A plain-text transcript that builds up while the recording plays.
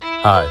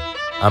Hi,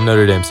 I'm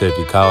Notre Dame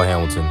safety Kyle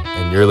Hamilton,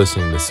 and you're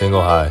listening to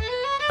Single High,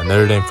 a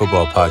Notre Dame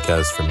football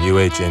podcast from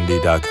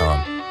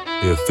UHND.com,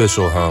 the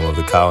official home of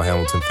the Kyle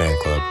Hamilton fan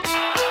club.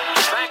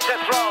 Back to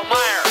throw,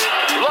 Meyer.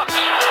 Looks,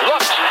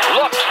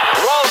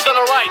 rolls to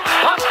the right.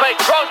 Pump fake,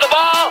 throws the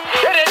ball.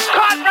 It is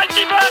caught,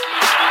 Reggie Brooks.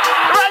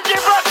 Reggie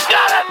Brooks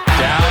got it.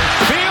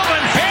 Downfield,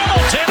 and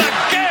Hamilton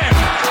again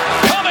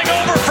coming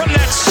over from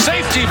that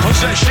safety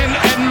position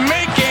and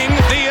making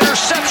the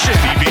interception.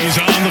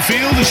 DB's on the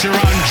field as Sharon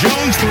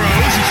Jones throws.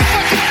 It's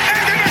deflected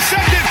and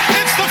intercepted.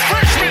 It's the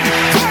freshman,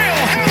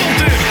 Kyle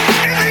Hamilton,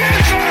 in the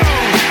end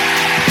zone.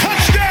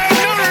 Touchdown,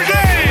 Notre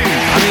Dame.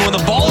 I mean, when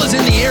the ball is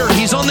in the air,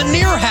 he's on the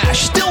near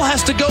hash. Still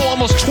has to go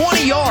almost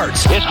 20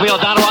 yards. Ismail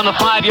down around the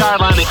 5-yard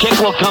line. The kick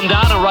will come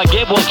down, and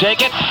Gabe will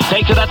take it.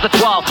 Takes it at the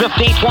 12,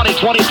 15, 20,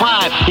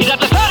 25. He's at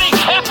the 30.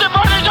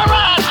 Afterburner's a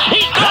run.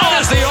 He's That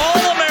is the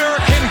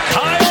All-American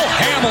Kyle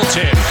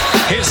Hamilton.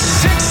 His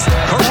 6th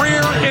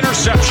career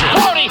interception.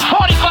 40,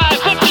 45,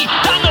 50,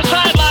 down the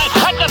sideline,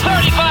 at the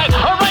 35,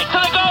 a race to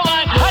the goal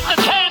line, at the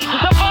 10,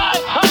 the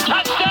 5, a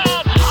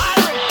touchdown,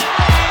 Irish.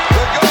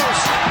 The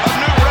ghost of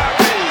New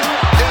Rockney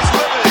is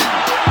living,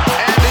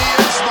 and he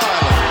is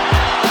smiling.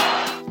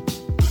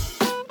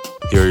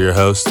 Here are your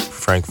hosts,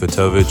 Frank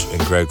Vitovich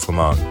and Greg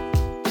Flamong.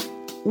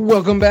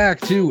 Welcome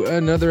back to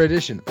another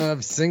edition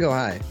of Single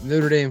High,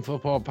 Notre Dame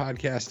football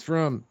podcast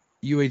from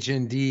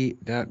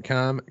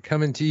UHND.com,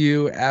 coming to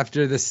you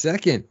after the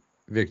second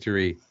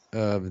victory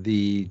of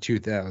the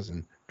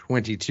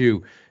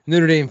 2022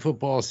 Notre Dame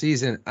football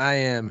season. I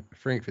am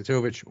Frank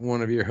Vitovich,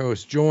 one of your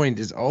hosts, joined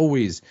as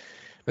always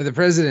by the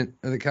president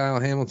of the Kyle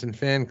Hamilton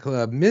fan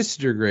club,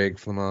 Mr. Greg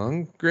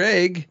Flamong.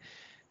 Greg,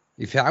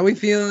 how we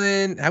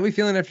feeling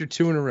after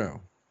 2 in a row?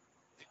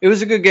 It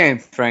was a good game,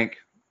 Frank.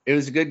 It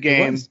was a good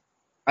game. was.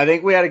 I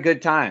think we had a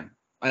good time.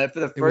 For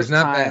the It was first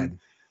not time, bad.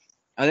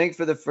 I think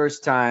for the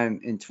first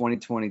time in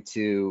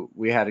 2022,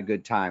 we had a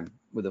good time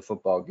with a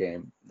football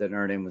game that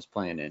Notre Dame was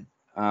playing in.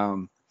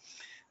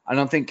 I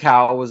don't think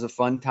Cal was a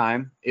fun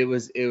time. It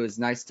was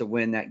nice to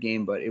win that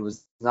game, but it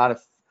was not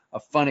a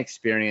fun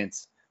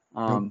experience.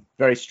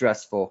 Very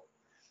stressful.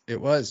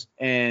 It was.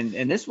 And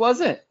this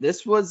wasn't.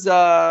 This was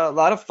a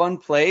lot of fun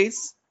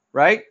plays,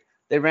 right?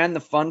 They ran the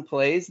fun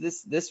plays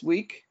this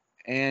week,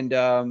 and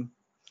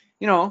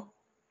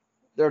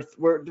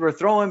we're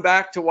throwing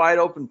back to wide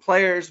open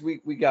players.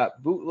 We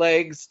got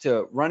bootlegs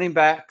to running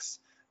backs.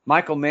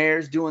 Michael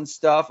Mayer's doing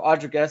stuff.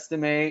 Audric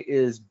Estime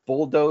is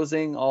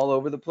bulldozing all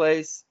over the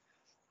place.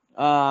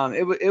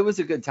 It was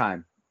a good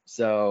time.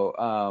 So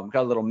got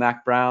a little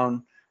Mac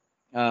Brown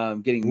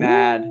getting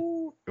mad.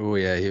 Oh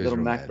yeah, he was Little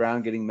real Mac mad.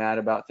 Brown getting mad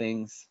about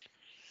things.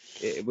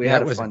 We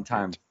had a was fun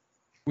time.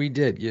 We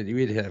did. Yeah,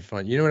 we did have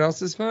fun. You know what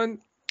else is fun?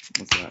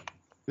 What's that?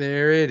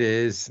 There it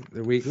is,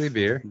 the weekly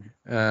beer.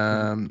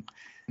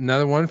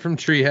 Another one from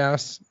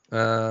Treehouse.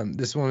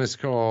 This one is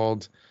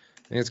called,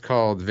 I think it's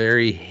called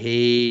Very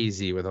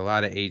Hazy with a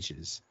lot of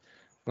H's.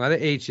 A lot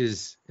of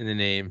H's in the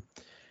name.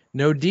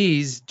 No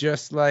D's,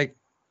 just like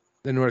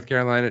the North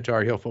Carolina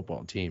Tar Heel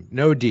football team.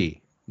 No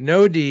D.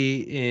 No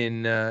D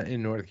in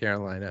North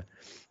Carolina.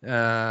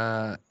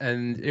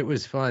 And it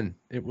was fun.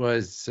 It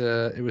was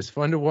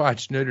fun to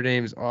watch Notre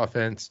Dame's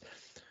offense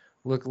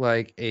look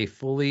like a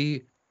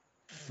fully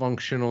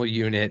functional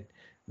unit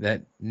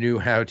that knew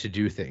how to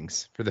do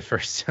things for the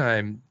first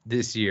time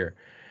this year.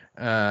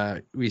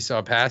 We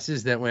saw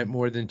passes that went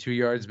more than 2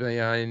 yards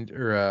behind,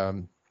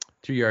 or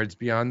 2 yards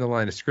beyond the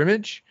line of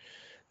scrimmage.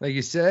 Like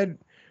you said,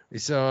 we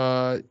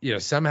saw,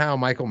 somehow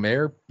Michael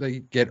Mayer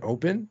get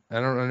open. I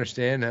don't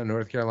understand how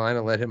North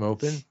Carolina let him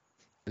open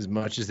as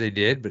much as they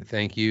did, but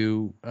thank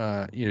you,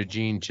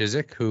 Gene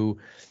Chizik, who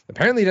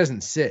apparently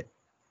doesn't sit.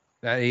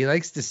 He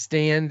likes to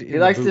stand. He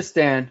likes to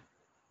stand.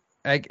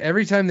 Like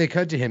every time they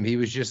cut to him, he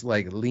was just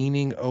like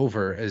leaning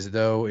over as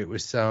though it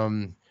was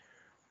some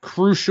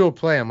crucial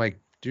play. I'm like,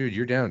 dude,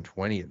 you're down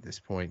 20 at this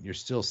point. You're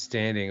still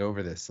standing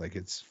over this. Like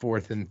it's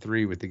 4th and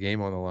 3 with the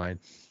game on the line.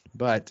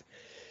 But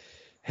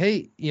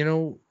hey,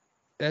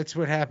 that's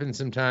what happens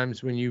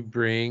sometimes when you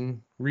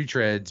bring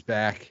retreads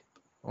back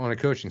on a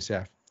coaching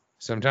staff.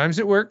 Sometimes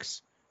it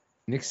works.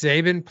 Nick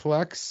Saban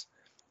plucks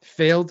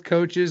failed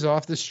coaches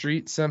off the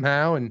street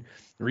somehow and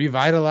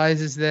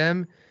revitalizes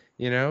them.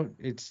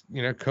 It's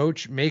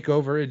coach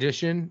makeover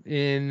edition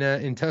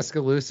in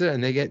Tuscaloosa,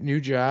 and they get new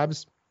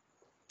jobs.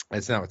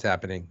 That's not what's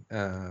happening.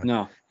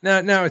 No.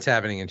 Now it's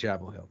happening in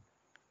Chapel Hill.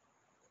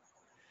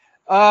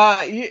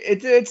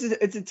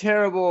 It's a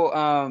terrible.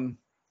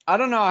 I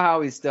don't know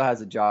how he still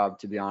has a job,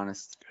 to be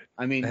honest.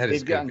 I mean,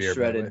 they've gotten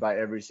shredded by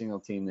every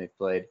single team they've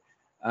played.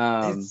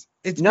 It's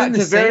not been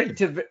the same.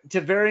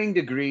 to varying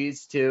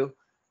degrees too.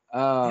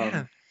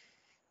 Yeah.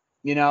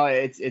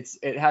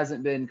 It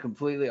hasn't been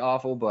completely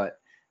awful, but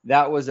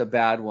that was a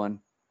bad one.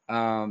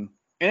 And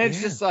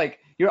it's just like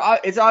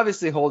it's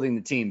obviously holding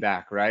the team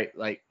back, right?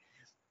 Like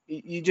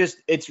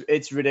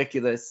it's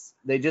ridiculous.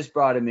 They just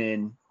brought him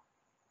in.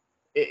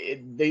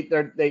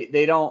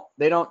 They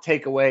don't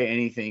take away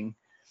anything.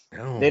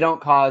 No. They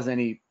don't cause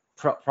any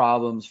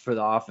problems for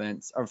the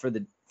offense or for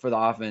the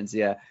offense.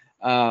 Yeah.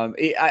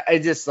 I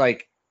just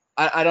like,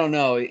 I don't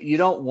know. You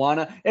don't want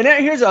to. And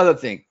then here's the other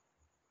thing.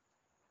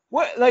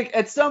 What, like,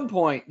 at some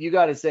point you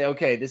got to say,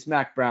 okay, this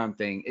Mac Brown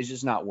thing is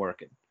just not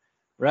working,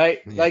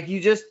 right? Yeah. Like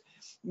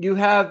you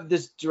have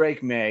this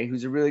Drake May,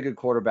 who's a really good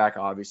quarterback.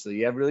 Obviously,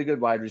 you have really good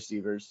wide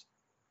receivers,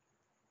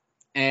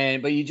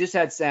 but you just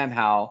had Sam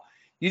Howell.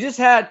 You just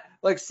had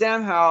like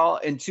Sam Howell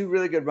and 2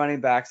 really good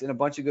running backs and a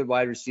bunch of good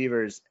wide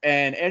receivers.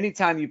 And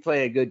anytime you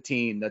play a good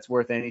team that's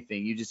worth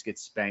anything, you just get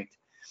spanked.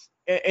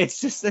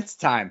 It's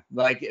time.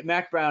 Like,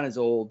 Mac Brown is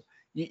old.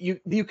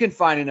 You can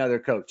find another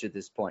coach at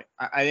this point.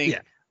 I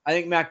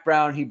think Mac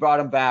Brown, he brought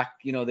him back.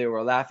 You know, they were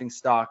a laughing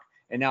stock,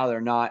 and now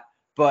they're not.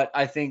 But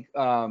I think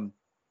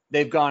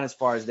they've gone as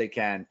far as they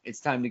can. It's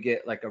time to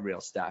get like a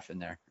real staff in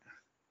there.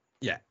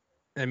 Yeah.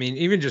 I mean,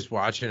 even just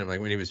watching him, like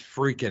when he was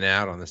freaking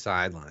out on the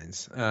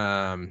sidelines,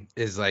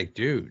 is like,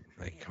 dude,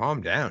 like,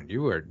 calm down.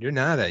 You're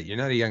not a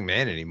young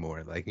man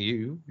anymore. Like,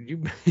 you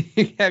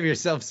have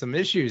yourself some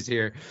issues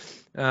here.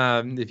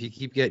 If you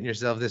keep getting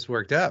yourself this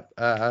worked up.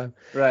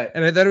 Right.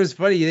 And I thought it was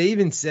funny. They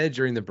even said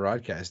during the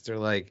broadcast, they're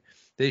like,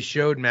 they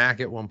showed Mac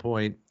at one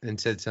point and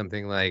said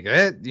something like,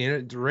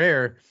 it's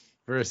rare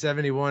for a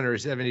 71 or a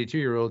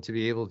 72-year-old to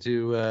be able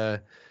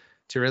to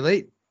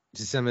relate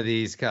to some of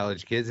these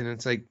college kids. And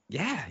it's like,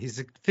 yeah, he's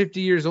like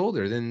 50 years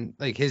older than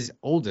like his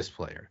oldest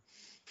player.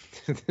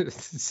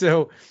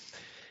 So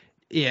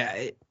yeah.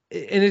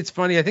 And it's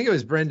funny. I think it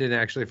was Brendan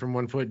actually from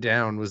One Foot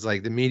Down was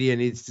like, the media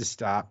needs to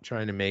stop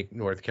trying to make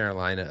North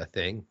Carolina a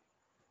thing,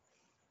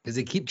 because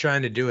they keep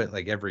trying to do it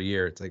like every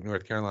year. It's like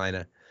North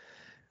Carolina's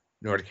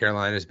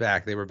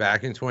back. They were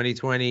back in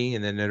 2020,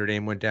 and then Notre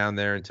Dame went down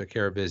there and took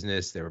care of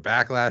business. They were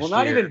back last year. Well,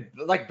 not even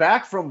like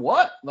back from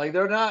what? Like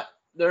they're not.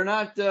 What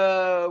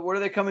are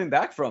they coming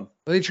back from?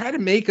 Well, they try to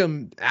make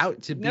them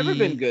out to be never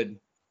been good.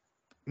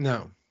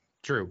 No,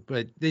 true,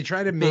 but they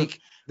try to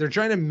make. They're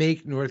trying to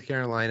make North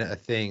Carolina a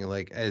thing,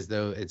 like as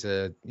though it's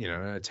a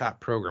top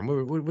program.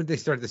 What did they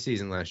start the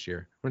season last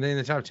year? Were they in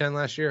the top 10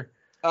 last year?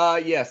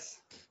 Yes.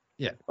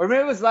 Yeah. Or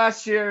maybe it was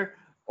last year,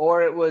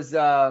 or it was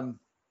the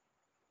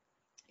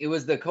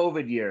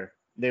COVID year.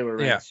 They were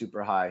ranked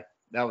super high.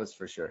 That was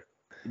for sure.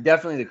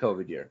 Definitely the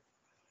COVID year.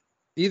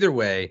 Either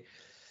way,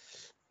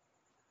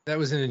 that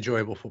was an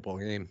enjoyable football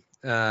game.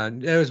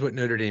 That was what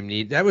Notre Dame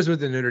needed. That was what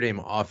the Notre Dame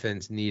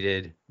offense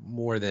needed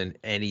more than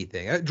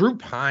anything. Drew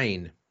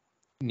Pine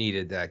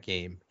needed that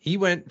game. He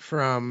went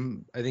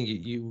from, I think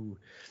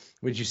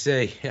would you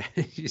say,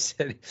 you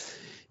said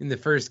in the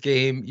first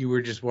game, you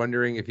were just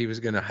wondering if he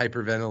was going to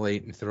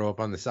hyperventilate and throw up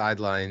on the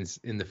sidelines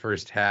in the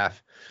first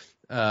half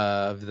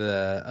of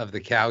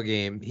the Cal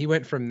game. He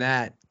went from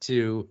that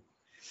to,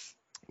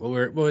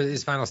 what was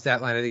his final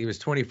stat line? I think it was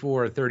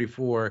 24 or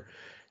 34,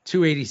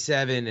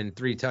 287 and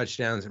 3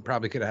 touchdowns, and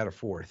probably could have had a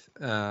fourth.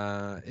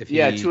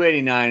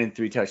 289 and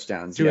 3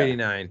 touchdowns.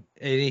 289,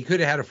 and he could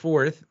have had a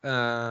fourth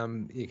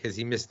because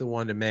he missed the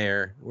one to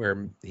Mayer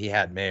where he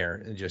had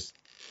Mayer and just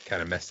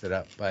kind of messed it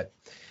up. But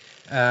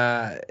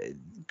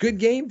good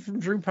game from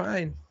Drew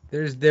Pine. I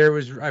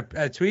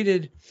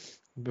tweeted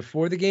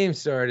before the game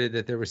started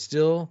that there was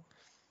still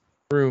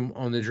room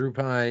on the Drew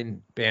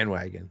Pine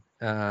bandwagon.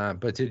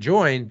 But to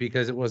join,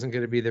 because it wasn't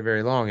going to be there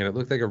very long, and it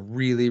looked like a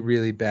really,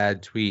 really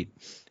bad tweet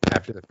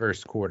after the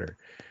first quarter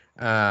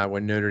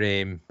when Notre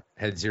Dame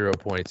had 0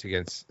 points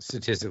against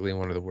statistically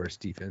one of the worst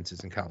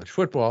defenses in college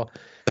football.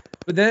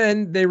 But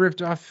then they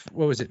ripped off,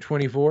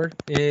 24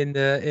 in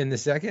the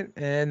second,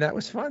 and that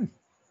was fun.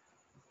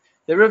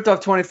 They ripped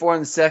off 24 in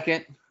the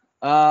second.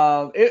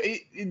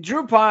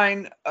 Drew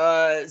Pine,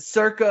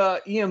 circa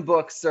Ian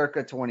Book,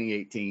 circa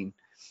 2018.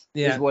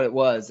 Yeah. Is what it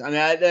was. I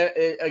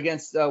mean,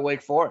 against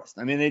Wake Forest.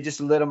 I mean, they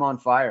just lit him on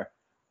fire.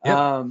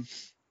 Yep.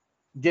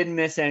 Didn't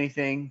miss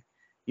anything.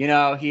 You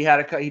know, he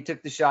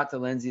took the shot to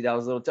Lindsey. That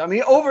was a little.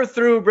 He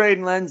overthrew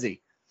Braden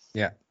Lindsey.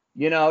 Yeah.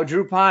 You know,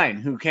 Drew Pine,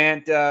 who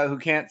can't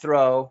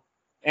throw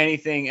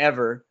anything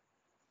ever.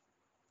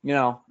 You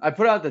know, I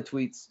put out the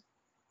tweets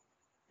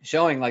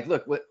showing like,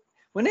 look,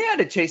 when they had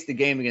to chase the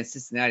game against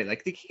Cincinnati,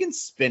 like he can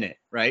spin it,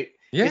 right?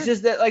 Yeah. It's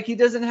just that like he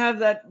doesn't have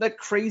that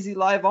crazy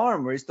live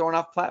arm where he's throwing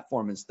off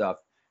platform and stuff.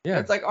 Yeah.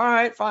 And it's like, all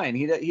right, fine.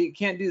 He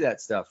can't do that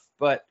stuff,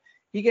 but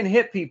he can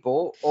hit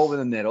people over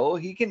the middle.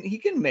 He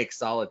can make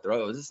solid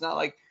throws. It's not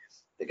like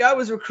the guy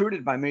was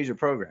recruited by major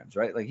programs,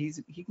 right? Like he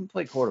can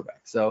play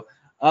quarterback. So,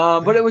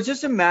 but it was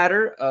just a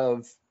matter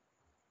of,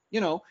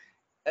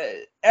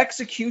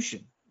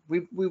 execution.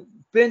 We've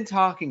been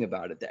talking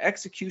about it. The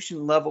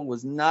execution level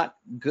was not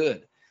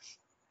good.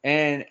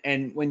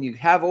 And when you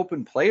have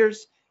open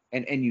players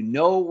and you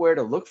know where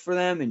to look for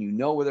them and you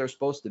know where they're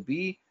supposed to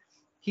be,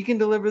 he can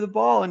deliver the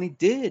ball, and he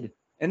did.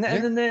 And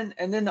then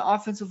the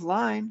offensive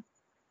line,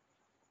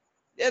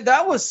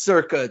 that was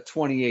circa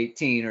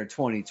 2018 or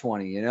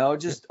 2020.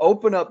 Just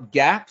open up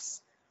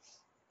gaps.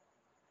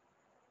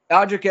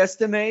 Audric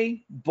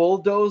Estime,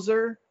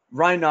 bulldozer,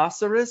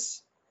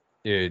 rhinoceros,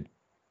 dude.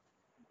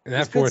 And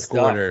that fourth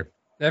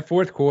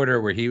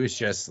quarter where he was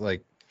just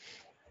like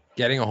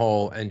getting a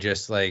hole and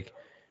just like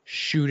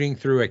shooting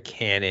through a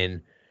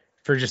cannon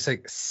for just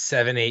like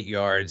 7-8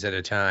 yards at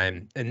a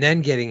time, and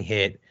then getting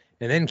hit,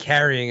 and then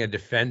carrying a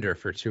defender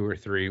for 2 or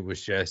 3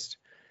 was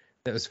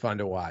fun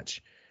to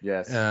watch.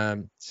 Yes.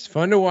 It's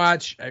fun to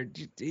watch.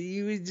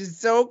 He was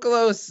just so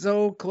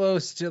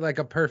close to like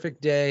a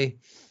perfect day.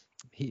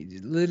 He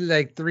literally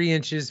like 3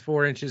 inches,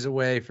 4 inches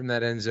away from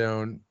that end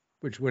zone,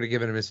 which would have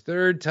given him his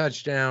 3rd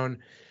touchdown.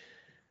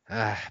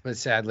 But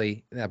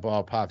sadly, that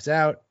ball pops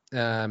out.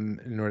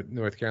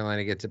 North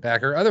Carolina gets it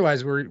back. Or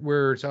otherwise,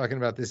 we're talking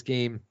about this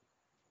game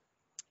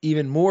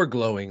even more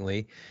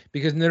glowingly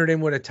because Notre Dame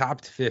would have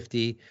topped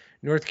 50.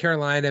 North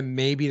Carolina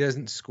maybe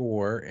doesn't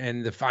score,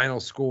 and the final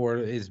score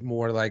is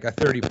more like a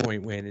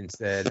 30-point win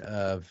instead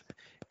of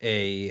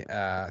a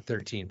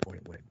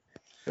 13-point win,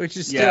 which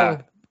is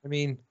still, I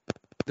mean,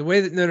 the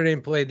way that Notre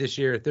Dame played this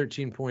year, a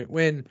 13-point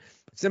win.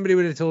 If somebody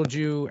would have told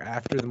you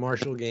after the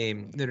Marshall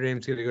game, Notre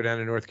Dame's going to go down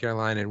to North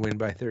Carolina and win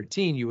by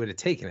 13, you would have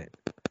taken it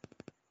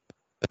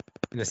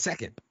in a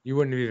second. You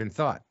wouldn't have even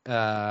thought.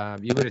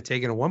 You would have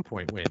taken a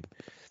 1-point win,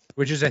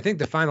 which is, I think,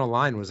 the final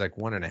line was like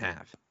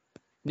 1.5.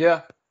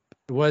 Yeah.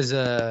 It was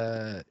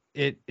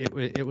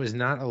it was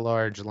not a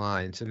large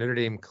line, so Notre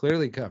Dame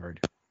clearly covered.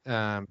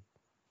 But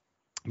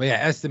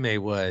yeah, Estime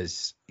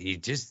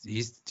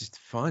he's just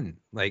fun.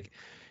 Like,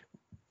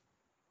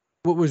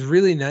 what was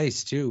really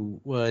nice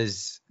too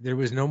was there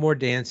was no more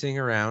dancing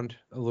around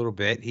a little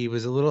bit. He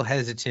was a little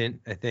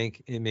hesitant, I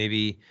think, in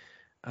maybe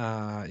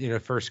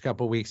first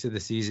couple weeks of the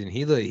season.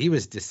 He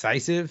was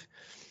decisive.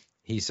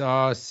 He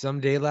saw some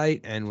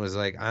daylight and was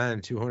like,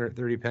 I'm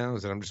 230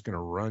 pounds and I'm just going to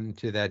run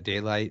to that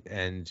daylight.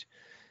 And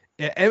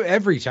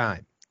every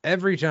time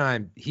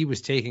he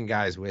was taking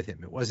guys with him.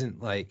 It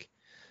wasn't like,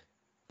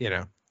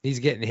 he's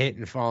getting hit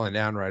and falling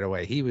down right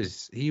away. He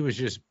was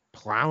just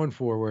plowing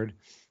forward.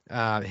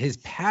 His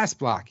pass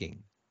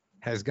blocking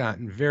has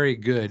gotten very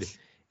good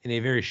in a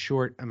very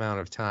short amount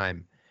of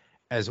time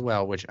as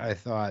well, which I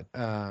thought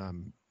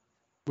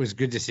was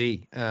good to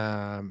see.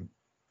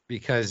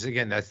 Because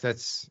again,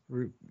 that's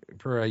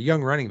for a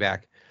young running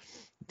back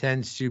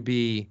tends to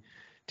be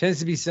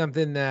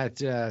something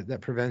that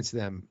prevents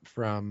them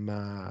from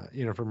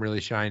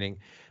really shining.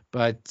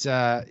 But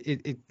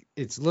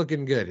it's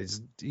looking good.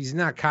 He's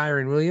not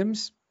Kyron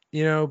Williams,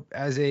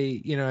 as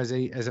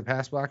a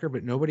pass blocker,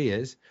 but nobody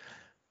is.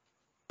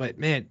 But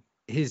man,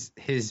 his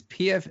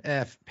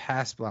PFF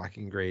pass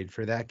blocking grade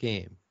for that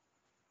game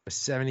was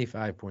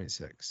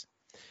 75.6.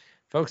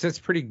 Folks, that's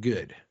pretty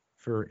good.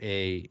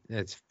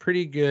 That's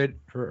pretty good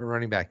for a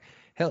running back.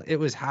 Hell, it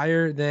was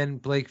higher than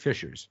Blake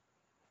Fisher's,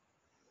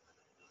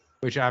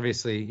 which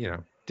obviously,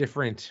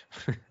 different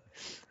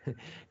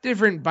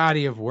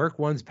body of work.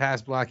 One's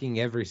pass blocking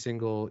every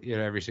single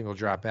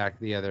drop back.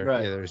 The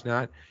other is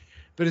not.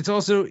 But it's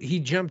also, he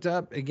jumped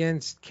up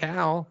against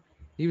Cal.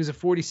 He was a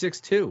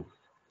 46.2.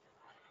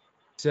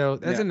 So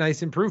that's a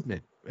nice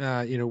improvement.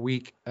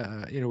 Week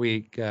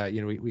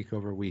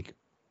over week.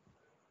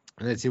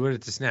 And let's see what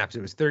it's the snaps.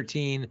 It was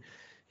 13.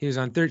 He was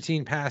on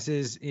 13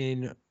 passes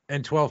and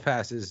 12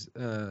 passes,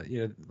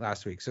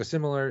 last week. So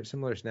similar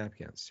snap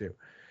counts too.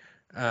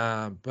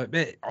 But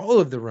man, all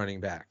of the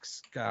running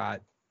backs got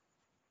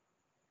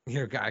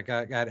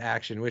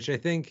action, which I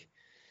think,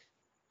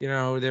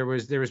 there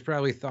was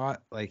probably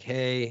thought like,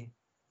 hey,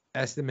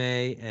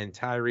 Estime and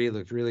Tyree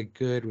looked really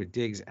good with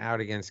Diggs out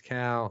against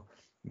Cal.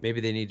 Maybe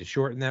they need to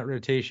shorten that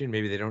rotation.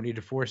 Maybe they don't need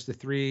to force the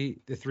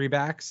three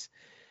backs.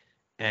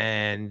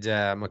 And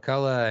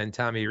McCullough and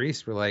Tommy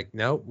Reese were like,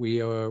 no,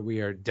 we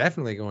are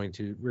definitely going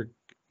to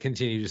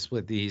continue to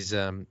split these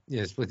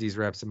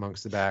reps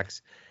amongst the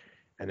backs.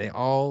 And they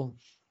all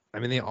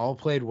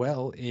played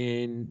well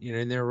in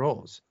their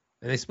roles.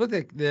 And they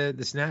split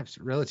the snaps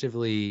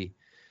relatively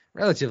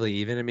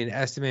even. I mean,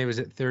 Estime was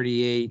at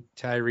 38,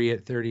 Tyree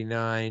at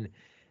 39,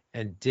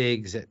 and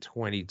Diggs at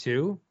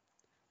 22.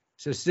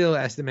 So still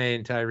Estime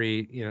and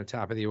Tyree,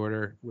 top of the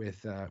order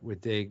with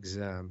Diggs,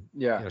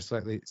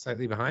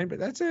 slightly behind, but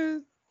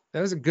that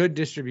was a good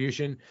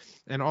distribution,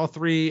 and all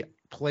three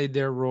played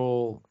their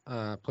role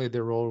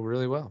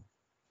really well.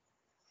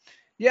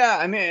 Yeah,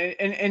 I mean,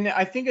 and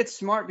I think it's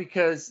smart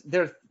because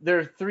they're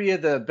three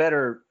of the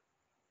better,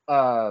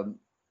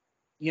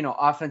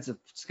 offensive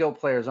skill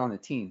players on the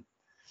team,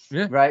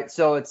 right?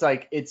 So it's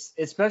like it's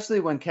especially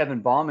when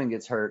Kevin Ballman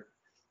gets hurt.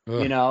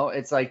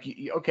 It's like,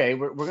 okay,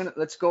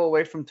 let's go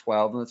away from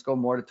 12 and let's go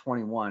more to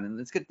 21 and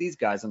let's get these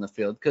guys on the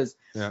field because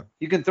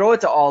you can throw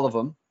it to all of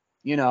them.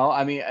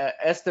 I mean,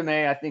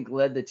 Estime, I think,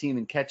 led the team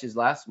in catches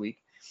last week.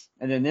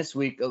 And then this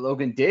week,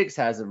 Logan Diggs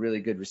has a really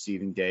good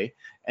receiving day.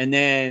 And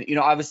then,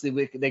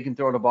 obviously they can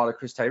throw the ball to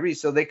Chris Tyree.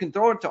 So they can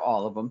throw it to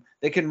all of them.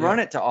 They can run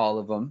it to all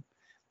of them.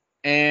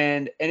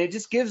 And it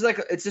just gives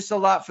it's just a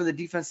lot for the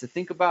defense to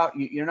think about.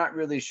 You're not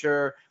really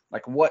sure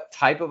like what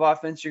type of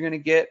offense you're going to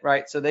get,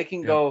 right? So they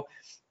can go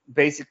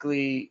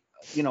basically,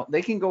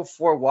 they can go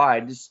 4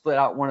 wide, just split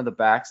out one of the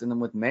backs, and then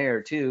with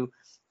Mayer too.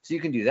 So you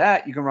can do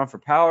that. You can run for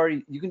power.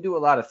 You can do a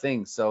lot of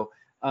things. So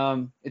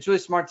it's really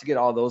smart to get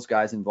all those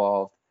guys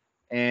involved.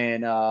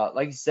 And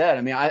like you said,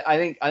 I mean, I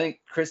think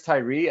Chris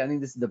Tyree, I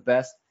think this is the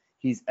best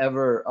he's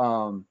ever.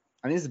 I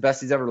think this is the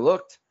best he's ever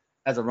looked.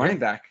 as a running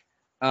back.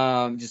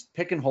 Just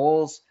picking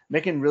holes,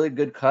 making really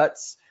good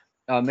cuts,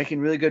 making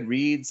really good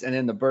reads, and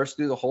then the burst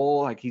through the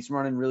hole. Like, he's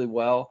running really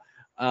well.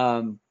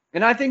 And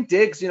I think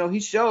Diggs, he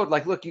showed,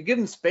 like, look, you give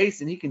him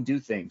space and he can do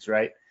things,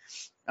 right?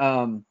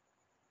 And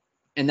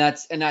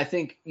I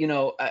think,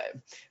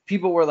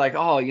 people were like,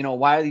 oh,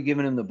 why are you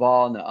giving him the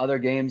ball in the other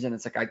games? And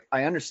it's like,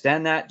 I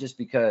understand that, just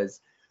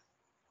because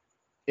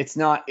it's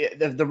not,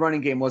 the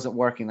running game wasn't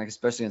working, like,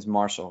 especially against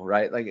Marshall,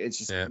 right? Like, it's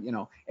just,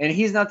 and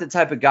he's not the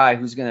type of guy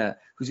who's gonna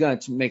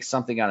make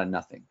something out of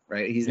nothing,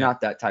 right? He's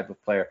not that type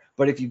of player.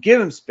 But if you give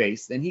him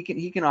space, then he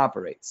can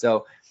operate.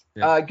 So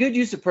good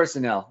use of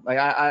personnel. Like,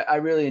 I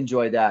really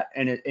enjoyed that.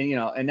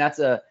 And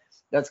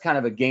that's kind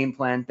of a game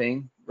plan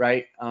thing,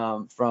 right?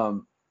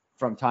 From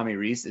Tommy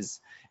Rees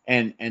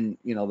and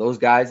those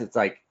guys, it's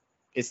like,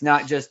 it's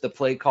not just the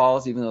play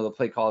calls, even though the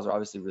play calls are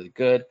obviously really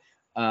good.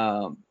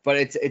 But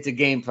it's a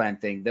game plan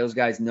thing. Those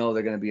guys know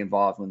they're going to be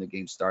involved when the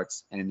game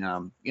starts,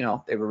 and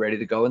they were ready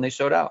to go and they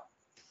showed out.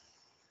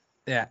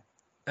 Yeah,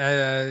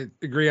 I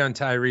agree on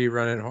Tyree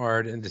running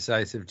hard and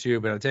decisive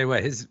too. But I'll tell you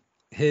what,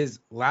 his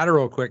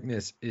lateral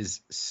quickness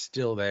is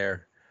still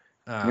there.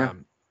 I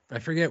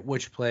forget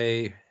which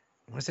play. I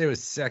want to say it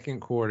was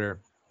second quarter.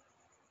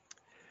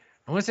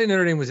 I want to say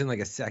Notre Dame was in like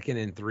a 2nd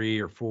and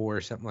 3 or 4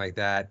 or something like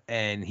that,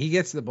 and he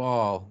gets the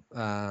ball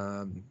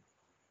in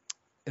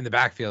the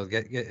backfield.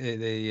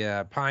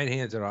 The Pine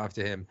hands it off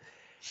to him,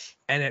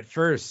 and at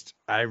first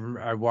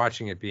I'm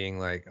watching it being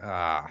like,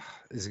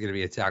 this is going to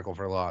be a tackle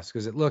for loss,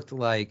 because it looked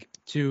like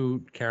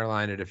 2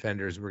 Carolina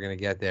defenders were going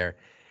to get there,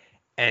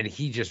 and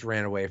he just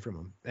ran away from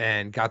him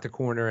and got the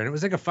corner, and it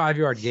was like a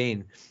 5-yard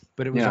gain,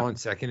 but it was on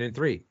 2nd and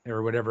 3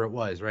 or whatever it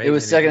was, right? It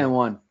was 2nd and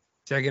 1.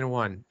 2nd and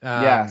 1.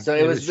 So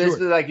it was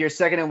basically like your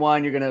 2nd and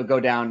 1, you're going to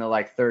go down to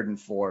like 3rd and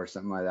 4 or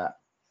something like that.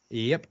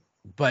 Yep.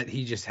 But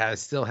he just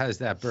still has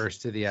that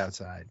burst to the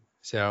outside.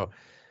 So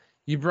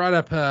you brought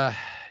up a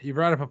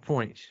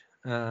point,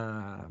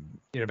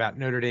 about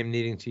Notre Dame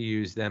needing to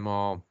use them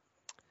all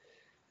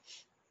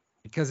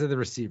because of the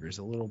receivers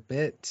a little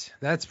bit.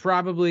 That's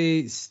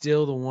probably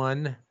still the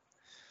one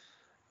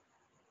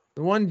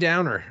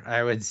downer,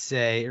 I would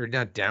say, or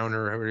not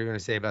downer, what are you going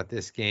to say about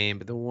this game?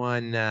 But the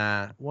one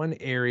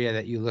area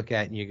that you look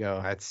at and you go,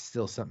 that's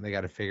still something they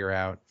got to figure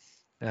out.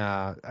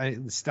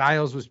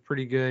 Styles was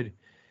pretty good.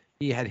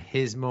 He had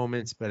his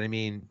moments, but I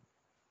mean,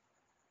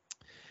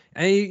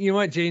 and you know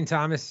what, Jayden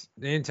Thomas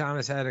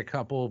had a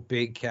couple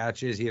big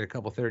catches. He had a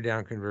couple 3rd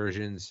down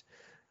conversions,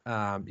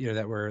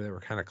 that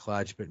were kind of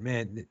clutch. But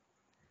man,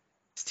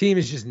 this team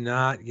is just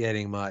not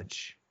getting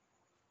much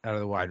out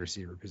of the wide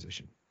receiver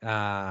position. We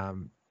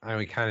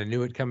kind of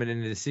knew it coming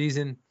into the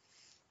season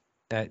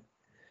that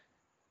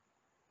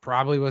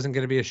probably wasn't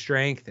going to be a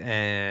strength,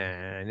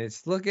 and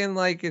it's looking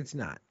like it's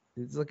not.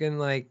 It's looking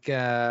like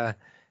they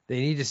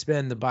need to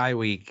spend the bye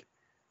week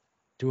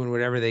doing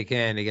whatever they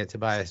can to get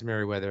Tobias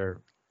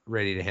Merriweather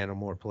ready to handle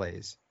more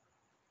plays,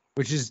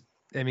 which is,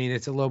 I mean,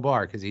 it's a low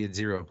bar because he had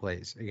 0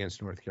 plays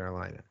against North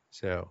Carolina.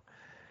 So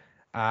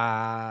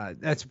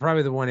that's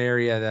probably the one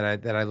area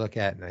that I look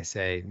at and I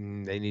say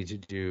they need to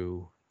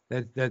do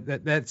that.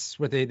 That's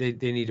what they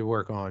need to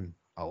work on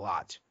a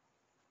lot,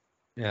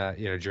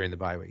 during the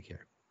bye week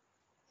here.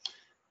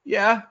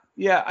 Yeah.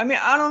 I mean,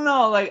 I don't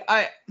know. Like,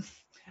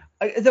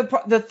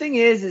 the thing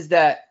is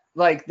that,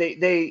 like,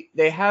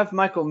 they have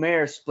Michael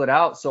Mayer split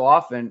out so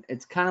often.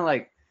 It's kind of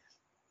like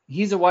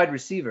he's a wide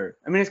receiver.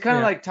 I mean, it's kind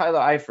of like Tyler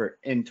Eifert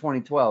in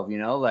 2012,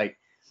 like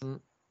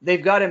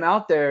they've got him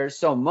out there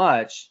so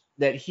much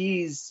that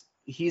he's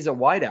a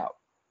wideout.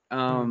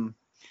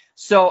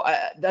 So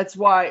that's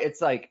why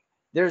it's like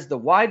there's the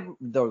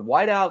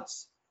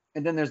wideouts,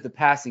 and then there's the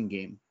passing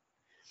game,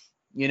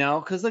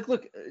 because like,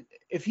 look,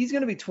 if he's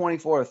going to be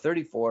 24 or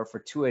 34 for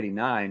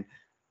 289,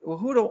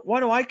 well, why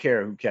do I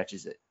care who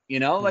catches it?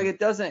 Like,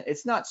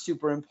 it's not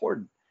super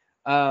important.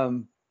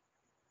 They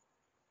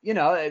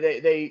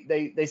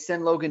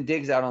send Logan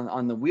Diggs out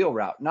on the wheel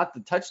route, not the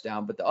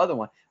touchdown, but the other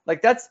one.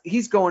 Like,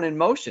 he's going in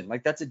motion.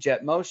 Like, that's a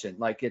jet motion.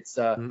 Like, it's,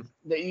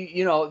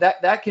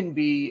 that can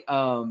be,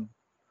 that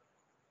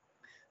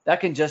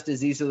can just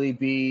as easily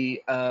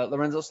be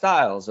Lorenzo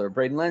Styles or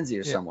Braden Lindsey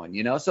or someone,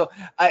 So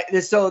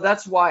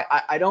that's why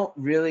I don't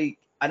really,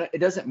 it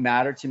doesn't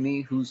matter to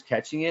me who's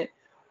catching it.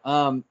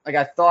 Like,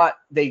 I thought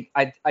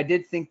I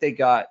did think they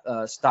got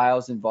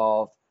Styles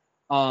involved.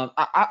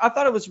 I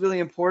thought it was really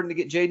important to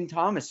get Jayden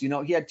Thomas.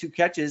 He had 2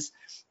 catches,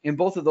 and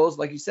both of those,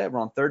 like you said, were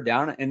on 3rd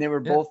down, and they were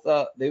both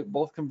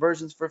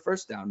conversions for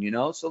 1st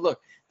down. So look,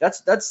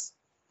 that's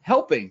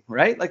helping,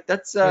 right? Like,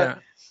 that's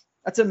a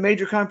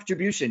major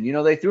contribution.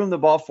 They threw him the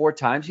ball 4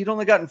 times. He'd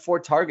only gotten 4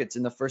 targets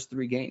in the first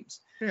 3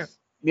 games. Yeah.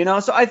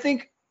 So I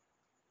think,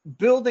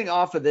 building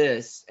off of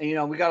this,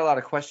 and we got a lot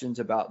of questions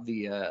about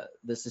the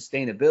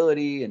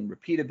sustainability and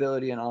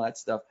repeatability and all that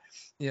stuff.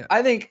 Yeah,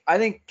 I think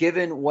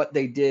given what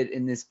they did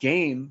in this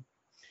game,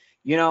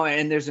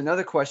 and there's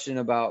another question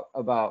about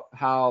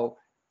how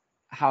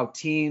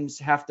teams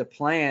have to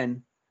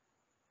plan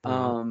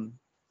for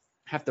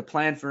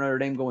Notre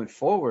Dame going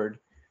forward.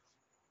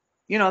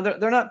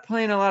 they're not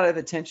paying a lot of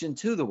attention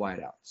to the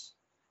wideouts,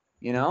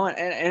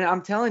 and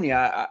I'm telling you,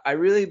 I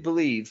really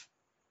believe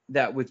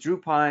that with Drew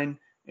Pine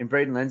and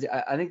Braden Lenzy,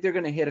 I think they're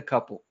going to hit a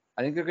couple.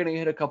 I think they're going to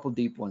hit a couple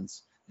deep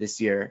ones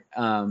this year.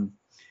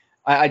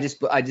 I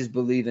just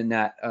believe in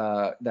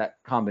that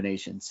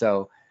combination.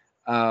 So,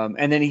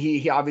 and then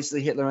he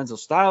obviously hit Lorenzo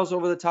Styles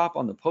over the top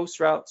on the post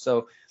route.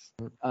 So,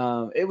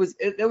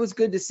 it was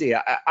good to see.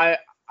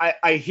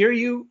 I hear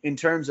you in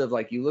terms of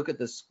like, you look at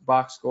this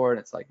box score and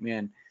it's like,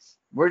 man,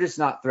 we're just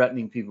not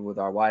threatening people with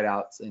our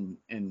wideouts,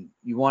 and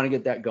you want to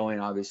get that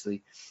going,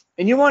 obviously,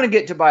 and you want to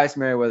get Tobias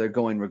Merriweather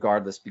going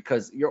regardless,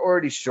 because you're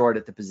already short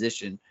at the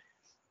position.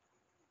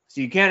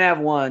 So you can't have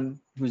one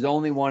who's the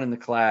only one in the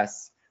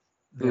class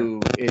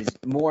who is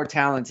more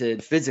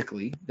talented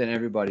physically than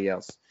everybody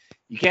else.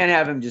 You can't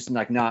have him just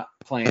like not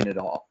playing at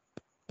all.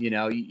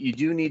 You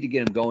do need to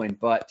get him going,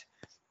 but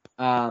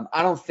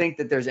I don't think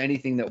that there's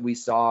anything that we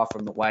saw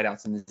from the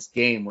wideouts in this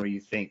game where you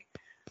think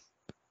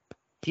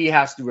he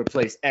has to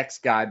replace X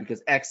guy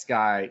because X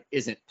guy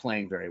isn't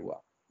playing very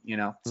well,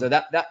 So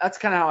that's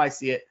kind of how I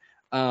see it.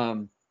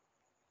 I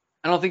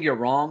don't think you're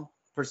wrong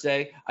per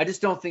se. I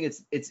just don't think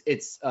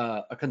it's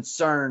a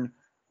concern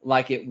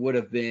like it would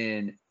have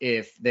been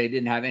if they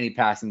didn't have any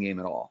passing game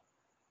at all.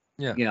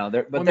 Yeah.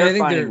 They're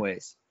finding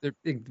ways.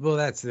 Well,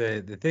 that's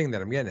the thing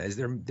that I'm getting at, is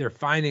they're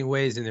finding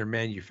ways, and they're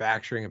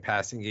manufacturing a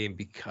passing game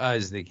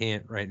because they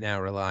can't right now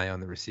rely on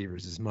the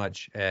receivers as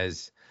much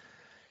as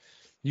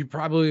you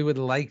probably would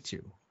like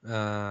to.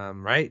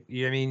 Right?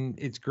 I mean,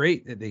 it's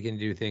great that they can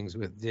do things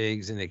with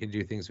Diggs and they can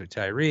do things with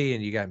Tyree,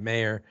 and you got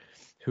Mayer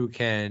who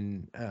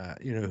can,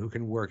 who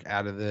can work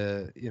out of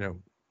the,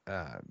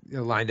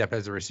 lined up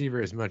as a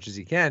receiver as much as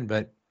he can.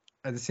 But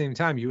at the same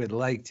time, you would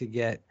like to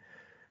get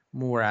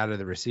more out of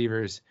the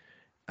receivers.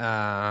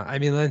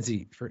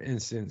 Lenzy, for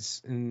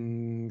instance,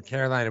 in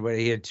Carolina, but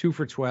he had 2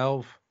 for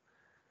 12,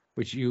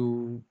 which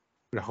you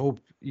would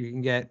hope you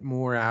can get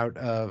more out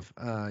of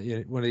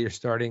one of your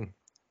starting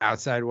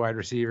outside wide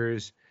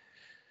receivers.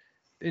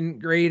 Didn't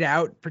grade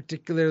out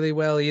particularly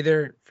well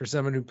either for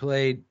someone who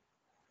played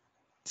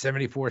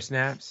 74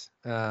 snaps.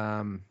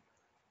 And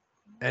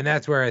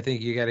that's where I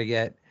think you got to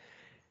get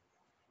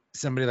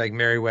somebody like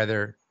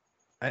Merriweather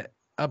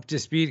up to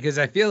speed, because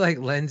I feel like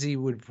Lenzy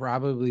would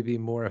probably be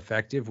more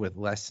effective with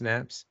less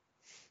snaps.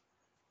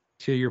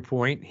 To your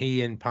point,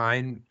 he and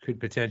Pine could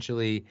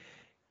potentially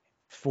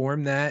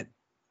form that,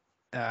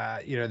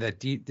 that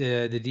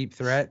the deep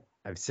threat.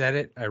 I've said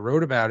it. I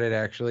wrote about it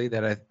actually,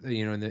 that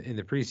in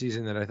the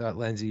preseason, that I thought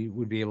Lenzy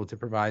would be able to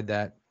provide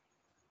that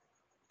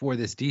for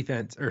this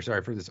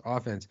for this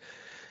offense.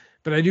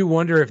 But I do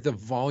wonder if the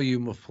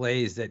volume of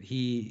plays that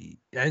he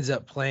ends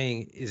up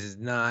playing is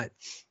not,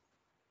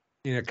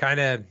 kind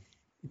of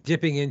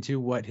dipping into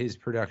what his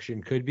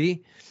production could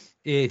be.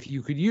 If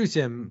you could use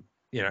him,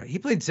 he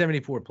played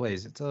 74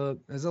 plays. It's a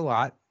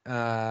lot,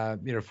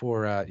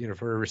 for a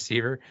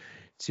receiver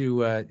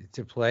to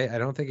play. I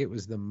don't think it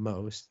was the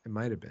most. It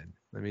might have been.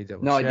 Let me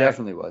double check. No, it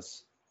definitely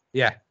was.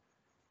 Yeah.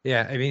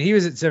 I mean, he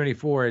was at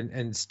 74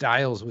 and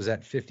Styles was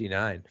at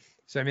 59.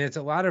 So I mean, it's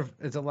a lot of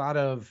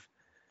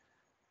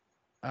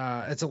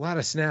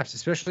snaps,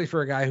 especially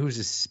for a guy who's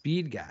a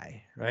speed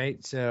guy,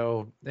 right?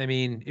 So I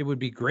mean, it would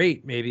be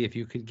great maybe if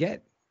you could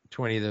get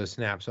 20 of those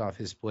snaps off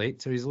his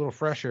plate, so he's a little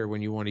fresher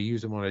when you want to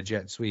use him on a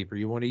jet sweep or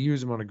you want to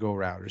use him on a go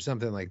route or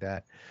something like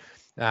that.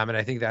 And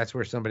I think that's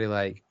where somebody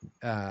like,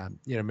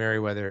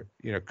 Merriweather,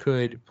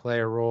 could play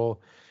a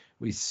role.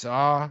 We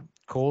saw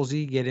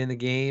Colsey get in the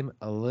game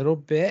a little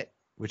bit,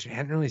 which I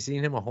hadn't really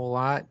seen him a whole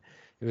lot.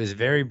 It was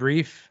very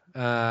brief,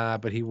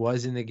 but he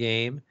was in the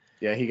game.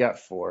 Yeah, he got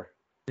 4.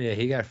 Yeah,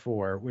 he got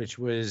 4, which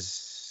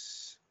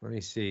was, let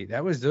me see.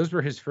 Those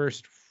were his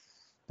first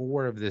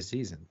 4 of the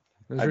season.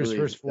 Those were his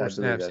first 4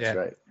 snaps. That's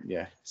right.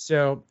 Yeah.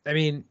 So, I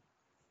mean,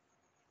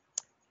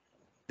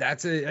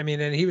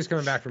 and he was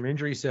coming back from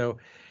injury, so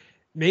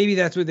maybe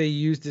that's what they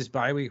used this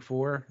bye week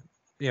for.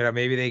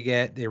 Maybe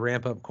they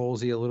ramp up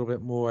Colsey a little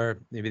bit more.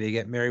 Maybe they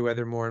get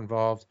Merriweather more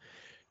involved.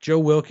 Joe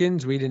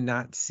Wilkins, we did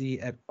not see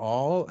at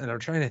all. And I'm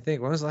trying to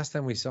think, when was the last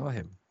time we saw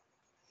him?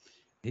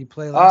 He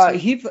played last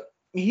week?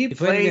 He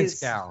played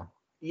against Cal.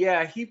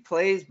 Yeah, he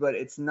plays, but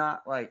it's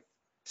not like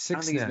 6 I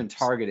don't think snaps. he's been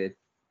targeted.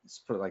 Let's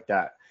put it like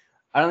that.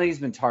 I don't think he's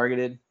been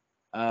targeted.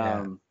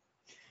 It's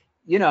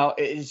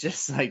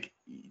just like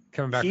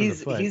coming back from the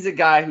foot. He's a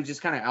guy who's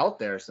just kind of out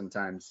there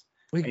sometimes.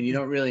 And you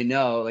don't really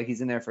know, like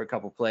he's in there for a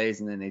couple plays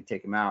and then they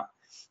take him out.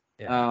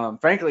 Yeah.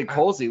 Frankly,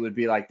 Colsey would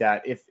be like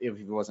that if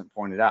he wasn't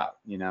pointed out,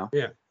 Yeah.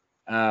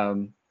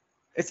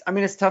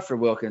 It's tough for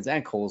Wilkins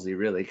and Colsey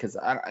really, because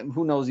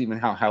who knows even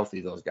how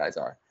healthy those guys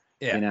are.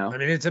 Yeah. I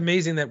mean, it's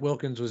amazing that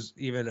Wilkins was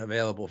even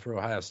available for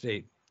Ohio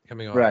State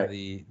coming off of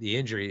the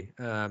injury.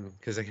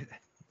 Because I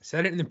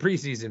said it in the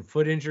preseason,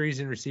 foot injuries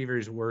and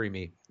receivers worry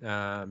me.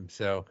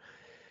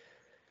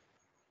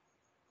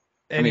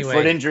 Anyway,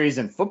 foot injuries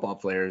and football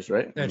players,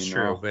 right? That's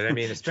true. But I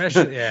mean,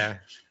 especially, yeah.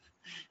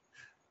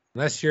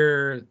 Unless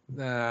you're,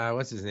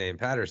 what's his name?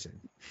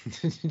 Patterson.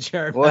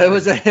 Well, it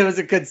was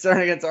a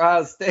concern against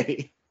Ohio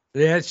State.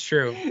 Yeah, it's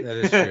true. That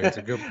is true. It's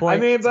a good point.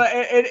 I mean, but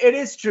it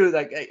is true.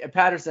 Like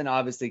Patterson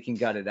obviously can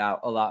gut it out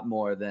a lot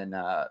more than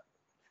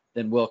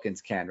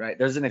Wilkins can, right?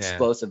 There's an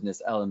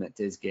explosiveness element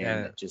to his game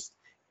that just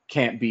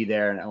can't be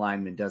there, and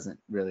alignment doesn't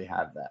really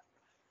have that.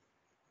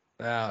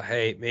 Well,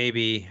 hey,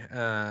 maybe.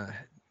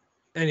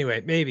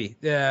 Anyway, maybe.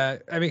 I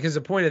mean, because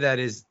the point of that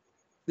is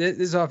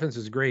this offense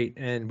was great,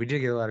 and we did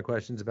get a lot of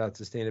questions about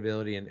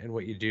sustainability and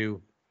what you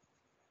do,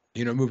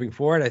 moving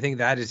forward. I think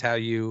that is how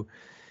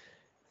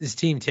this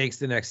team takes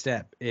the next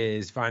step,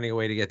 is finding a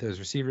way to get those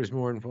receivers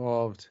more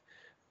involved.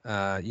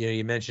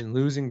 You mentioned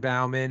losing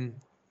Bauman.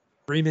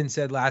 Freeman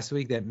said last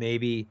week that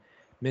maybe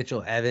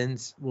Mitchell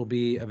Evans will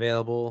be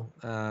available,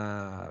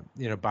 by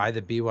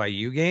the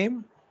BYU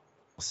game.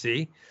 We'll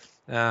see.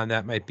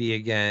 That might be,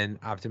 again,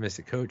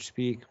 optimistic coach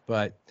speak,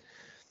 but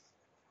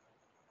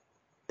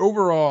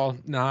overall,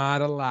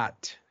 not a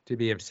lot to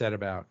be upset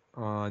about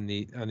on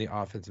the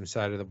offensive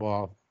side of the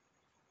ball.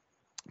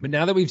 But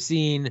now that we've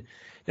seen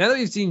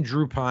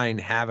Drew Pine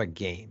have a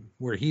game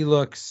where he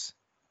looks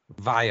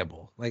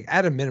viable, like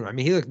at a minimum, I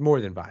mean, he looked more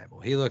than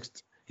viable. He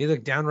looked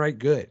downright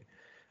good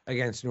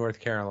against North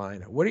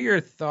Carolina. What are your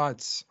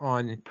thoughts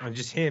on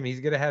just him? He's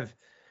going to have,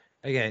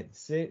 again,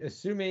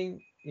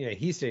 assuming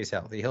he stays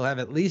healthy, he'll have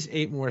at least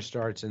 8 more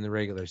starts in the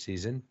regular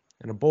season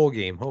and a bowl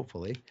game,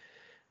 hopefully.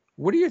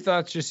 What are your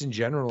thoughts just in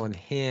general on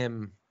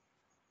him,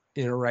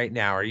 right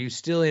now? Are you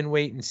still in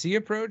wait and see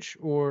approach,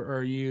 or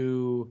are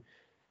you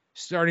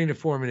starting to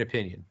form an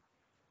opinion?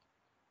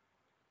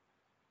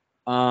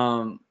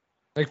 Form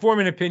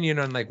an opinion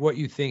on what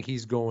you think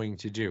he's going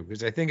to do.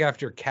 Because I think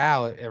after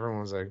Cal,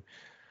 everyone was like,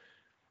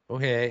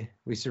 okay,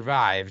 we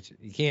survived.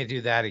 You can't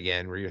do that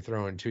again where you're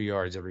throwing 2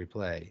 yards every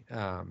play.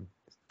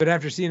 But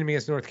after seeing him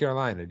against North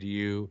Carolina, do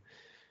you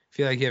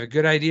feel like you have a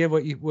good idea of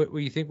what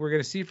you think we're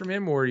going to see from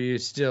him, or you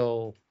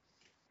still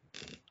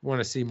want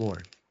to see more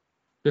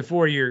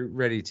before you're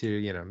ready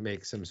to,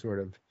 make some sort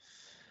of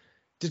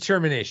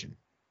determination?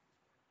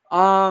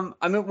 I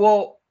mean,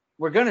 well,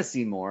 we're going to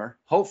see more,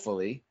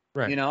 hopefully,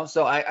 right.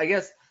 So I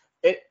guess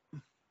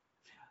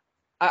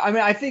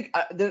I think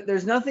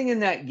there's nothing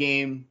in that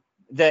game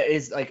that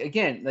is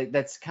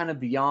that's kind of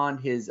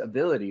beyond his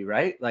ability,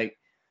 right?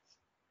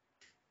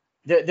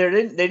 They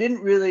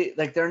didn't really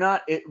they're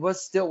not,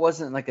 still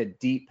wasn't like a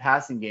deep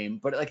passing game,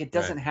 but it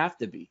doesn't have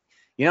to be,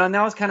 and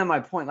that was kind of my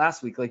point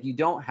last week. You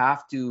don't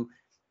have to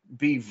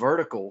be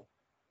vertical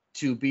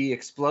to be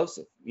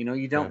explosive.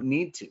 You don't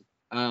need to.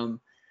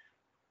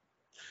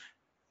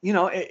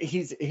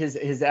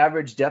 His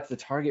average depth of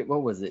target,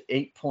 what was it?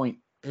 8 point.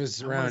 It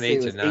was around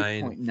 8 to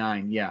 9.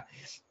 8.9. Yeah.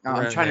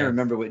 I'm trying to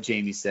remember what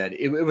Jamie said.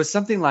 It was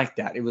something like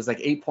that. It was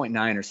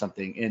 8.9 or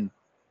something. And,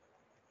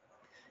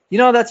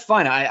 that's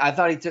fine. I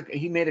thought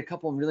he made a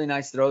couple of really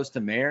nice throws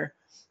to Mayer.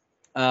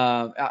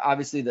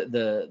 Obviously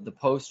the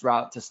post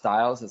route to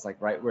Styles is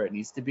right where it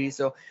needs to be.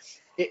 So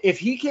if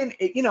he can,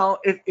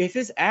 if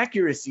his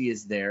accuracy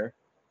is there,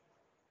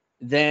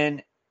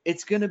 then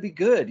it's going to be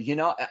good.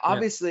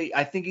 Obviously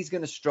I think he's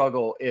going to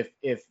struggle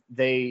if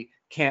they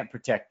can't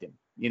protect him.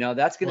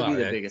 That's going to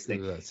be the biggest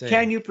thing.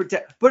 Can you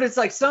protect? But it's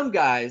some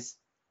guys,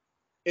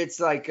 it's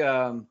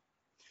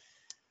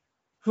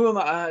who am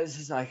I? It's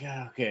just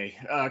okay.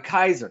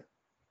 Kaiser,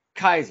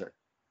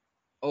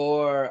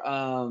 or,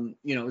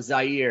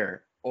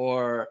 Zaire,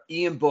 or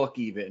Ian Book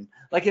even.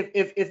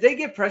 If they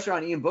get pressure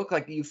on Ian Book,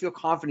 you feel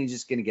confident he's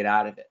just going to get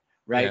out of it.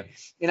 Right. Yeah.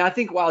 And I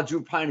think while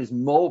Drew Pine is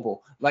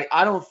mobile,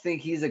 I don't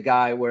think he's a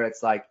guy where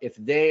it's if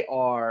they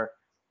are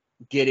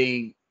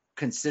getting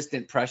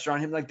consistent pressure on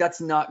him, that's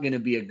not going to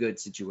be a good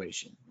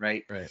situation.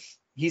 Right.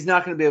 He's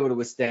not going to be able to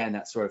withstand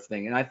that sort of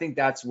thing. And I think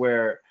that's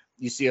where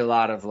you see a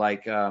lot of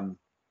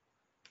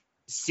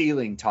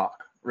ceiling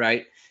talk.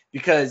 Right.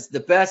 Because the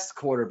best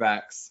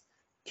quarterbacks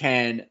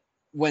can,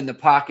 when the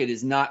pocket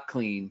is not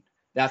clean,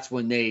 that's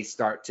when they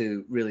start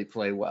to really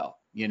play well.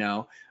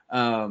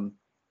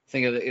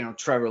 Think of it,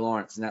 Trevor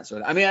Lawrence and that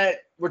sort of. I mean,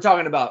 we're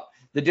talking about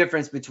the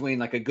difference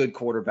between a good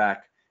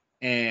quarterback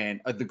and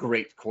the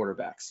great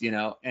quarterbacks,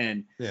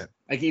 and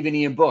even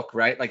Ian Book,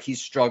 right? He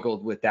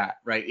struggled with that,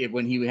 right?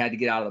 When he had to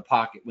get out of the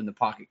pocket, when the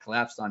pocket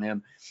collapsed on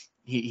him,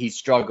 he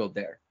struggled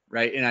there,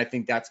 right? And I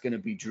think that's going to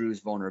be Drew's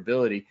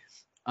vulnerability.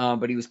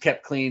 But he was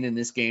kept clean in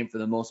this game for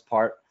the most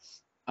part.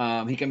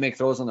 He can make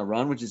throws on the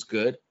run, which is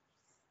good.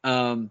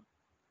 He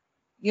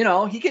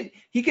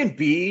can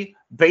be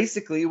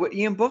basically what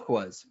Ian Book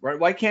was, right?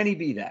 Why can't he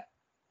be that?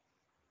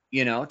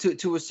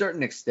 To a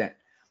certain extent.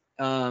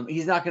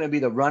 He's not going to be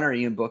the runner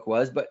Ian Book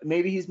was, but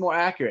maybe he's more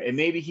accurate, and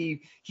maybe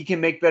he can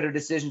make better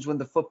decisions with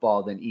the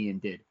football than Ian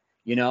did.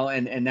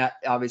 And that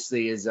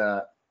obviously is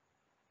an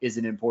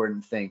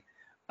important thing.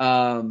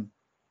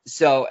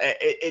 So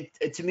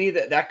it to me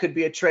that could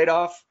be a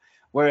trade-off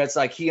where it's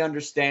he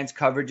understands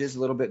coverages a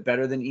little bit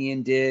better than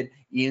Ian did.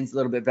 Ian's a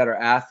little bit better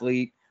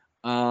athlete.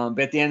 But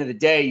at the end of the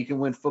day, you can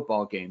win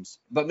football games,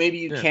 but maybe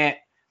you can't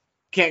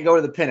go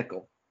to the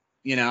pinnacle,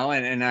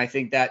 and I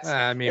think that's,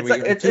 I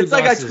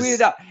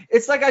tweeted out.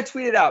 It's I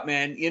tweeted out,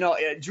 man,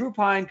 Drew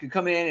Pine could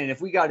come in, and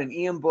if we got an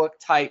Ian Book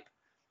type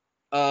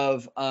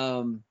of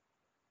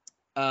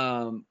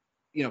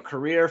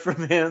career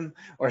from him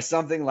or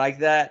something like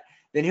that,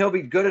 then he'll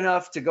be good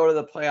enough to go to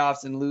the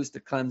playoffs and lose to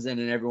Clemson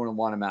and everyone will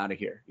want him out of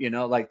here.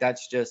 Like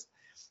that's just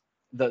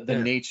the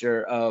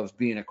nature of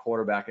being a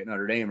quarterback at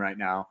Notre Dame right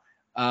now.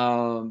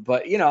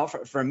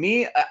 But for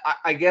me,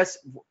 I guess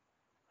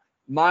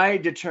my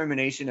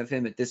determination of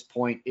him at this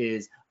point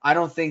is I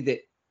don't think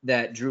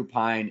that Drew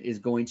Pine is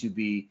going to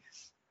be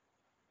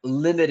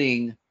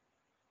limiting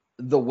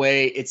the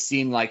way it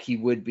seemed like he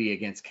would be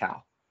against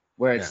Cal,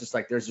 where it's just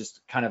like there's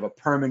just kind of a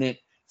permanent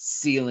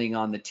ceiling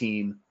on the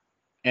team,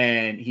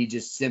 and he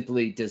just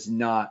simply does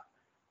not.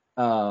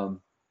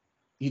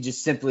 He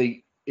just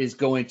simply is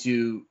going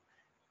to.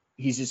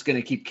 He's just going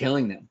to keep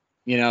killing them.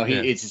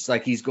 It's just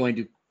like he's going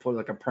to put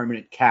like a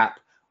permanent cap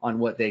on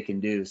what they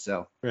can do.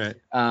 So right.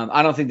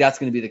 I don't think that's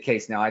going to be the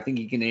case now. I think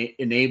he can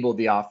enable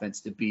the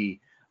offense to be,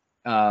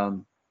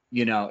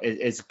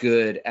 as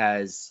good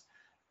as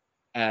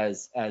I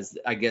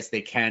guess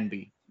they can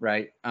be.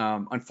 Right.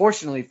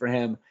 Unfortunately for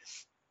him,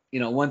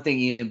 one thing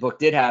Ian Book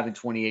did have in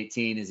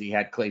 2018 is he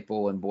had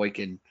Claypool and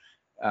Boykin,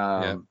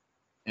 and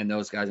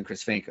those guys, and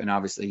Chris Fink, and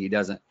obviously he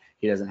doesn't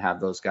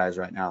have those guys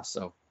right now.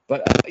 So,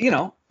 but he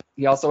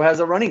also has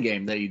a running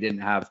game that he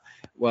didn't have.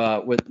 He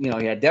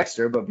had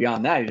Dexter, but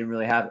beyond that, he didn't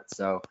really have it.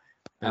 So,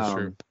 that's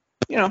true.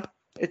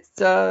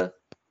 It's a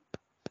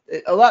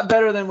lot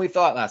better than we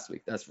thought last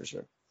week. That's for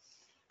sure.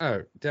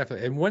 Oh,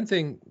 definitely. And one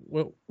thing,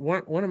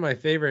 one of my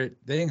favorite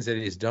things that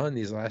he's done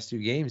these last two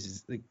games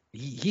is like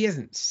he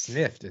hasn't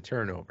sniffed a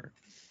turnover.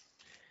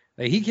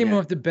 Like he came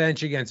off the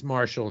bench against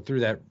Marshall,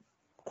 threw that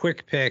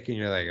quick pick, and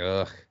you're like,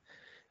 ugh.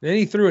 Then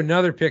he threw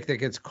another pick that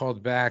gets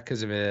called back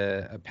because of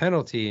a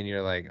penalty, and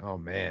you're like, oh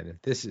man,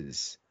 if this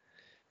is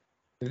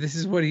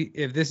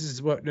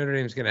what Notre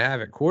Dame's going to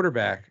have at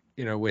quarterback,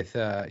 with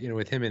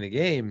him in the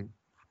game,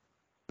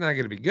 it's not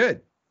going to be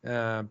good.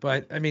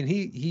 But I mean,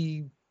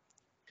 he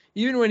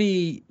even when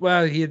he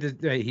had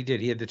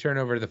the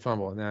turnover to the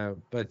fumble now,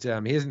 but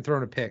he hasn't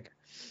thrown a pick.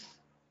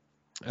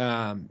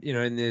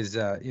 In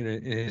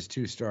his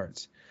two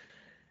starts.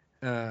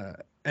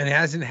 And it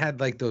hasn't had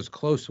like those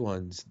close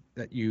ones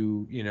that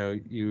you're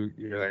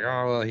like,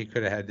 oh well, he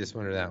could have had this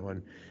one or that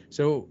one.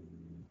 So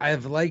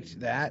I've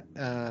liked that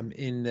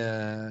in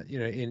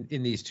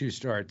these two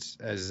starts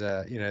as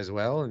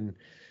well, and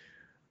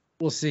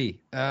we'll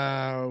see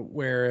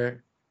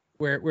where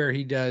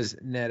he does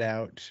net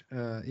out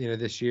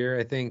this year.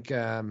 I think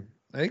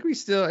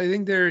there's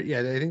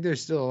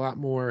still a lot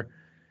more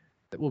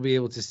that we'll be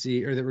able to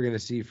see, or that we're going to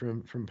see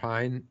from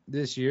Pine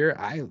this year.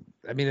 I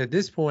mean, at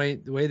this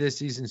point, the way this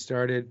season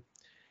started,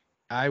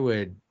 I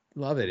would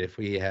love it if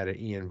we had an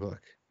Ian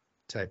Book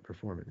type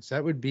performance.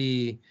 That would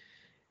be,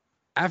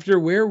 after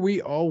where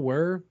we all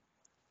were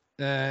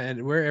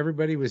and where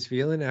everybody was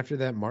feeling after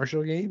that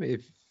Marshall game,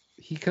 if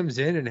he comes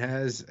in and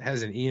has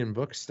an Ian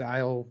Book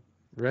style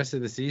rest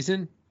of the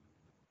season,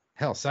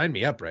 hell, sign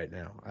me up right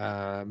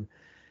now.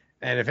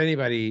 And if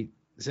anybody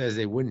says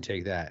they wouldn't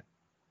take that,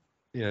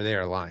 they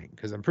are lying,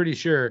 because I'm pretty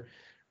sure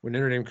when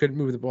Notre Dame couldn't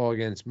move the ball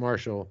against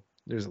Marshall,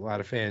 there's a lot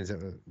of fans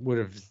that would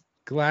have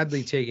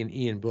gladly taken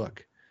Ian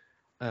Book,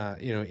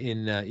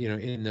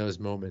 in those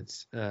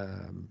moments,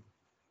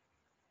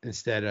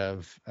 instead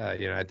of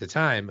at the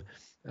time,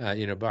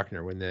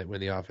 Buckner, when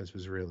the offense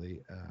was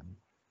really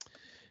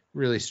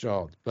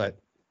stalled. But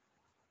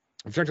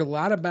I've talked a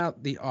lot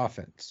about the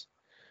offense,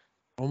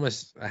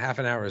 almost a half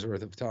an hour's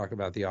worth of talk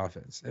about the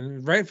offense,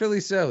 and rightfully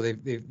so.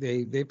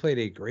 They played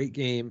a great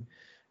game.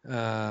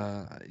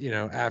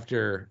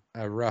 After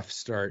a rough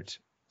start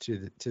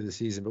to the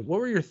season. But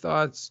what were your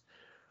thoughts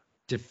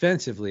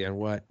defensively on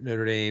what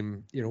Notre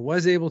Dame,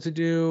 was able to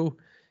do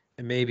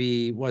and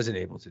maybe wasn't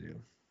able to do?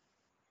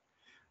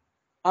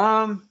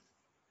 I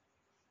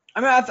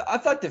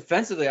thought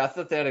defensively, I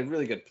thought they had a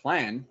really good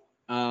plan.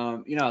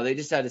 They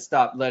just had to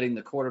stop letting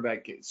the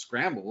quarterback get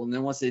scrambled, and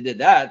then once they did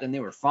that, then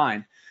they were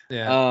fine.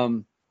 Yeah.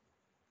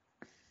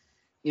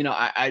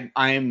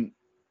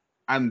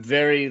 I'm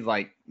very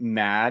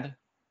mad,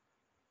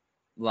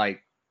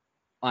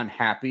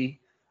 unhappy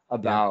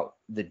about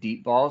the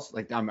deep balls.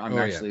 I'm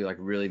actually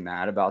really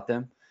mad about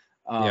them.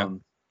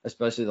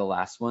 Especially the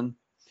last one.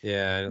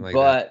 Yeah, I didn't like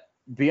but that.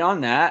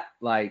 Beyond that,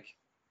 I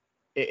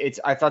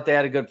thought they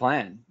had a good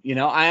plan.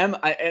 I am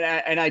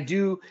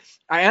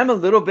a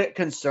little bit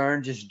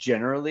concerned just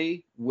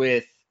generally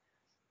with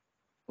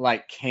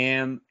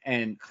Cam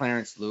and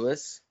Clarence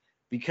Lewis,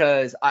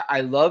 because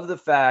I love the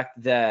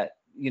fact that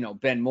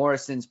Ben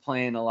Morrison's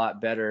playing a lot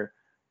better.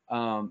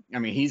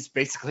 He's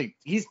basically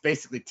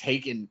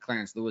taken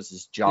Clarence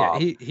Lewis's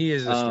job. Yeah, he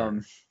is a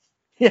star.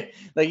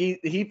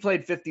 He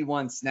played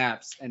 51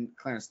 snaps and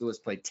Clarence Lewis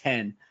played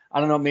 10. I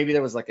don't know, maybe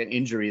there was an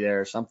injury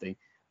there or something.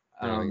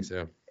 I don't think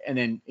so. And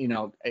then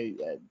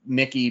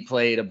Mickey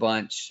played a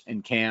bunch,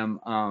 and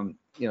Cam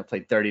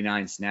played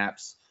 39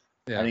 snaps.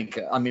 Yeah. I think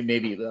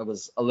maybe that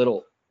was a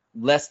little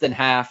less than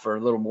half or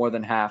a little more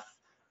than half.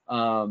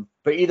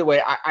 But either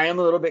way, I am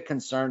a little bit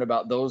concerned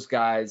about those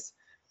guys,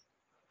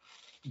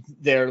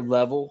 their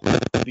level,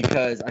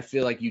 because I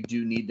feel like you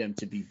do need them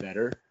to be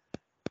better.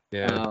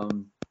 Yeah.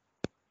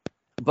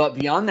 But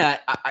beyond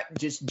that, I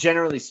just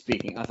generally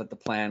speaking, I thought the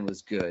plan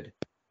was good.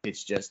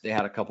 It's just they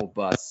had a couple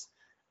busts,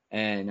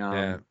 and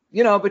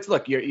but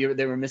look,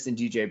 they were missing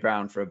DJ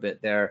Brown for a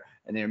bit there,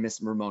 and they were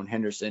missing Ramon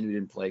Henderson, who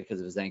didn't play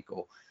because of his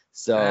ankle.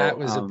 So that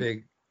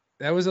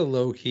was a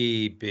low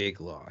key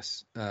big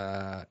loss,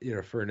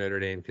 for Notre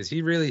Dame, because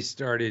he really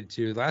started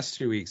to last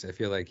 2 weeks. I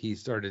feel like he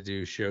started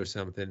to show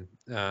something.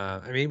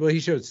 He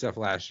showed stuff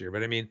last year,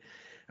 but I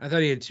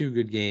thought he had 2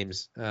 good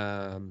games,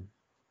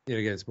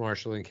 against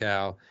Marshall and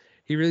Cal.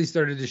 He really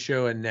started to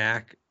show a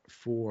knack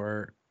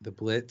for the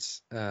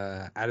blitz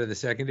out of the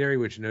secondary,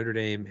 which Notre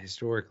Dame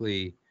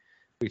historically,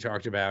 we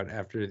talked about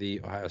after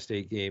the Ohio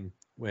State game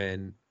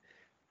when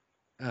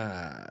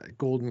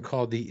Golden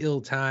called the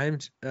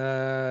ill-timed,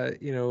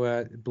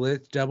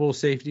 blitz, double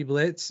safety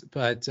blitz.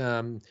 But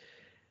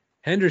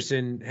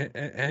Henderson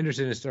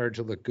has started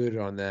to look good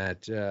on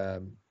that,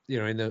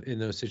 in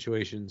those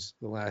situations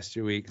the last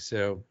 2 weeks.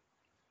 So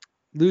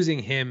losing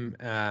him,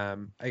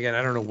 again,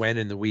 I don't know when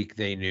in the week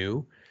they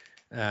knew.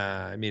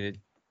 It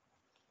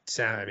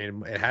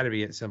had to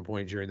be at some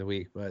point during the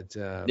week, but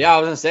I was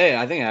gonna say,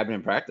 I think it happened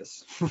in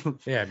practice.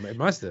 Yeah, it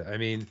must have.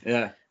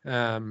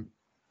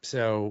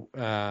 So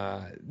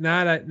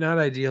not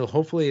ideal.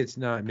 Hopefully it's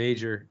not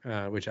major,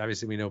 which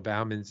obviously we know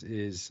Bauman's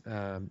is,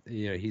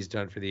 he's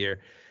done for the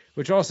year,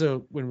 which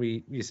also when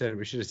we said it,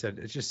 we should have said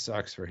it just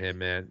sucks for him,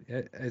 man.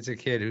 It's a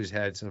kid who's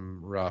had some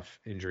rough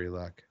injury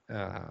luck.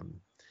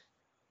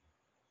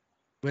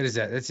 What is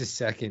that? That's his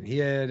second. He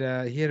had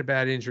a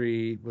bad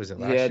injury. Was it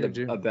last year?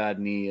 He had a bad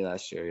knee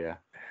last year. Yeah.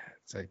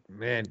 It's like,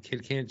 man,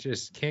 kid can't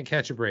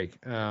catch a break.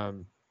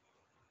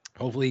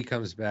 Hopefully he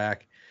comes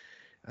back.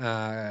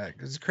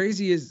 Because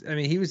crazy is,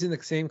 he was in the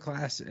same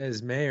class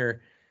as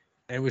Mayer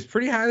and was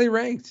pretty highly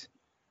ranked.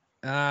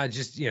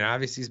 Obviously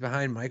he's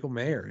behind Michael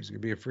Mayer, who's gonna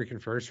be a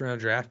freaking first round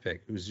draft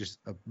pick, who's just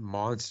a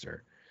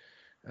monster.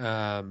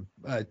 I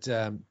thought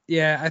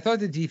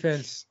the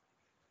defense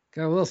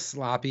got a little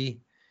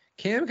sloppy.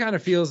 Cam kind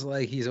of feels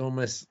like he's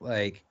almost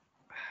like,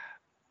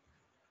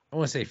 I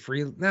want to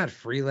say not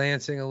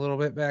freelancing a little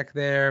bit back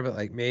there, but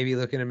like maybe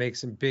looking to make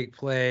some big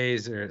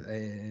plays,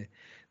 or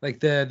like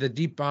the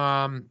deep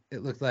bomb.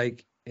 It looked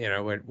like,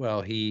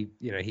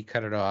 he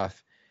cut it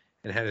off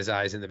and had his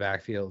eyes in the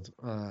backfield,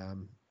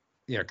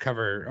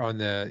 cover on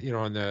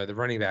the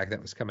running back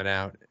that was coming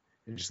out,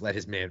 and just let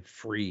his man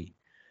free,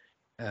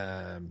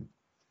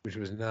 which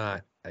was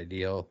not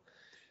ideal.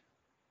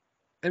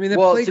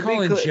 Play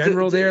call in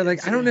general there,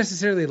 like, I don't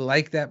necessarily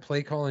like that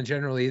play call in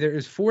general either. It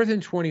was 4th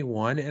and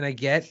 21, and I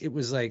get it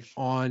was like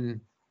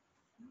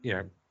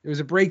it was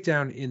a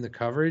breakdown in the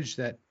coverage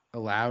that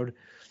allowed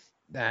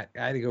that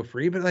guy to go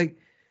free. But like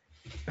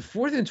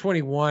 4th and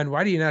 21,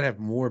 why do you not have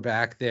more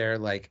back there,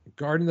 like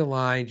guarding the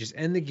line, just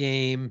end the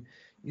game?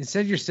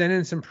 Instead, you're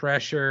sending some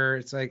pressure.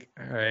 It's like,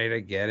 all right, I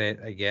get it,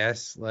 I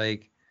guess.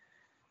 Like,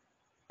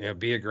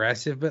 be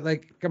aggressive, but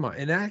like, come on.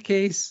 In that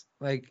case,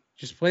 like,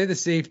 just play the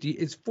safety.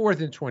 It's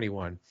 4th and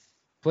 21.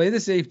 Play the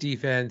safe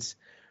defense.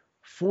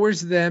 Force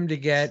them to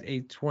get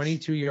a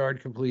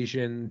 22-yard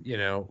completion,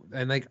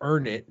 and like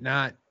earn it.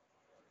 Not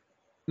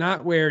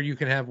where you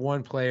can have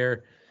one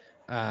player,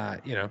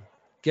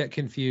 get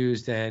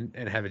confused and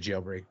have a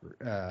jailbreak,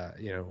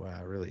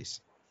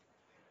 release.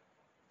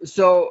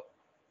 So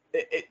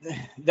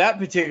that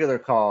particular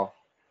call,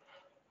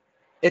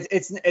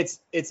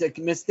 it's a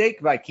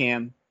mistake by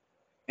Cam,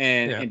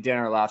 and Dan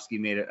Orlovsky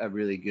made a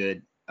really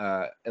good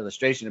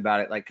illustration about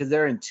it, like, because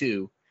they're in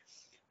 2,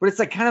 but it's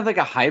like kind of like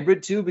a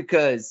hybrid 2,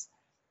 because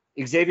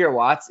Xavier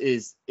Watts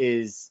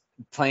is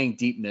playing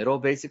deep middle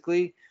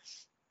basically.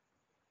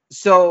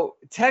 So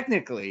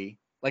technically,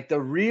 like,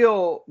 the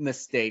real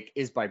mistake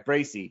is by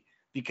Bracey,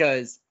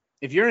 because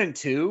if you're in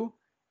 2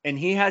 and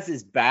he has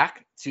his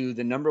back to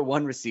the number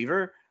 1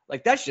 receiver,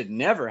 like, that should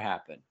never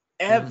happen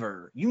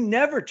ever. You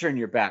never turn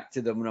your back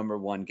to the number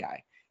 1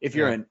 guy if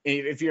you're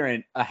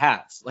in a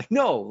halves. Like,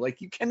 no,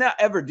 like, you cannot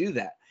ever do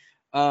that.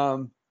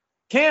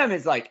 Cam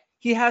is like,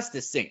 he has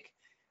to sink,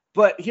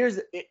 but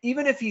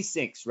even if he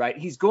sinks, right,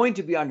 he's going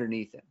to be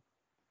underneath him.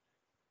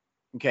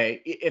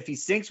 Okay. If he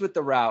sinks with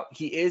the route,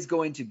 he is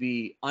going to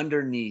be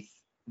underneath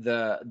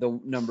the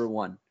number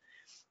 1.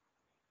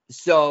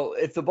 So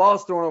if the ball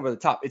is thrown over the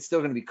top, it's still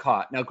going to be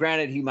caught. Now,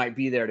 granted, he might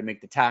be there to make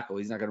the tackle.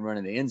 He's not going to run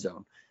in the end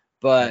zone,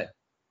 but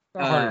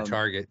a harder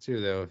target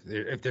too, though,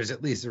 if there's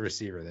at least a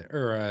receiver there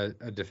or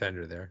a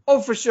defender there.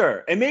 Oh, for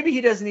sure. And maybe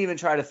he doesn't even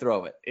try to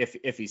throw it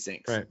if he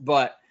sinks. Right.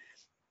 But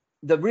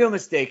the real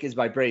mistake is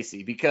by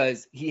Bracey,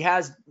 because he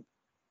has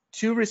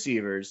 2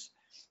 receivers.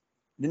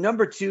 The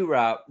number 2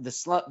 route, the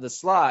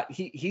slot,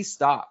 he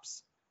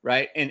stops,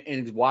 right?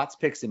 And Watts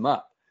picks him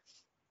up.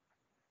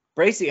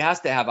 Bracey has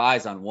to have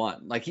eyes on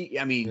 1. Like,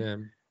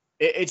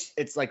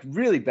 it's like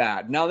really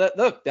bad. Now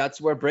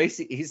that's where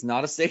Bracey, he's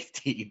not a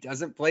safety. He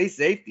doesn't play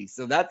safety.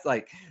 So that's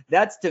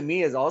to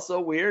me is also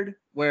weird,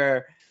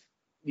 where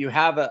you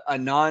have a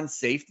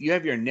non-safety, you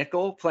have your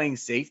nickel playing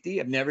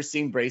safety. I've never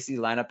seen Bracey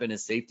line up in a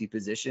safety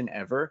position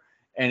ever.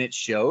 And it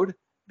showed,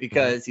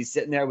 because he's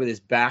sitting there with his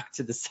back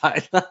to the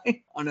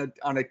sideline on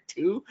a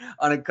 2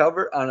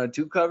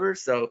 cover.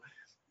 So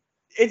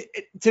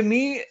to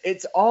me,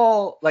 it's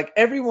all like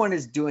everyone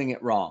is doing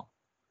it wrong.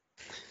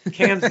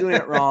 Cam's doing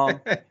it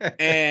wrong,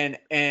 and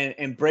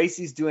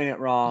Bracey's doing it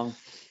wrong,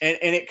 and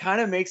it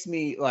kind of makes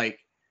me like.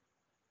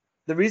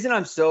 The reason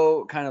I'm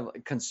so kind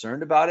of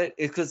concerned about it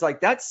is because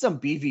like that's some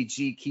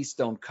BVG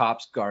Keystone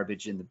Cops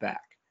garbage in the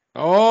back.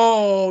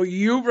 Oh,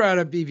 you brought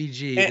up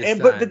BVG,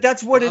 but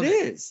that's what it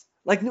is.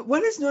 Like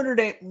when is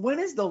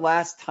the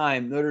last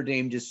time Notre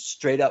Dame just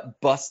straight up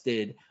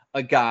busted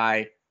a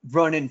guy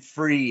running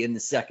free in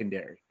the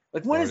secondary?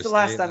 Like when is the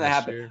last time that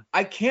happened? Year.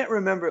 I can't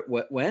remember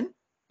when.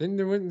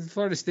 Didn't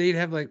Florida State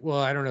have like? Well,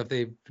 I don't know if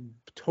they.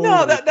 Totally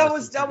no,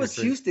 that was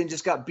Houston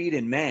just got beat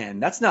in man.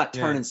 That's not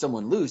turning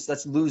someone loose.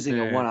 That's losing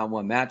a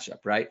one-on-one matchup,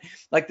 right?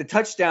 Like the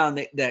touchdown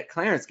that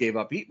Clarence gave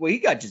up. He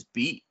got just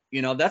beat.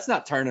 You know, that's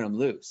not turning him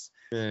loose.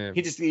 Yeah.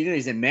 He's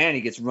in man. He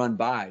gets run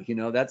by. You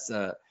know, that's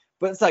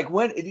But it's like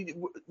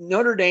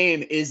Notre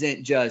Dame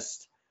isn't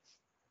just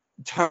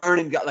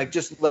turning, like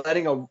just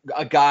letting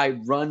a guy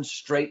run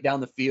straight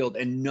down the field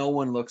and no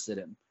one looks at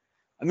him.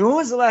 I mean, when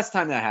was the last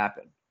time that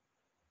happened?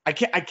 I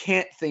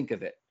can't think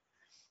of it.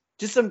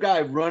 Just some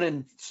guy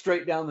running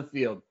straight down the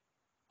field.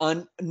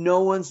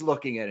 No one's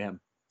looking at him.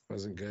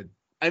 Wasn't good.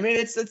 I mean,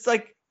 it's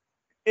like,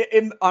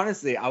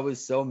 honestly, I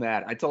was so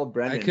mad. I told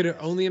Brendan. I could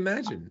only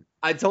imagine.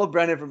 I told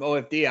Brendan from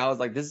OFD, I was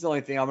like, this is the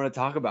only thing I'm going to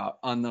talk about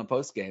on the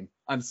post game.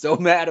 I'm so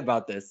mad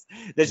about this.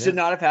 This should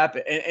not have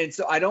happened. And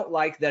so I don't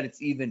like that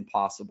it's even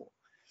possible.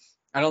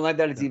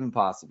 Even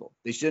possible.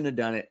 They shouldn't have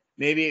done it.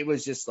 Maybe it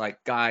was just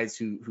like guys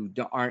who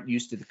aren't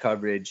used to the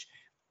coverage.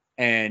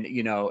 And,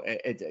 you know,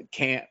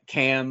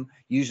 Cam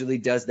usually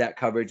does that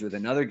coverage with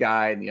another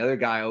guy, and the other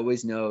guy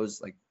always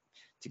knows, like,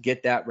 to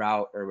get that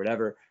route or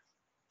whatever.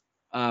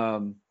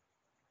 And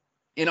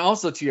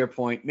also, to your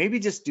point, maybe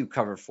just do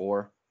cover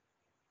 4.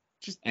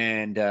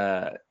 And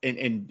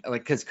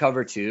like, because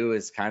cover 2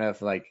 is kind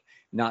of like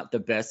not the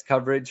best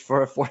coverage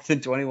for a 4th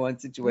and 21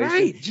 situation,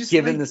 right, just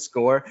given the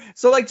score.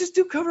 So, like, just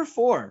do cover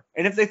 4.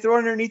 And if they throw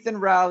underneath and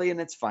rally,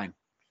 and it's fine.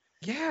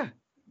 Yeah.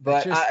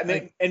 But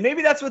and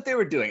maybe that's what they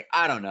were doing.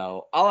 I don't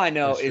know. All I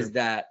know is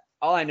that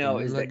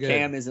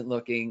Cam isn't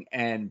looking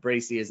and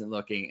Bracey isn't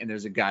looking, and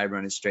there's a guy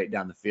running straight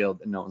down the field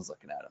and no one's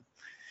looking at him.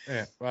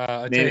 Yeah.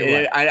 Well, I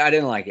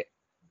didn't like it.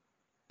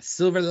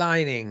 Silver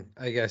lining,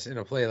 I guess, in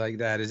a play like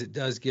that is it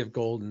does give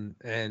Golden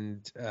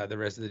and the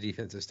rest of the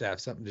defensive staff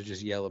something to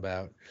just yell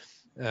about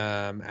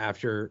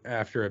after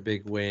a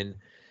big win.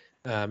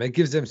 It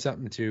gives them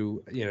something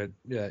to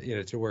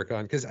to work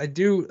on, because I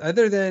do,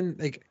 other than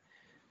like.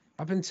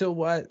 Up until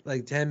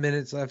 10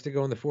 minutes left to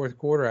go in the fourth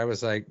quarter, I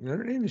was like,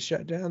 Notre Dame has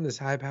shut down this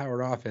high-powered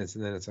offense,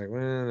 and then it's like,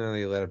 well, no,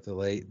 you let up the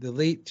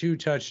late 2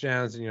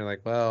 touchdowns, and you're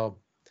like, well,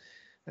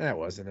 that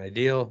wasn't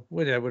ideal.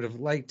 I would have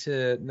liked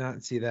to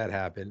not see that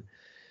happen.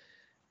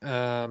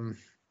 And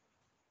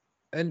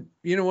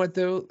you know what,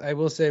 though? I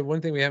will say one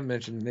thing we haven't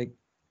mentioned.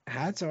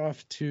 Hats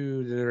off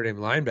to the Notre Dame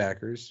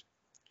linebackers,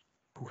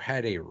 who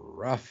had a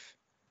rough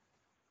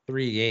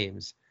 3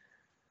 games.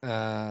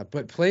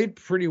 But played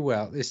pretty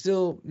well. They're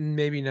still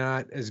maybe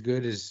not as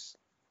good as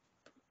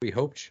we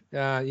hoped, in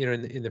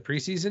the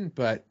preseason,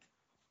 but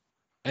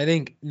I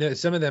think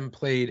some of them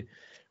played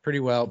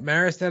pretty well.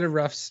 Marist had a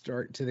rough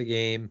start to the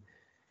game.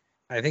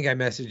 I think I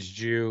messaged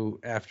you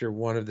after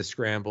one of the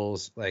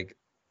scrambles, like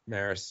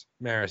Marist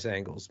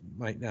angles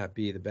might not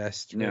be the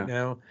best right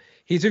now.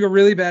 He took a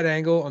really bad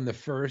angle on the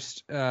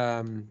first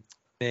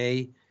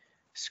May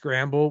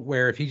scramble,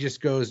 where if he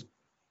just goes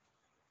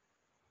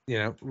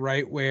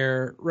right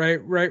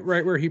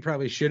where he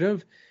probably should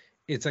have,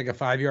 it's like a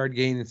 5-yard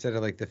gain instead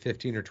of like the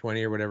 15 or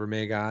 20 or whatever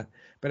May got.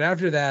 But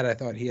after that, I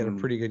thought he had a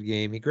pretty good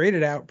game. He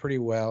graded out pretty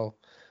well.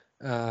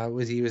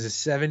 He was a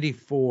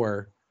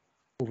 74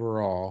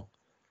 overall,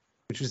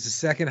 which was the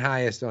second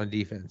highest on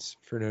defense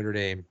for Notre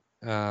Dame.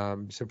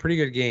 So pretty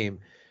good game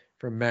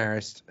from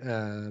Marist,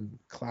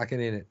 clocking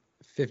in at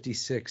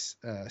 56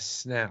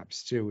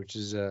 snaps too, which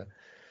is a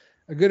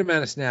good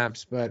amount of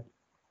snaps, but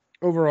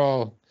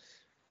overall,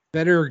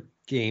 better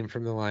game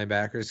from the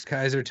linebackers.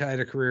 Kaiser tied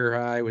a career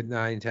high with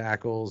 9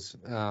 tackles.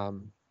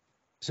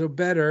 So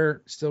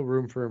better, still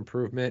room for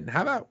improvement. And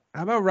how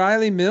about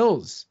Riley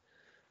Mills?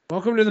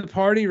 Welcome to the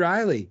party,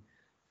 Riley.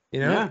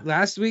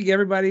 Last week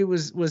everybody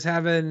was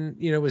having,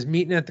 was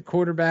meeting at the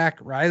quarterback.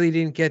 Riley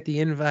didn't get the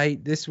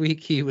invite. This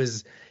week he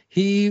was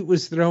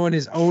throwing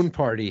his own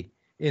party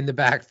in the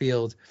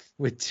backfield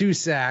with 2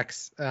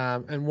 sacks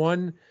and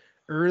one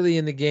early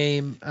in the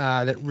game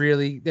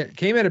that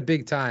came at a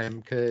big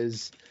time,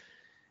 because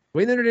the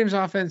way Notre Dame's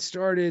offense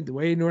started, the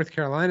way North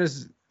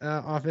Carolina's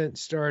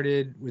offense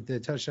started with the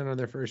touchdown on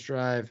their first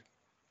drive,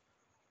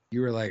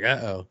 you were like,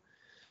 uh-oh.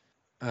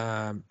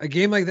 A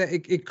game like that,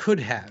 it could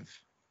have.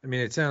 I mean,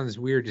 it sounds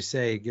weird to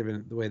say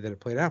given the way that it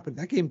played out, but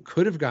that game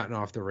could have gotten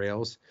off the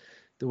rails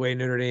the way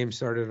Notre Dame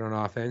started on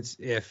offense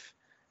if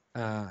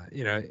the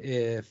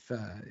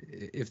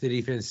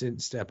defense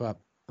didn't step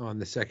up on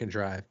the second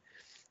drive.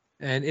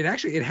 And it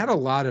had a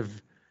lot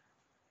of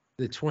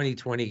the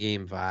 2020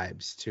 game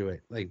vibes to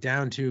it, like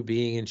down to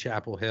being in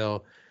Chapel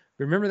Hill.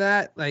 Remember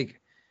that?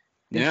 Like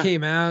They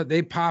came out,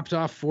 they popped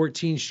off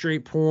 14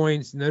 straight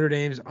points. Notre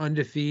Dame's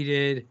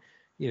undefeated.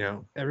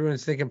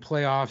 Everyone's thinking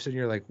playoffs, and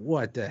you're like,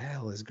 what the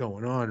hell is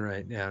going on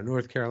right now?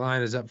 North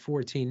Carolina's up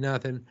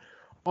 14-0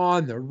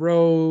 on the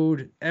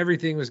road.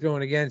 Everything was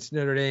going against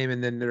Notre Dame,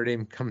 and then Notre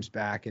Dame comes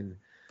back and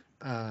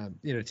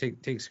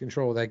takes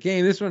control of that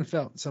game. This one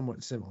felt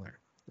somewhat similar,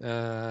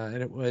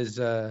 and it was,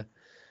 like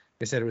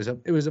I said,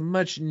 it was a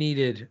much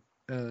needed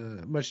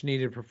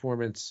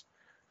performance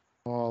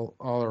all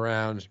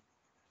around.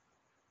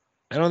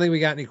 I don't think we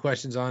got any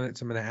questions on it,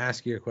 so I'm going to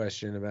ask you a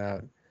question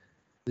about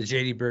the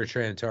J.D.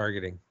 Bertrand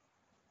targeting.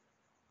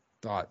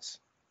 Thoughts?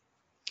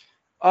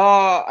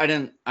 I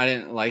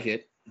didn't like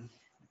it.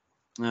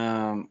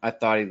 I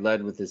thought he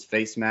led with his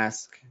face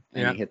mask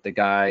and he hit the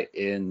guy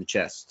in the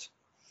chest.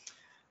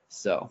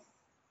 So,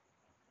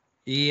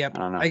 yep. I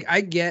don't know.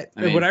 I get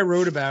what I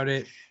wrote about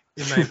it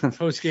in my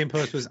post-game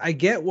post was I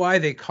get why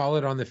they call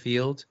it on the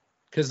field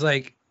because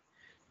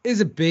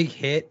it's a big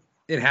hit.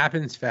 It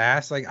happens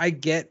fast. I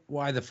get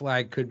why the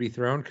flag could be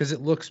thrown because it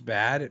looks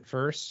bad at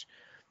first.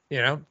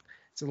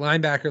 It's a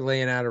linebacker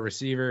laying out a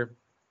receiver.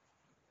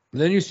 And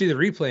then you see the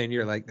replay and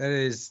you're like, that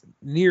is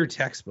near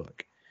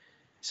textbook.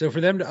 So for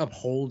them to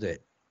uphold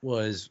it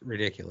was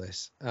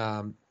ridiculous.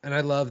 And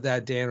I love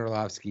that Dan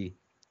Orlovsky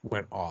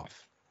went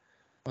off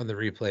on the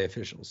replay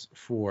officials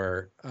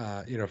for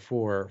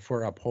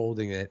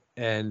upholding it.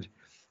 And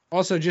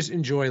also just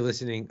enjoy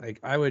listening.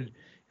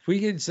 If we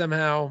could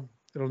somehow,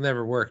 it'll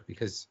never work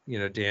because,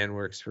 Dan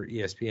works for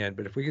ESPN,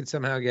 but if we could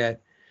somehow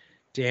get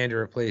Dan to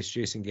replace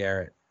Jason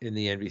Garrett in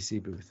the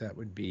NBC booth, that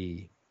would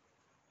be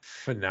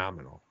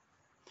phenomenal.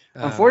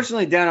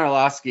 Unfortunately, Dan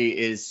Orlovsky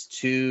is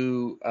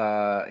he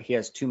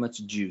has too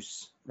much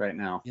juice right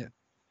now. Yeah.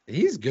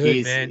 He's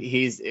good, man.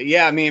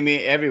 I mean,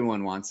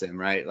 everyone wants him,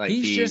 right?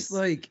 He's just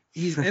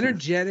he's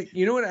energetic.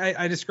 You know what?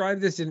 I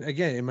described this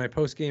in my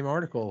post-game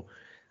article.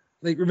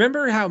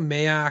 Remember how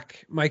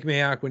Mike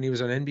Mayock, when he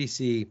was on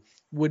NBC,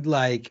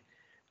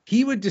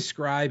 he would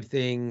describe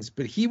things,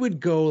 but he would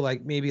go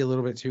maybe a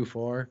little bit too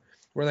far.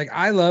 Where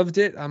I loved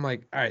it. I'm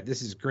like, all right,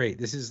 this is great.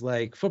 This is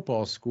like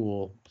football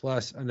school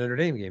plus a Notre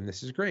Dame game.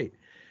 This is great.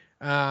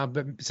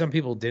 But some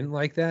people didn't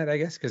like that, I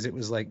guess, because it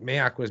was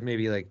Mayock was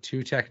maybe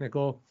too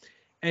technical,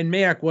 and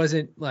Mayock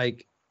wasn't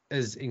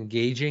as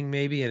engaging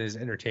maybe and as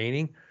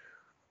entertaining.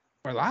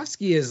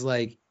 Orlovsky is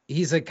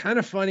he's kind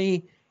of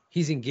funny.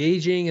 He's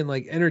engaging and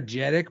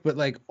energetic, but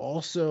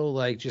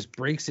also just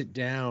breaks it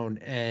down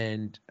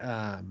and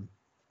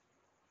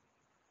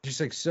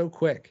just so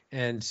quick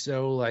and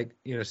so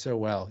so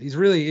well. He's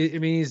really,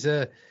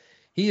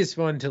 he is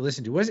fun to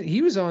listen to.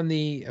 He was on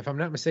the, if I'm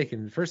not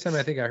mistaken, the first time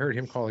I think I heard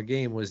him call a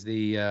game was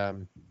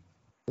wasn't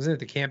it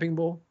the Camping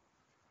Bowl?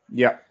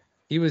 Yeah.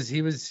 He was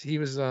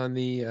on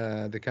the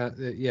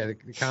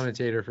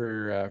commentator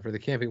for the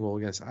Camping Bowl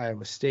against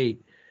Iowa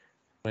State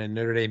when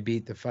Notre Dame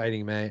beat the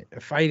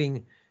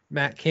fighting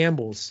Matt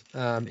Campbell's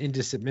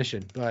into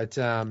submission. But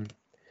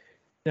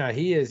no,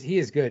 he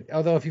is good.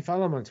 Although if you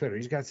follow him on Twitter,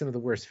 he's got some of the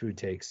worst food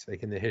takes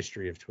in the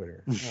history of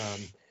Twitter.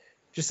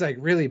 Just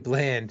really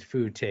bland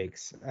food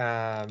takes.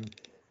 But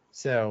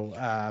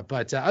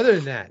other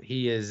than that,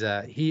 he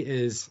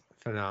is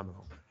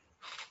phenomenal.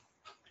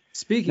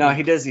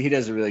 He does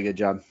a really good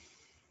job.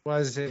 Well,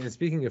 as I say, and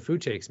speaking of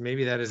food takes,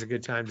 maybe that is a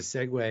good time to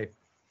segue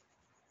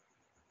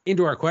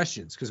into our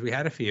questions because we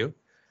had a few,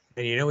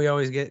 and we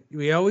always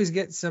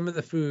get some of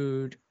the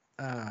food,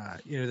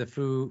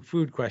 the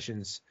food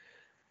questions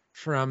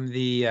from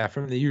the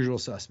usual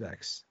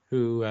suspects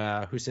who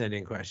send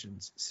in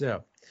questions.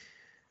 So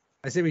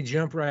I say we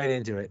jump right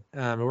into it.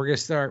 We're going to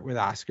start with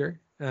Oscar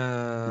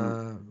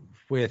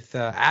with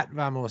at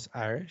Vamos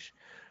Irish,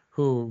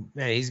 who,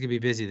 man, he's going to be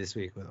busy this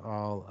week with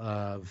all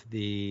of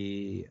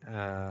the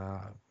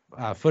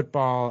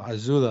football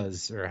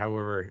azulas or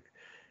however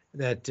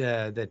that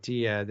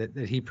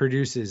he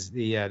produces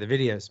the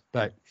videos.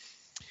 But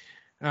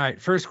all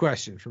right, first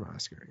question from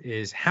Oscar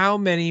is how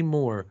many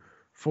more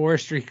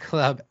Forestry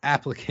Club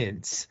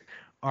applicants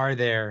are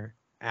there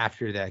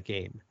after that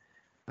game?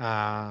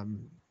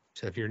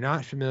 So if you're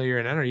not familiar,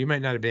 and I don't know, you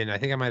might not have been, I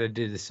think I might have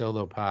did the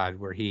solo pod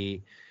where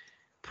he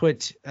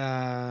put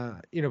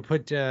a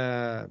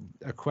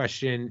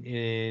question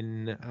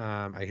in,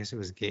 I guess it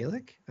was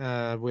Gaelic,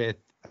 with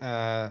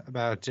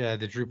about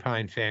the Drew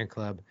Pine fan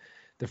club,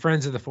 the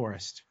Friends of the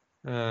Forest.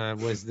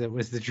 Was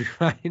the Drew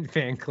Pine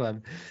fan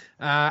club.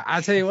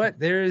 I'll tell you what,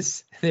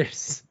 there's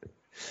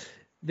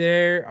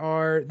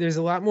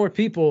a lot more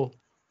people,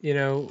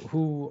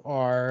 who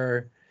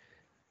are,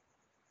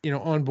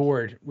 on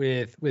board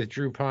with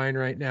Drew Pine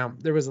right now.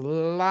 There was a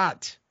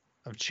lot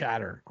of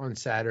chatter on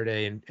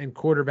Saturday and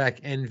quarterback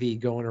envy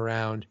going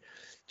around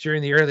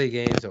during the early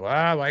games. So,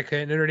 why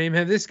can't Notre Dame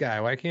have this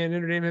guy? Why can't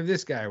Notre Dame have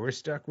this guy? We're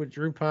stuck with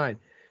Drew Pine.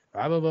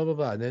 Blah, blah, blah, blah,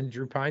 blah. And then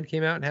Drew Pine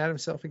came out and had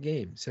himself a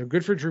game. So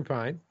good for Drew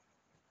Pine.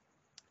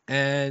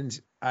 And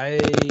other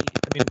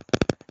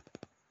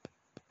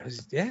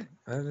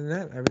than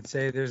that, I would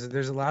say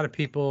there's a lot of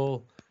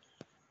people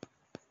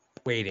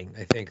waiting,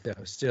 I think,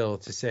 though, still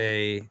to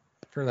say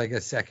for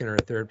a second or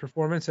a third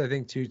performance, I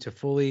think to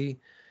fully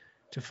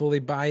fully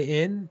buy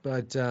in,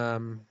 but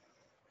other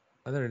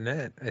than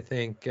that, I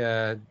think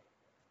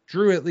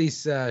Drew at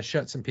least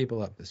shut some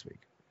people up this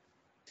week.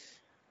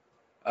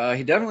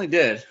 He definitely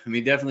did. I mean,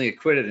 he definitely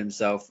acquitted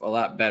himself a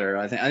lot better.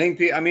 I think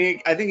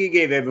he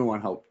gave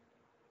everyone hope.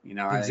 You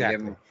know, Exactly. I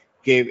think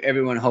gave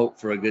everyone hope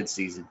for a good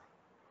season.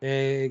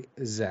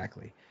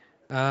 Exactly.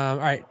 All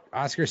right,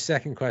 Oscar's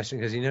second question,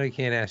 because you know he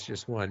can't ask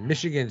just one.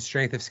 Michigan's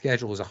strength of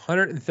schedule is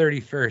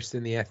 131st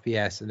in the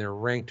FBS, and they're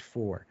ranked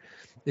 4.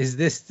 Is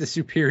this the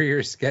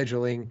superior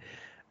scheduling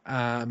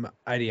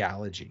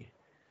ideology?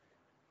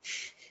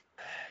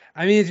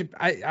 I mean,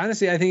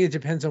 honestly, I think it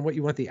depends on what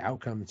you want the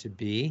outcome to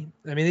be.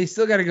 I mean, they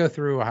still got to go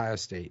through Ohio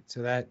State,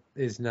 so that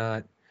is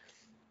not.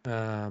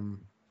 I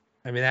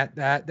mean,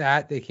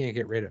 that they can't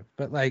get rid of.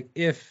 But like,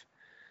 if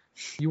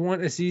you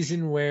want a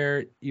season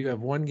where you have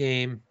one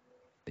game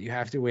that you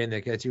have to win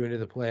that gets you into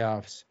the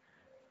playoffs,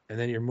 and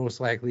then you're most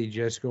likely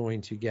just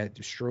going to get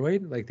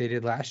destroyed like they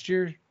did last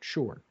year,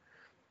 sure.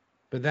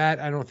 But that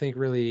I don't think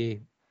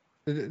really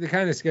the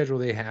kind of schedule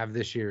they have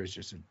this year is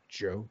just a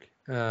joke.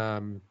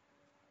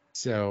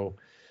 So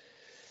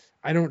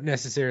I don't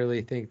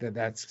necessarily think that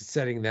that's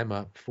setting them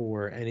up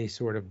for any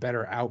sort of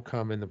better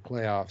outcome in the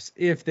playoffs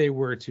if they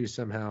were to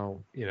somehow,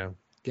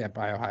 get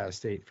by Ohio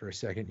State for a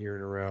second year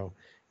in a row,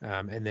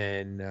 and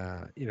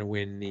then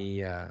win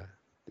the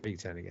Big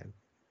Ten again.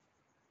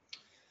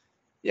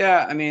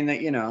 Yeah, I mean,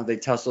 they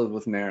tussled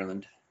with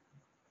Maryland.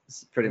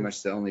 It's pretty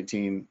much the only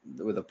team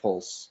with a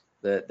pulse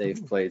that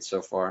they've played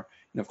so far.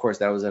 And of course,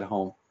 that was at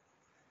home.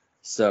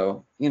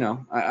 So,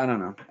 I don't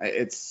know.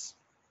 It's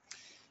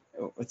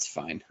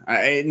fine.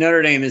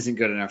 Notre Dame isn't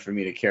good enough for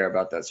me to care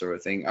about that sort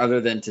of thing,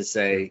 other than to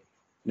say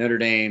Notre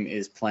Dame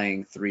is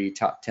playing 3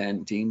 top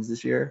 10 teams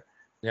this year,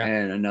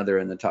 and another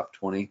in the top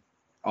 20,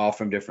 all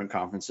from different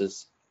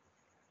conferences.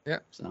 Yeah.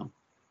 So,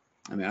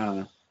 I mean, I don't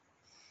know.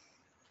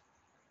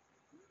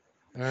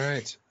 All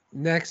right.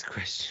 Next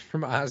question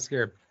from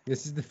Oscar.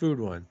 This is the food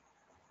one.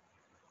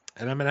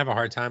 And I'm going to have a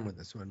hard time with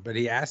this one. But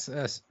he asks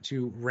us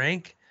to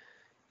rank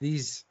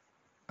these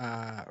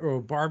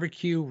or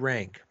barbecue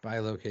rank by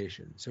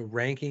location. So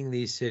ranking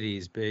these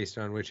cities based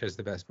on which has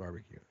the best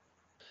barbecue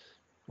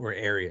or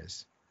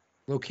areas.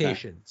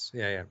 Locations.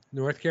 Okay. Yeah.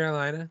 North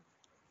Carolina,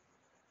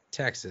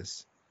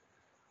 Texas,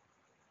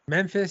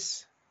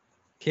 Memphis,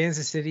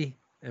 Kansas City,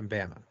 and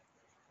Bama.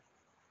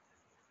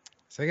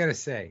 So I got to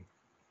say,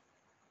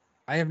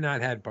 I have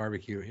not had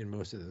barbecue in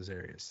most of those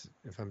areas,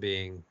 if I'm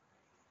being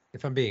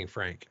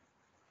frank.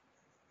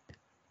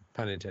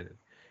 Pun intended.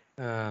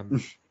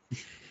 I've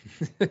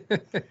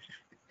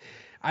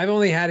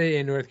only had it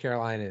in North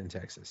Carolina and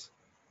Texas.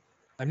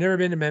 I've never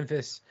been to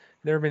Memphis,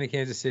 never been to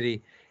Kansas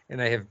City,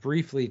 and I have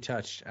briefly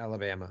touched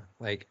Alabama,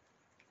 like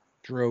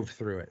drove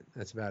through it.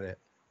 That's about it.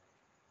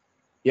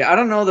 Yeah, I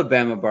don't know the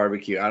Bama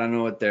barbecue. I don't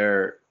know what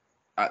they're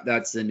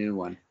that's the new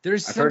one.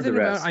 There's something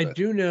about, I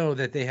do know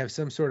that they have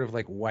some sort of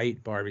like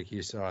white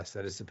barbecue sauce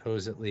that is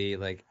supposedly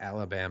like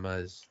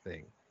Alabama's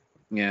thing.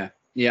 Yeah.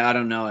 Yeah, I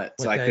don't know it.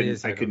 So I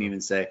couldn't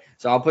even say.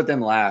 So I'll put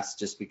them last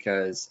just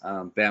because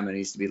Bama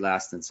needs to be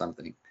last in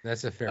something.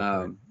 That's a fair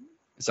point.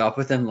 So I'll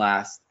put them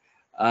last.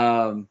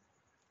 So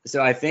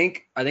I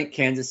think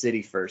Kansas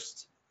City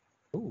first.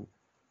 Ooh.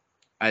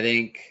 I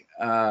think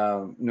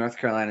North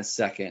Carolina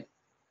second,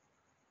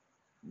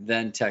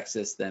 then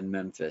Texas, then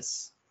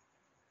Memphis.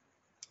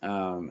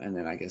 And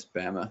then I guess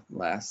Bama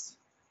last.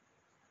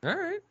 All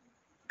right.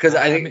 Because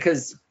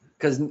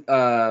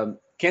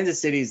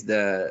Kansas City's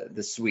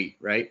the sweet,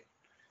 right?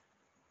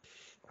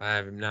 I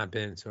have not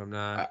been, so I'm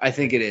not. I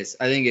think it is.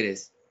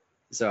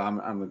 So I'm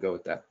gonna go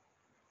with that.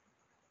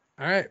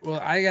 All right. Well,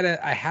 I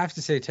have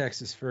to say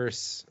Texas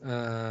first.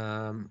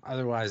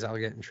 Otherwise, I'll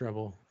get in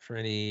trouble for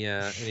any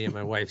of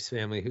my wife's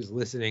family who's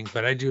listening.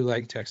 But I do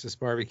like Texas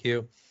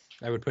barbecue.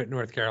 I would put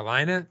North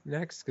Carolina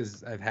next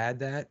because I've had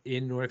that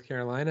in North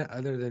Carolina.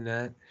 Other than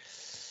that,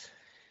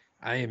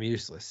 I am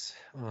useless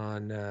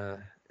on this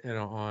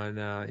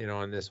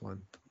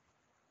one.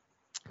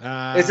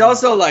 It's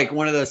also like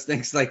one of those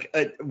things like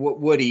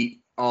Woody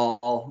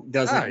all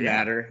doesn't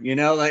matter,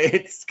 like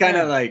it's kind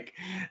of like,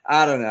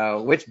 I don't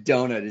know, which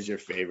donut is your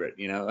favorite,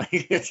 like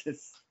it's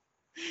just.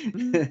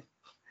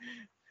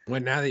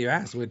 Well, now that you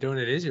asked, what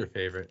donut is your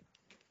favorite?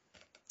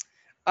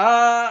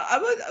 I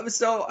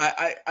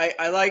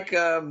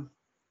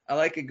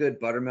like a good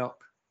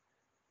buttermilk.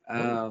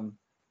 I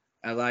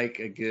like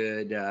a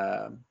good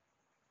I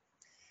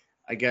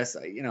guess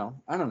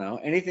I don't know,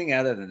 anything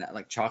other than that,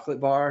 like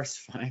chocolate bar is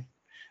fine,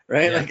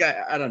 right? Yeah. Like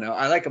I don't know,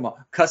 I like them all.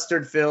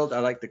 Custard filled, I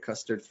like the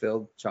custard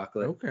filled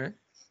chocolate. Okay.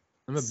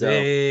 I'm a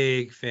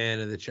big fan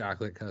of the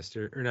chocolate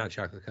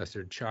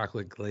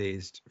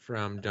glazed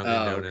from Dunkin'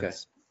 Donuts. Okay.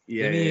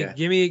 Yeah,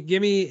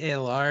 give me a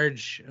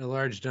large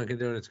Dunkin'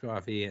 Donuts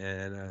coffee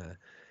and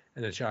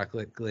a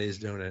chocolate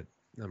glazed donut.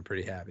 I'm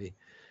pretty happy.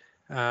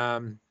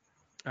 All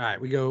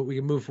right, we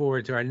can move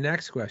forward to our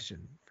next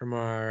question from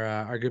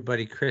our good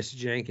buddy Chris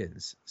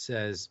Jenkins.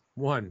 Says,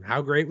 1,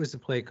 how great was the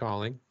play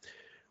calling?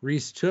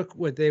 Reese took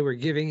what they were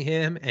giving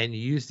him and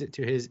used it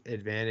to his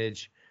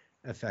advantage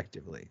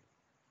effectively.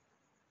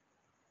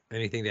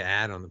 anything to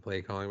add on the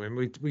play calling? I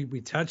mean,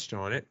 we touched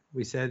on it.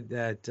 We said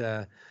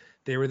that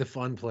they were the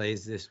fun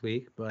plays this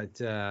week, but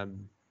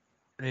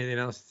anything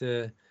else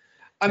to?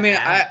 I mean,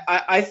 add?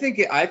 I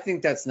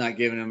think that's not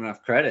giving him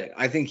enough credit.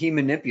 I think he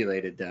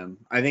manipulated them.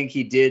 I think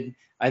he did.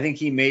 I think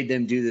he made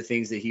them do the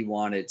things that he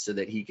wanted so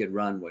that he could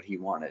run what he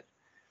wanted.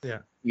 Yeah.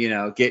 You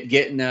know,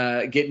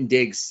 getting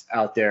Diggs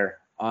out there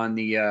on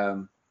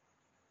the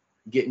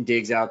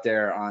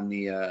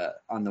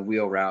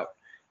wheel route.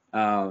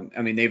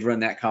 I mean, they've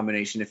run that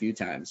combination a few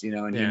times, you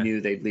know, and he knew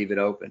they'd leave it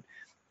open.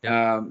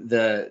 Yeah.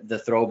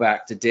 The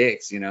throwback to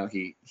Diggs, you know,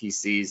 he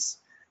sees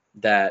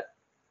that.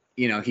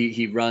 You know,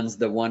 he runs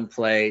the one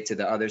play to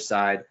the other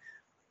side,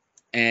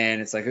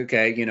 and it's like,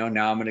 okay, you know,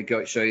 now I'm going to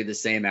go show you the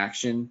same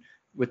action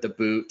with the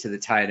boot to the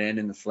tight end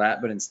in the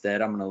flat, but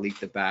instead I'm going to leak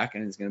the back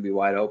and it's going to be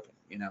wide open,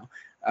 you know.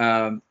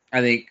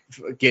 I think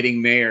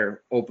getting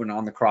Mayer open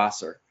on the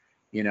crosser,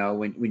 you know,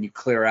 when you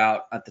clear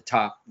out at the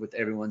top with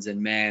everyone's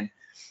in man,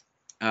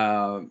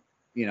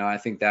 you know, I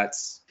think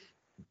that's,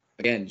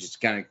 again,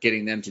 just kind of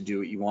getting them to do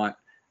what you want.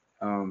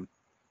 You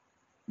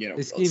know,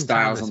 They schemed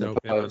Styles Thomas on the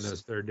open on post.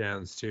 those third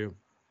downs too.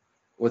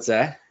 What's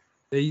that?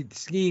 They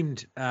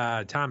schemed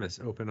Thomas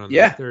open on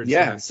Yeah, the third.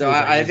 yeah. downs, So too,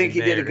 by I think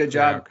using he did Mayer a to good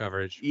clear out job.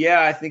 coverage.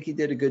 Yeah, I think he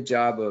did a good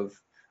job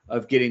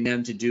of getting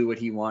them to do what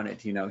he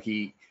wanted. You know,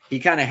 he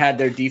kind of had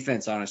their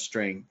defense on a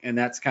string, and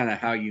that's kind of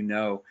how you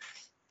know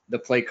the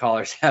play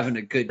caller's having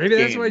a good Maybe game,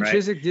 that's why right?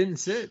 Chiswick didn't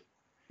sit.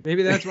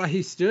 Maybe that's why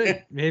he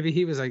stood. Maybe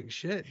he was like,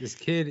 shit, this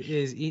kid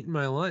is eating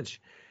my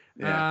lunch.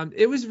 Yeah.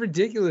 It was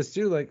ridiculous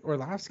too. Like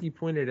Orlovsky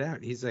pointed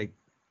out, he's like,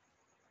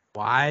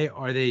 why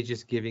are they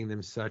just giving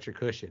them such a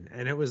cushion?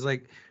 And it was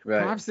like,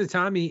 Right. props to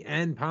Tommy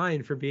and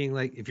Pine for being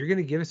like, if you're going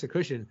to give us a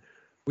cushion,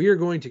 we are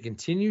going to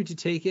continue to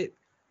take it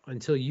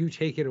until you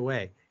take it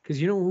away.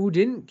 Because you know who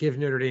didn't give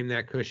Notre Dame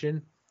that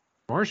cushion?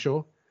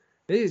 Marshall.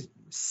 They just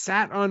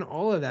sat on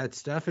all of that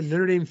stuff, and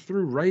Notre Dame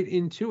threw right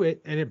into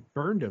it, and it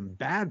burned them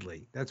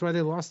badly. That's why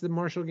they lost the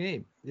Marshall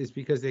game, is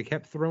because they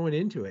kept throwing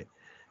into it.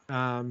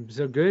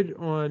 So good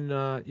on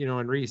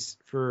on Reese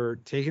for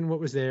taking what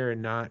was there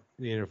and not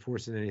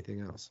forcing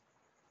anything else.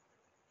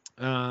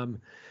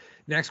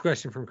 Next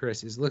question from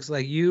Chris is: looks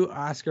like you,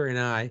 Oscar, and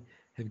I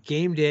have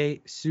game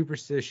day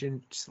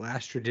superstition /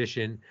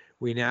 tradition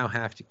we now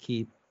have to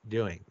keep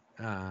doing.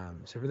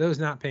 So for those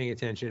not paying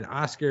attention,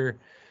 Oscar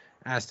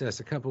asked us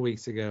a couple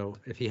weeks ago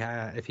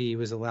if he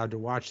was allowed to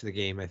watch the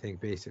game. I think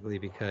basically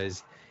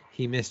because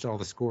he missed all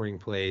the scoring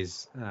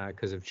plays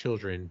because of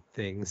children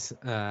things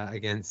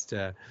against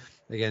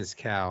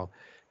Cal.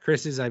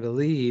 Chris's, I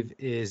believe,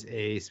 is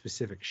a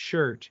specific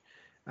shirt,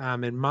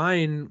 and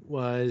mine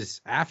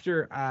was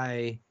after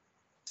I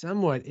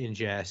somewhat in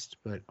jest,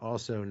 but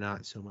also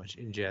not so much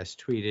in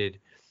jest, tweeted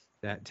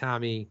that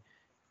Tommy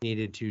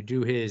needed to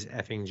do his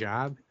effing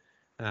job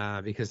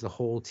because the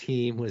whole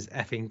team was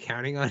effing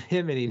counting on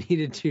him, and he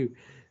needed to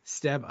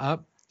step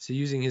up. So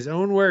using his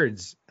own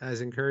words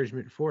as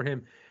encouragement for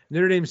him,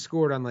 Notre Dame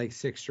scored on like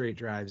 6 straight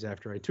drives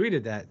after I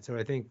tweeted that. So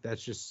I think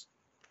that's just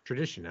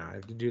tradition now. I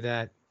have to do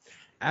that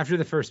after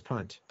the first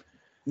punt.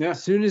 Yeah.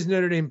 As soon as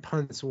Notre Dame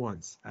punts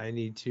once, I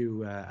need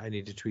to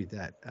tweet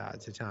that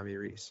to Tommy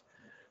Reese.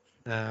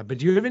 But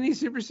do you have any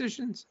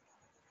superstitions?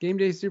 Game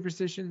day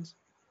superstitions?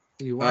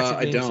 Do you watch a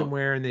I game don't.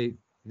 somewhere and they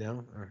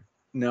no? Or,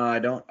 No, I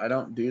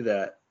don't do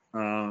that.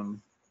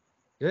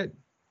 good.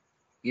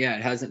 Yeah,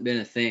 it hasn't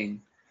been a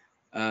thing.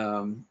 I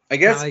Not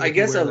guess like I if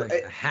you guess wear,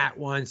 like, a hat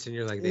once and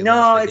you're like, they no,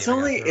 lost it's the game,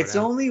 I gotta only throw it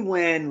out. only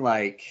when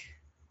like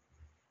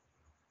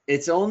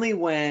it's only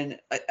when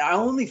I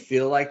only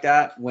feel like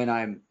that when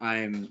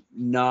I'm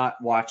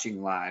not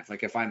watching live.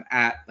 Like if I'm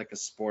at like a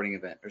sporting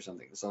event or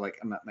something. So like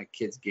I'm at my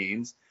kids'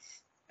 games.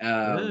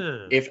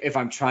 If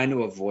I'm trying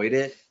to avoid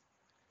it,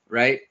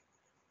 right?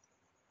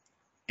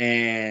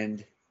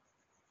 And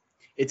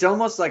it's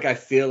almost like I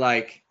feel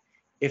like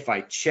if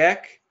I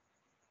check,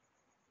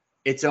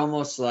 it's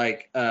almost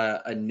like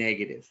a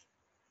negative.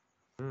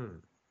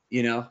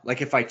 You know,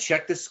 like if I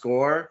check the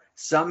score,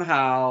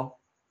 somehow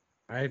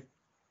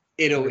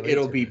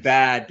it'll be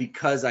bad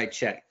because I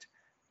checked.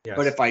 Yes.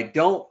 But if I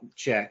don't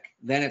check,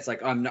 then it's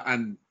like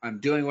I'm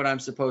doing what I'm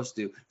supposed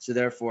to. So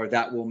therefore,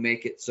 that will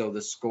make it so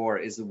the score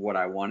is what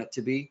I want it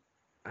to be.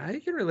 I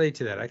can relate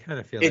to that. I kind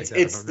of feel It's like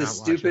that if I'm the not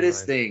watching stupidest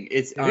live. thing.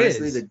 It's It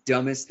honestly is. the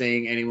dumbest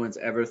thing anyone's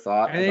ever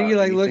thought. And then about you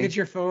like look anything. at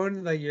your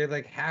phone, like you're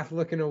like half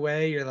looking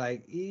away. You're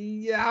like,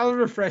 yeah, I'll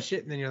refresh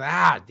it, and then you're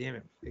like, damn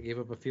it, I gave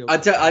up a field. I'll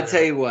goal.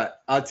 tell you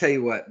what.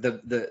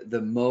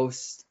 The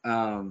most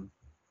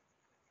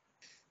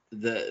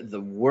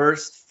the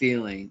worst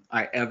feeling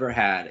I ever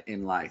had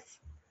in life.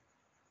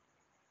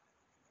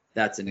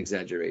 That's an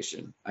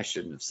exaggeration. I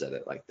shouldn't have said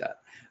it like that,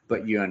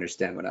 but you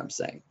understand what I'm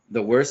saying.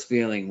 The worst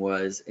feeling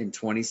was in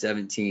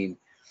 2017.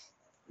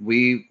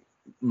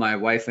 My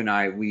wife and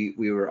I, we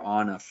were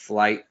on a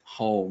flight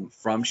home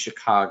from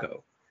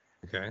Chicago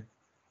Okay.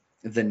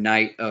 the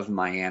night of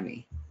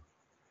Miami.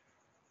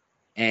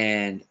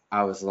 And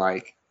I was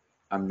like,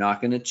 I'm not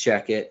going to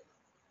check it.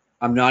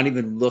 I'm not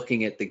even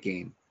looking at the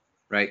game,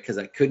 right? Because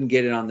I couldn't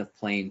get it on the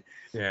plane.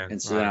 Yeah.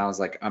 And so then I was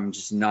like, I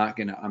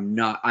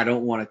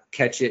don't want to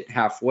catch it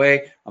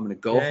halfway. I'm going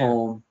to go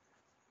home.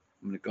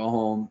 I'm going to go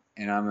home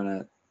and I'm going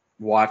to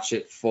watch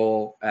it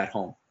full at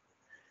home.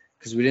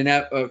 Because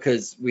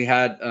we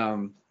had,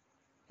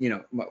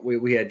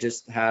 we had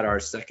just had our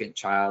second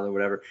child or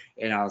whatever.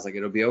 And I was like,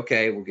 it'll be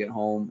okay. We'll get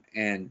home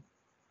and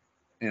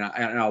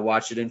I'll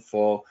watch it in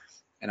full.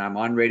 And I'm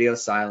on radio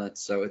silence.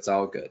 So it's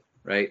all good.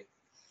 Right.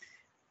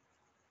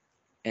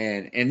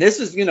 And this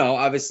is,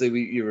 obviously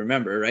you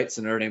remember, right?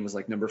 So Notre Dame was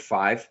like number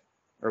 5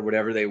 or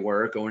whatever they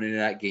were going into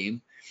that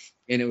game.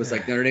 And it was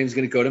like Notre Dame's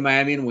going to go to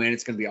Miami and win.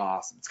 It's going to be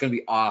awesome. It's going to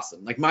be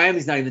awesome. Like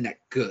Miami's not even that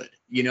good,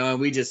 and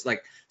we just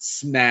like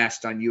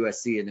smashed on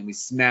USC and then we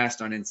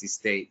smashed on NC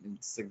State. And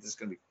it's like, this is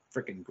going to be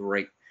freaking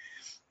great.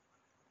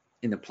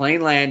 And the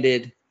plane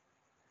landed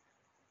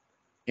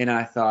and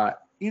I thought,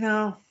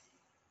 it's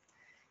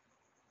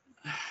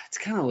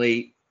kind of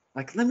late.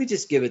 Like, let me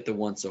just give it the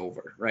once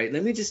over, right?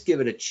 Let me just give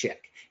it a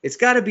check. It's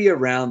got to be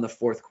around the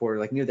fourth quarter,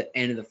 like near the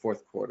end of the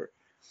fourth quarter.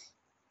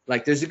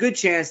 Like, there's a good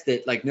chance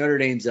that, like, Notre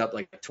Dame's up,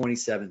 like,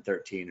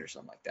 27-13 or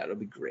something like that. It'll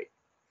be great.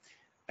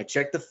 I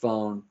checked the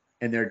phone,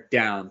 and they're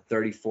down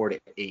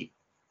 34-8.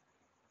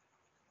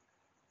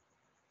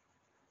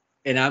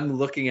 And I'm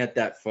looking at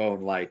that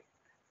phone like,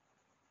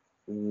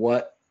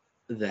 what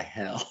the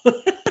hell?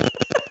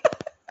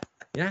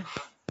 Yeah.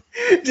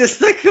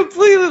 Just like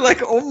completely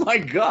like, oh my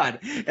God.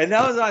 And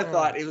that was what I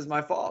thought. It was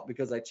my fault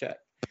because I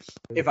checked.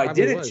 If I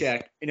didn't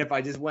check and if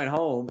I just went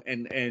home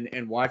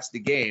and watched the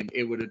game,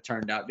 it would have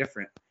turned out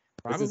different.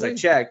 But since I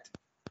checked,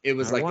 it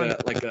was like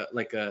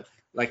a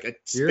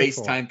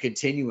space-time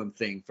continuum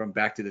thing from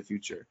Back to the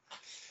Future.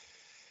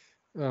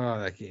 Oh,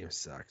 that game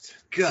sucked.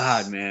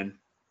 God, man.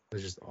 It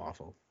was just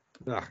awful.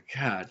 Ugh.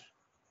 God.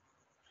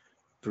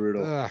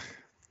 Brutal. Ugh.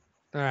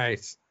 All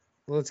right.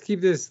 Well, let's keep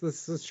this.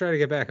 Let's try to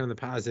get back on the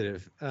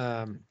positive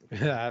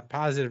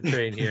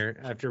train here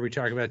after we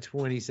talk about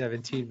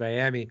 2017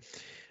 Miami.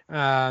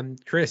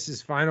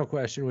 Chris's final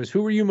question was,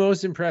 who were you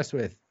most impressed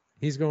with?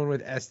 He's going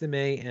with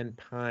Estime and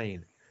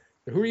Pine.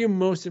 So who are you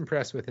most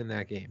impressed with in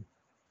that game?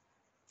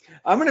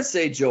 I'm going to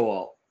say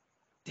Joel.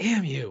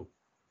 Damn you.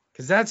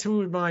 Because that's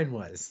who mine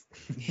was.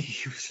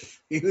 He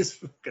was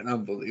fucking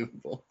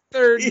unbelievable.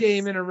 Third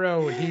game in a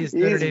row. He's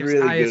Notre Dame's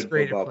really highest good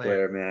rated football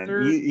player,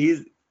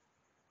 man.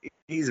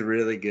 He's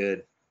really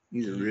good.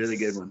 He's a really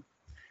good one.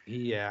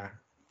 Yeah.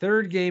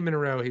 Third game in a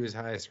row, he was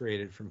highest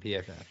rated from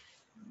PFF.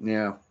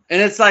 Yeah.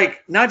 And it's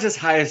like not just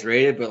highest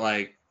rated, but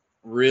like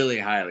really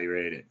highly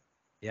rated.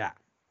 Yeah.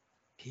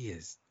 He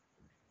is.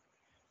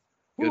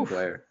 Good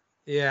player.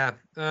 Yeah.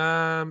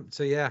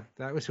 So yeah,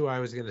 that was who I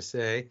was gonna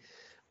say.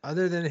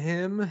 Other than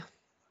him,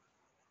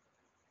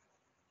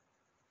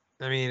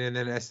 I mean, and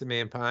then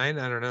Estime and Pine,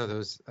 I don't know.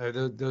 Those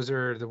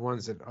are the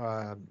ones that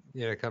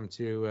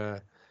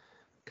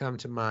come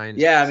to mind.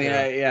 Yeah, I mean,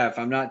 if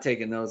I'm not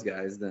taking those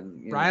guys,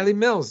 then Riley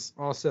Mills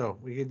also.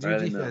 We could do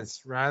Riley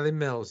defense. Riley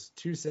Mills,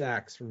 2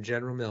 sacks from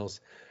General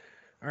Mills.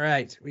 All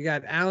right, we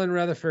got Alan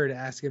Rutherford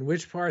asking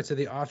which parts of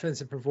the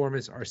offensive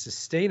performance are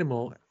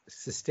sustainable,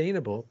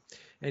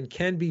 and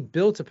can be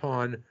built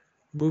upon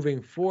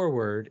moving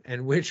forward,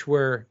 and which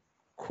were,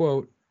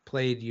 quote,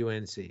 played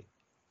UNC.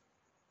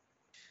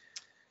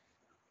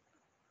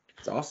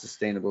 It's all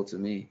sustainable to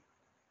me.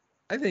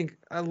 I think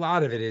a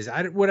lot of it is.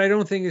 What I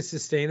don't think is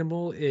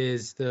sustainable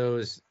is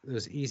those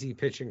easy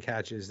pitch and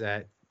catches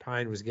that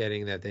Pine was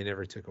getting that they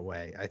never took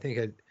away. I think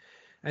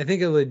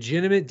a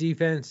legitimate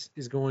defense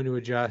is going to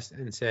adjust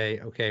and say,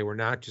 okay, we're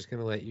not just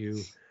going to let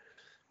you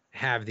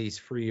have these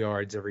free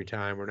yards every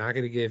time. We're not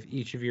going to give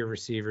each of your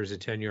receivers a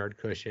 10-yard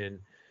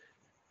cushion.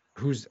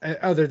 Who's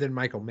other than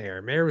Michael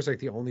Mayer? Mayer was like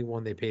the only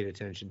one they paid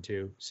attention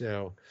to.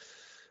 So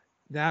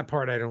that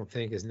part I don't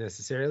think is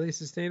necessarily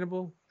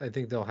sustainable. I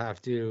think they'll have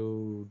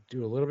to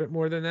do a little bit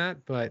more than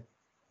that, but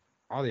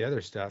all the other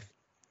stuff,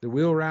 the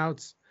wheel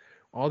routes,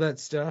 all that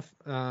stuff.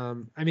 I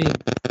mean,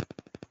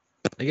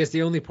 I guess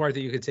the only part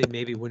that you could say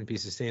maybe wouldn't be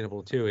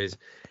sustainable too is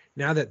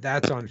now that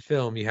that's on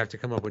film, you have to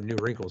come up with new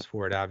wrinkles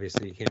for it.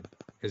 Obviously you can't,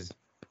 because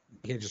you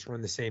can't just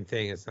run the same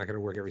thing. It's not going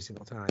to work every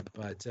single time,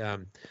 but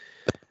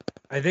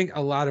I think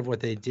a lot of what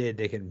they did,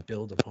 they can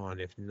build upon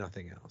if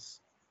nothing else.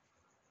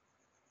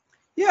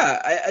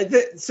 Yeah,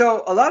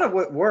 so a lot of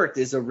what worked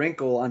is a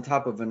wrinkle on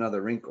top of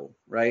another wrinkle,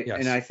 right? Yes.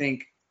 And I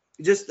think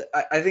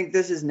I think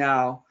this is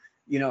now,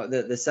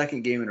 the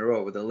second game in a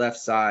row where the left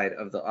side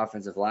of the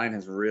offensive line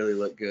has really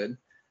looked good.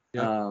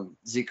 Yeah.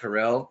 Zeke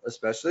Correll,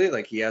 especially,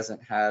 like he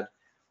hasn't had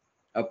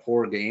a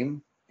poor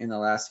game in the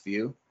last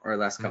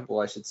couple,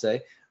 I should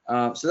say.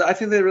 So I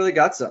think they really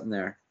got something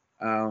there.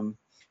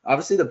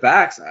 Obviously the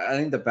backs, I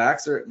think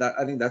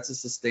I think that's a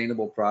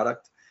sustainable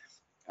product.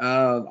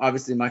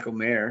 Obviously Michael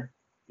Mayer.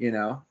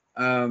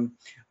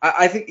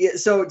 I think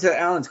so. To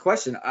Alan's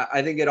question,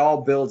 I think it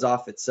all builds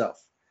off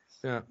itself.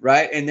 Yeah.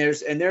 Right. And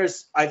there's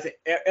I think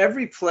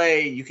every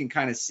play you can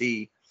kind of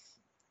see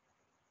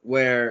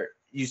where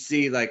you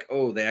see like,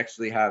 oh, they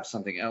actually have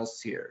something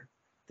else here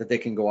that they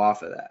can go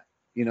off of that.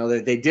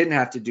 That they didn't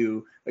have to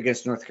do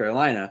against North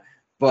Carolina,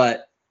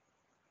 but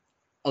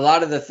a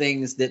lot of the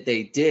things that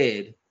they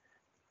did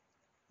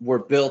were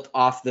built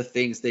off the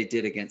things they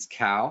did against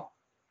Cal.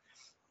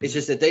 It's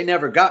just that they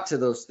never got to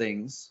those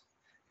things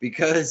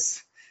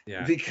because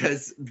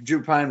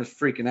Drew Pine was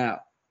freaking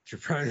out. Drew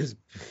Pine was,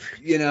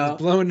 was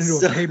blown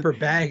into a paper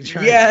bag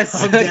trying to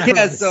come down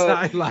the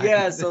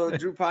sideline. So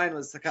Drew Pine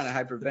was kind of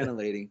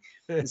hyperventilating,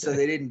 and so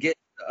they didn't get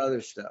to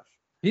other stuff.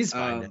 He's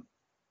fine now.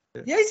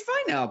 Yeah, he's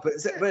fine now.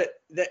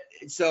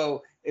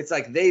 So it's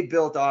like they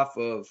built off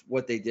of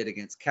what they did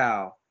against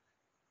Cal,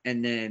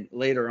 and then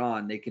later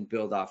on they can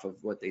build off of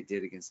what they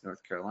did against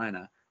North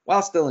Carolina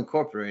while still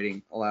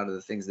incorporating a lot of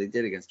the things they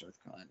did against North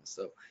Carolina.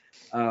 So,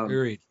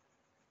 agreed.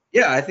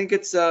 Yeah, I think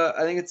it's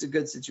a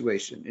good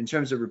situation in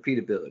terms of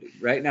repeatability.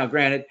 Right now,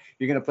 granted,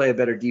 you're going to play a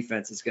better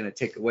defense. It's going to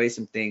take away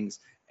some things,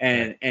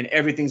 and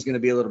everything's going to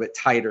be a little bit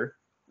tighter,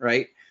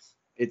 right?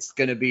 It's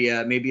going to be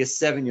maybe a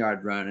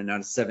 7-yard run and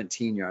not a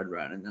 17-yard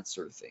run and that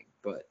sort of thing.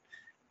 But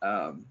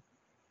I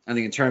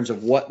think in terms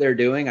of what they're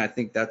doing, I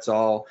think that's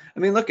all. I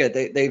mean, look at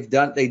they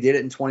did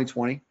it in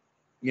 2020.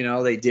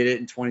 They did it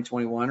in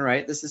 2021,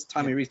 right? This is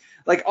Tommy Rees.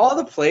 Like all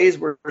the plays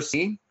we're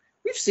seeing,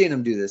 we've seen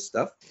them do this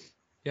stuff.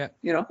 Yeah.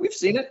 We've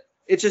seen it.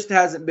 It just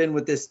hasn't been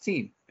with this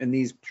team and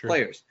these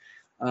players.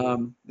 But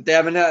they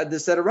haven't had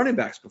this set of running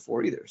backs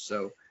before either.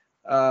 So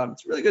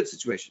it's a really good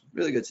situation.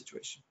 Really good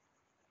situation.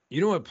 You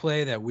know what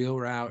play that wheel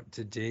route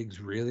to Diggs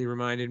really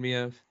reminded me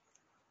of?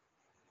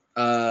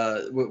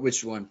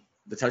 Which one?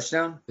 The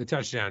touchdown? The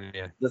touchdown,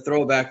 yeah. The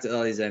throwback to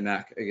Elise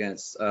Mack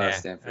against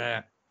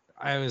Stanford.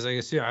 I was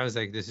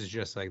like, this is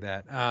just like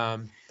that.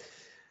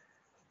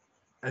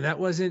 And that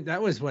was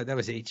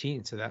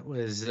 18. So that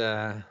was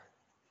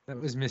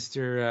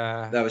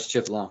Mr. That was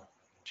Chip Long.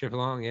 Chip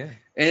Long, yeah.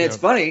 And it's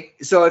funny.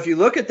 So if you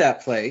look at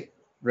that play,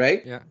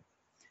 right? Yeah.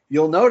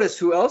 You'll notice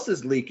who else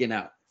is leaking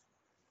out.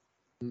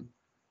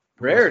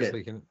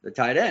 Raritan, the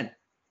tight end.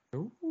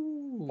 Ooh.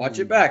 Watch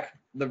it back.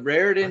 The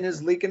Raritan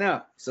is leaking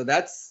out. So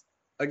that's,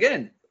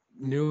 again,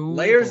 new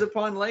layers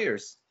upon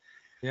layers.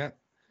 Yeah.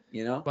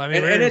 But I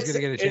mean, Raritan's going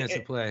to get a chance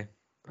to play.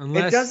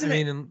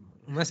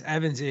 Unless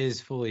Evans is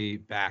fully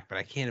back, but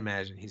I can't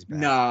imagine he's back.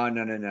 No.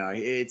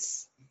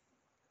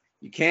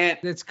 You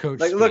can't. That's coach.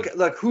 Like,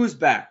 look, who's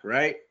back,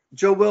 right?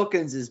 Joe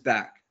Wilkins is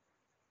back.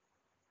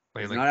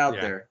 He's not out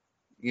there.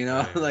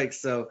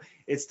 So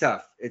it's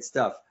tough. It's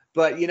tough.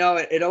 But,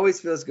 it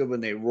always feels good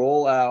when they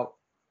roll out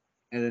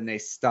and then they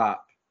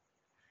stop.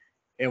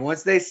 And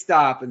once they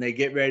stop and they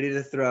get ready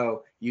to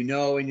throw,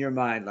 in your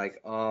mind,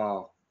 like,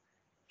 oh,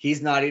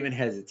 he's not even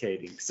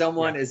hesitating.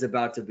 Someone is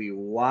about to be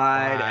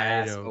wide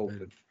ass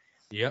open.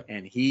 Yep.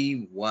 And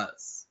he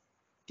was.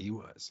 He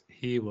was.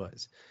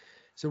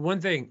 So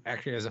one thing,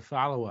 actually, as a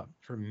follow-up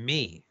for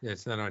me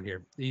that's not on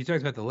here, you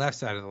talked about the left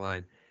side of the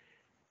line.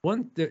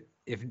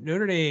 If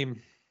Notre Dame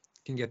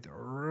can get the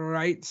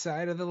right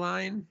side of the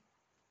line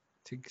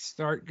to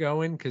start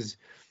going, because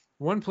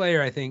one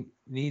player I think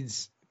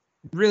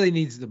really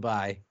needs to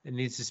buy and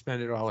needs to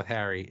spend it all with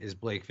Harry is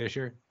Blake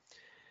Fisher.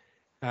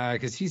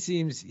 Because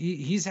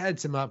he's had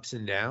some ups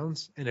and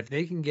downs, and if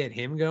they can get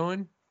him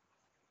going,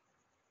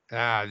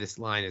 this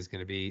line is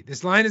going to be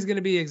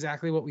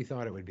exactly what we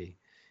thought it would be.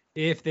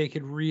 If they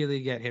could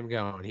really get him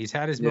going, he's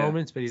had his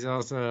moments, but he's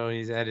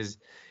had his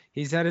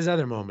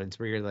other moments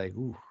where you're like,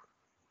 ooh,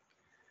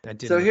 that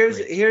didn't. So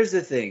here's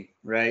the thing,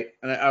 right?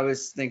 And I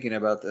was thinking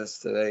about this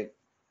today.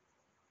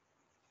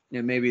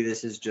 Maybe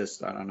this is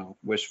just, I don't know,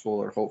 wishful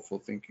or hopeful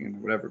thinking or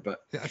whatever,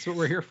 but that's what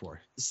we're here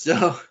for.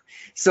 So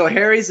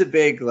Harry's a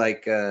big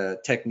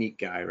technique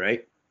guy,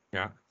 right?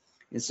 Yeah.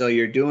 And so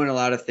you're doing a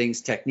lot of things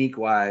technique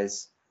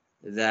wise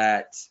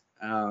that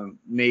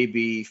may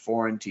be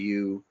foreign to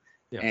you.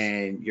 Yes.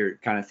 And you're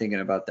kind of thinking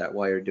about that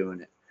while you're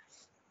doing it.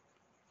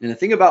 And the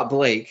thing about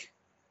Blake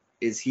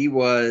is he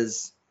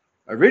was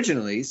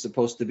originally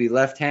supposed to be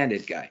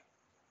left-handed guy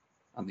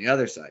on the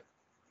other side.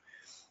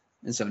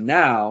 And so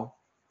now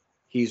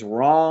he's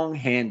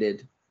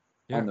wrong-handed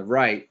on the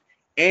right,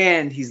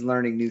 and he's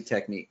learning new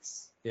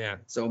techniques. Yeah.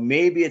 So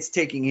maybe it's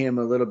taking him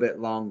a little bit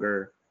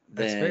longer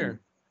than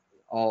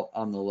all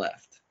on the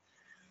left.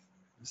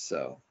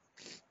 So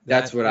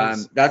that's what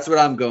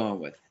I'm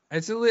going with.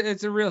 It's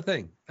a real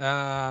thing.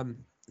 A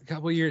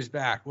couple years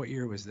back, what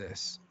year was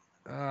this?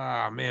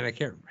 Oh man, I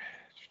can't.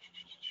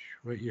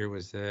 What year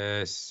was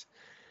this?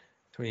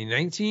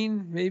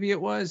 2019, maybe it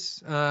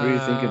was. What are you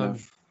thinking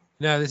of?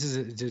 No,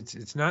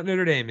 it's not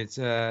Notre Dame. It's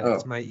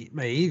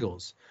my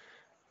Eagles.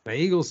 My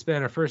Eagles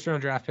spent a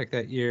first-round draft pick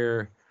that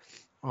year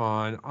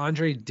on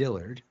Andre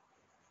Dillard,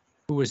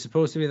 who was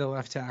supposed to be the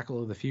left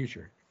tackle of the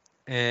future,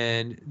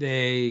 and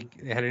they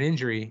had an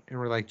injury and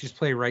were like, just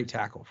play right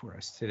tackle for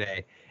us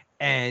today.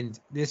 And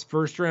this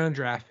first-round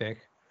draft pick,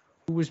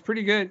 who was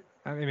pretty good.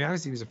 I mean,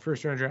 obviously he was a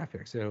first-round draft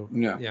pick, so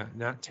yeah,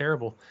 not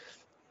terrible.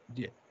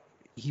 Yeah,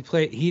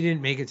 he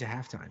didn't make it to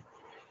halftime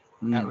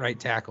at right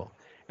tackle.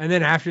 And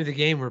then after the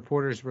game,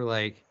 reporters were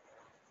like,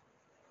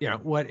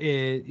 what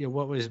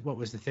was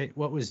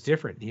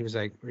different? And he was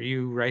like, "Are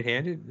you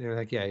right-handed?" And they're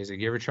like, "Yeah." He's like,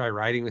 "You ever try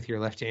riding with your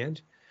left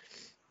hand?"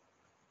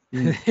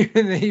 And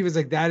he was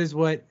like, "That is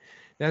what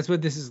That's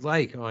what this is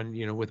like on,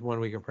 with 1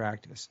 week of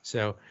practice.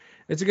 So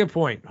it's a good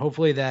point.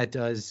 Hopefully that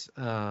does,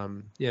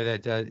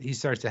 he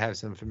starts to have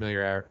some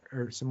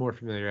more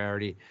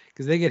familiarity,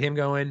 because they get him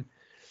going,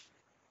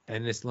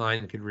 and this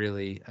line can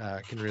really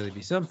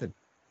be something.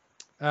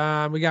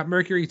 We got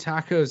Mercury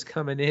Tacos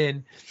coming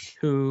in,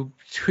 who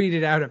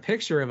tweeted out a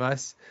picture of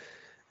us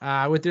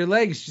with their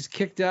legs just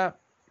kicked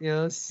up,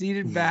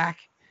 seated back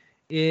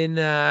in,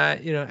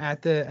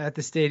 at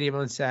the stadium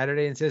on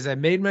Saturday, and says, "I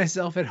made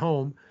myself at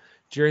home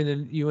during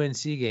the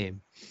UNC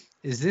game.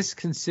 Is this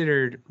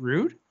considered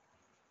rude,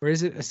 or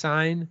is it a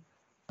sign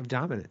of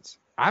dominance?"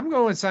 I'm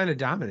going with sign of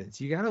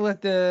dominance. You got to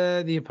let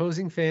the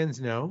opposing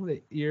fans know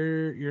that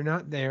you're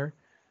not there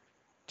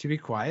to be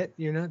quiet.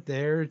 You're not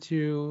there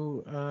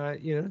to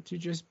to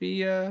just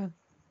be to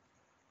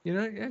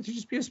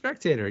just be a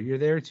spectator. You're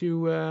there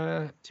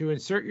to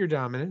insert your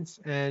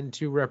dominance and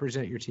to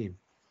represent your team.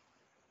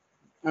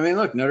 I mean,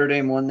 look, Notre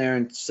Dame won there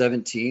in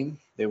 17.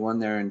 They won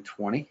there in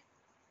 20.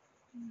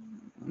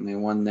 And they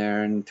won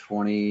there in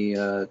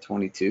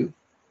 2022.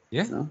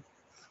 Yeah. So,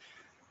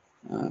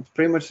 it's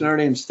pretty much Notre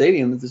Dame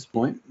Stadium at this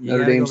point.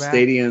 Notre Dame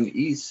Stadium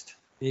East.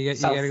 You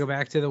got to go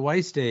back to the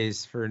Weiss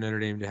days for Notre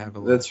Dame to have a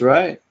look. That's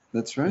right.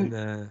 Was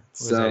that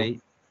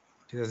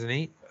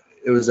 2008?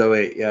 It was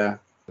 08, yeah.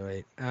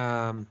 08.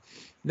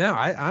 No,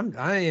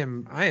 I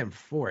am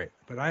for it,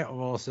 but I've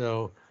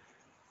also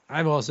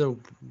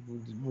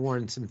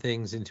worn some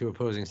things into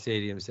opposing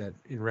stadiums that,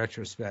 in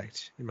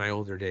retrospect, in my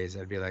older days,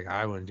 I'd be like,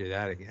 I wouldn't do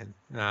that again.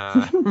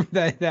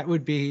 That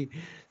would be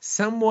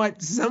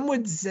somewhat. Some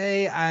would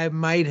say I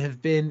might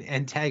have been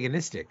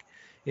antagonistic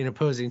in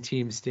opposing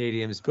team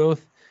stadiums,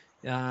 both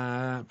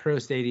pro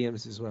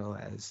stadiums as well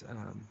as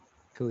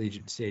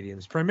collegiate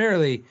stadiums,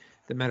 primarily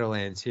the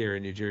Meadowlands here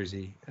in New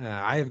Jersey.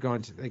 I have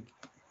gone to,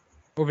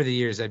 over the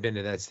years, I've been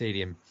to that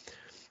stadium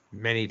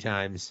many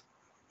times.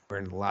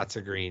 Wearing lots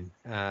of green,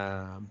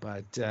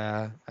 but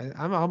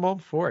I'm all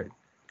for it.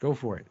 Go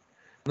for it.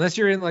 Unless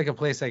you're in a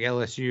place like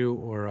LSU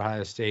or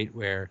Ohio State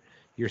where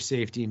your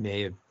safety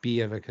may be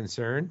of a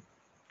concern,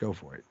 go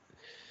for it.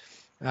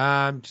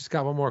 Just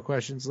got one more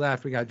questions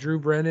left. We got Drew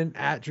Brennan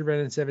at Drew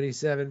Brennan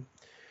 77.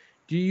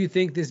 Do you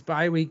think this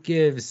bye week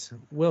gives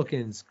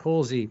Wilkins,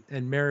 Colsey,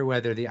 and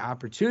Merriweather the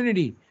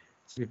opportunity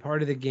to be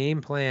part of the game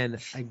plan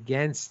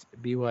against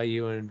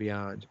BYU and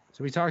beyond?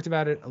 So we talked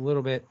about it a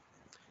little bit.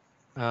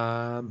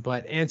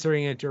 But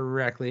answering it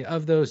directly,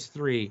 of those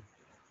three,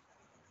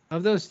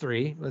 let's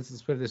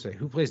put it this way: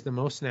 who plays the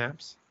most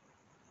snaps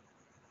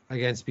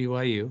against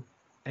BYU,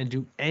 and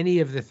do any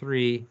of the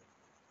three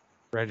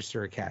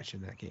register a catch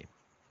in that game?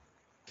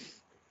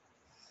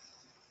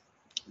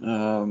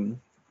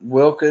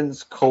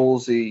 Wilkins,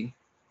 Colsey,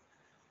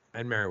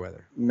 and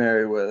Merriweather.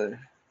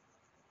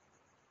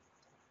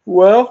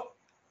 Well,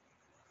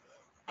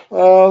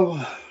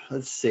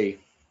 let's see.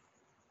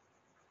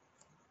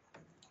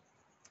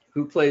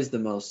 Who plays the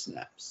most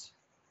snaps?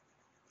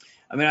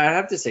 I mean, I'd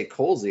have to say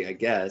Colsey, I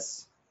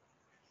guess.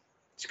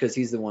 It's because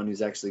he's the one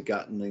who's actually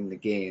gotten in the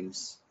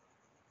games.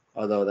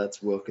 Although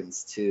that's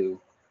Wilkins too.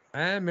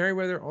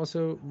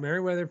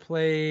 Merriweather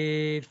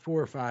played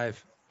 4 or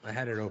 5. I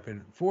had it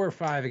open. 4 or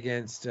 5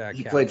 against Cal.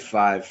 He played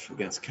 5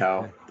 against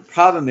Cal. Yeah. The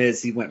problem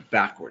is he went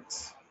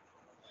backwards.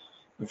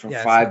 Went from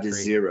 5 to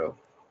 0.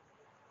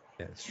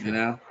 Yeah, that's true. You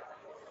know?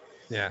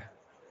 Yeah.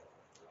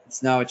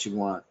 It's not what you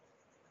want.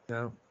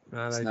 No.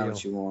 It's not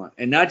what you want.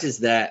 And not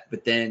just that,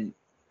 but then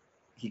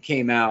he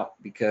came out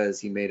because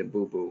he made a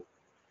boo-boo.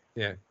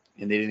 Yeah.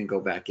 And they didn't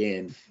go back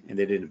in, and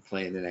they didn't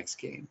play in the next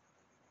game.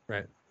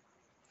 Right.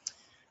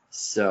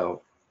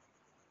 So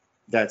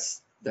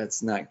that's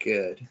not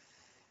good.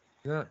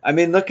 Yeah. I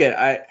mean,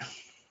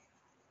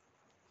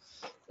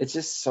 it's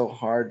just so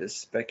hard to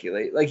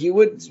speculate. You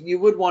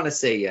would want to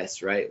say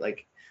yes, right?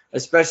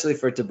 Especially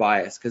for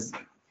Tobias, because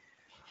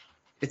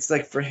it's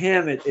for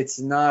him, it's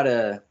not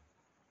an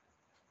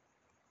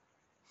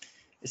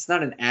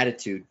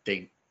attitude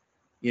thing.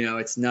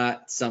 It's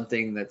not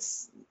something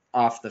that's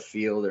off the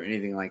field or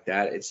anything like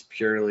that. It's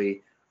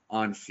purely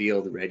on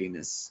field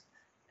readiness.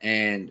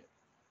 And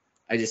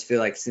I just feel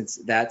like since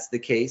that's the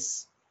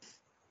case,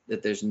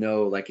 that there's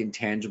no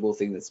intangible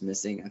thing that's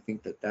missing. I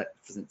think that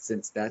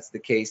since that's the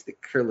case, they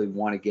clearly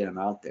want to get him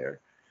out there.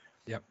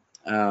 Yep.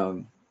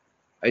 I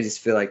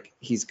just feel like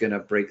he's going to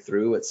break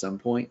through at some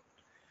point.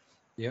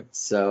 Yep.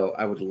 So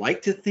I would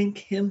like to think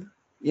him,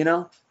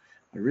 I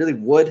really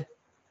would.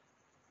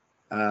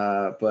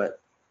 But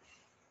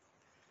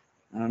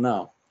I don't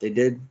know. They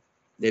didn't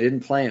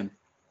play him.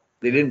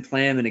 They didn't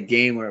play him in a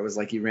game where it was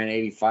he ran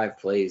 85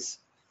 plays.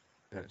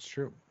 That's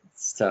true.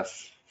 It's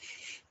tough.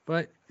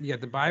 But you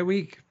got the bye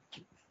week.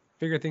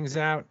 Figure things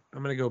out.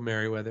 I'm going to go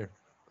Merriweather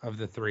of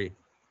the 3.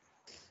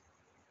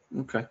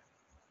 Okay.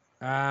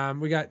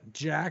 We got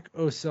Jack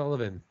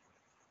O'Sullivan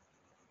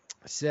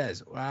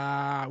says,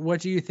 what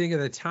do you think of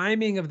the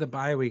timing of the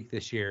bye week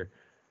this year?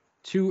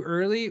 Too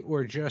early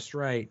or just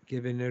right,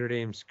 given Notre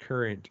Dame's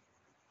current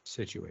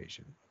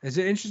situation? It's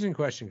an interesting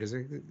question because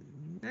I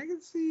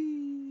can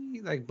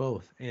see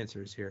both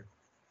answers here.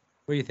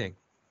 What do you think?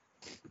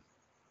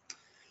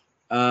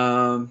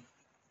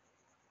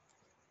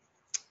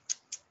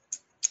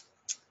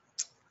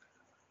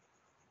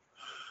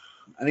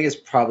 I think it's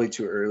probably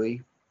too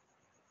early,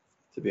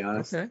 to be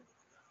honest. Okay.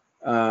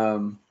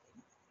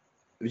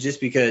 Just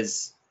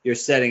because you're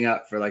setting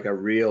up for like a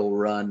real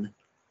run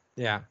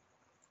Yeah.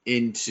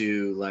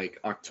 into like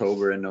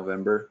October and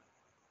November.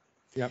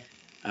 Yep.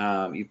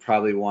 You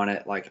probably want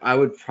it like I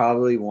would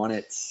probably want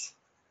it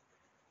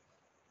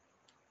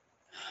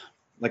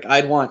like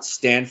I'd want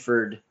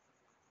Stanford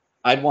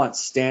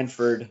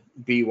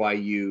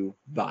BYU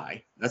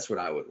bye. That's what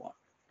I would want.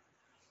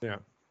 Yeah.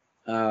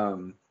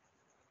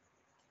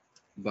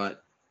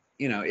 But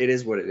you know, it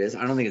is what it is.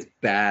 I don't think it's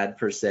bad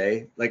per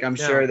se. Like I'm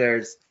No. sure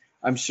there's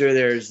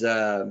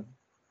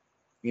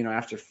you know,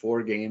 after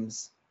 4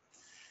 games,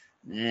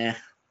 If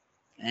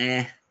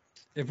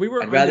we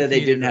were, I'd rather they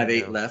undefeated didn't have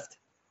right 8 now, left.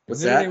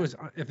 What's if Notre that? Dame was,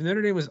 if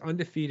Notre Dame was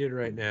undefeated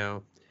right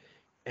now,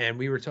 and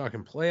we were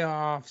talking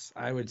playoffs,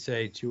 I would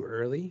say too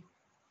early.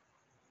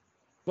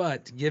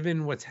 But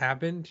given what's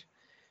happened,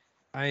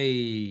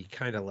 I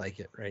kind of like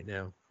it right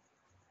now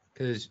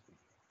because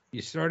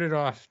you started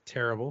off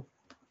terrible.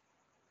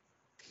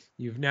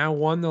 You've now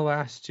won the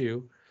last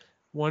 2,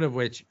 one of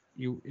which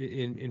you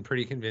in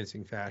pretty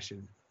convincing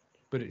fashion,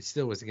 but it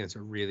still was against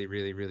a really,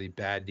 really, really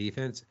bad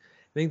defense.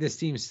 I think this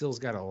team still's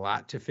got a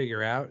lot to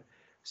figure out.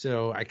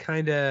 So I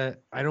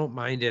don't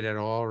mind it at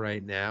all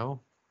right now,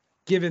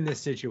 given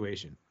this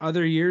situation.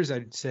 Other years,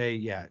 I'd say,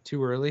 yeah,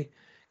 too early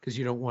because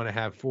you don't want to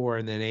have 4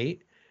 and then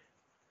 8.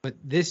 But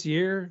this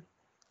year,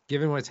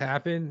 given what's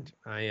happened,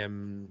 I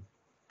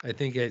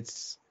think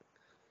it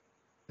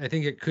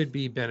could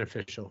be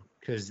beneficial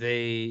because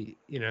they,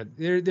 you know,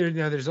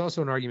 now there's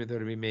also an argument though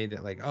to be made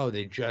that like, oh,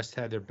 they just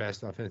had their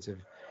best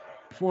offensive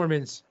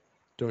performance.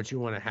 Don't you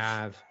want to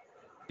have,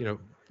 you know,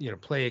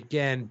 play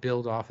again,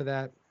 build off of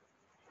that?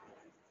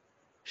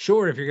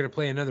 Sure, if you're going to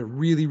play another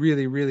really,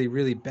 really, really,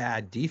 really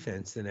bad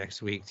defense the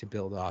next week to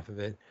build off of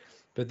it.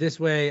 But this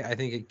way, I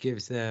think it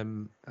gives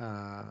them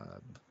a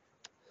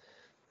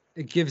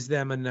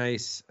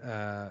nice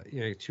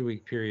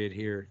 2-week period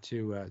here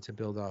to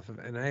build off of.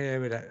 And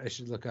I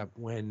should look up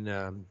when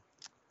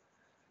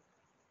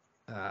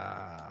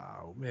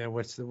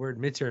what's the word?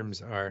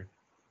 Midterms are,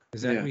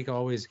 because that week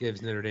always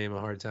gives Notre Dame a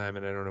hard time,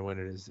 and I don't know when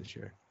it is this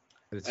year.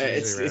 But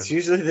It's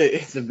usually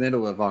the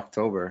middle of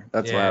October.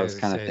 That's why I was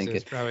kind of thinking. So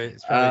it's probably too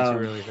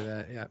early for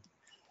that. Yeah.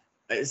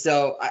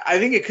 So I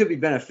think it could be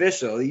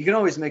beneficial. You can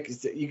always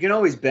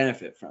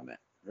benefit from it,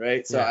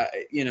 right? So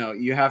Yeah.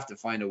 You have to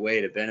find a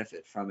way to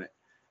benefit from it.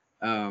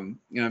 I'm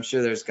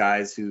sure there's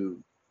guys who,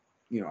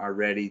 are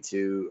ready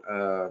to,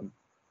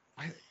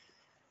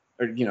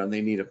 or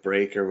they need a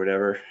break or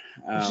whatever.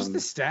 It's just the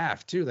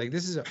staff too. Like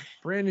this is a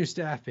brand new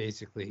staff,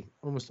 basically,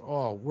 almost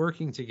all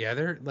working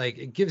together. Like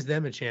it gives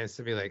them a chance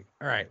to be like,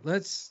 all right,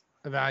 let's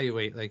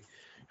evaluate. Like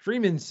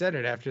Freeman said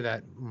it after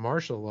that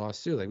Marshall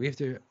loss too. Like we have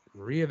to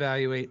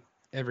reevaluate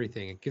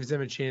everything. It gives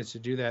them a chance to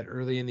do that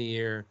early in the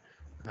year.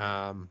 So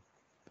I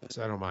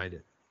don't mind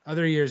it.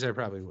 Other years I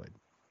probably would.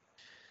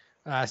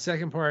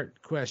 Second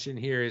part question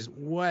here is,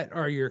 what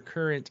are your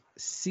current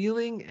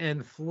ceiling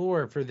and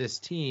floor for this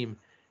team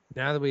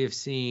now that we have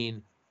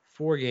seen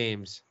 4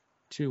 games,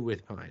 2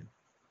 with Pine?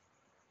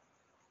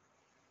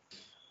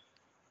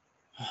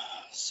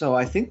 So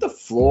I think the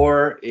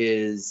floor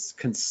is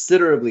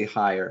considerably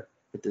higher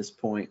at this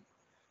point.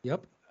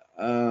 Yep.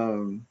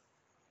 I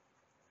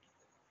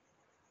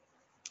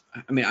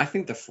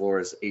think the floor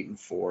is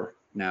 8-4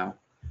 now.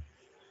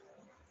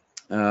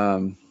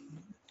 I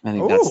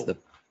think that's the.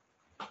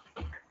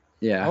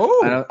 Yeah.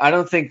 Oh. I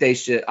don't think they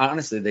should.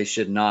 Honestly, they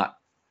should not.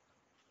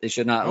 They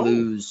should not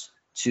lose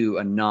to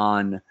a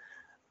non.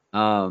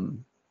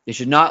 They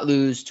should not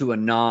lose to a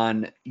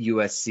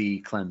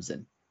non-USC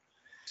Clemson.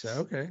 So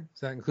okay, is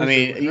that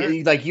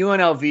inclusive? Like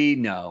UNLV,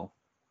 no,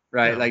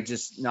 right? No. Like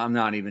no, I'm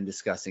not even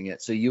discussing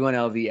it. So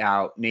UNLV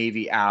out,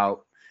 Navy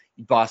out,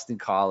 Boston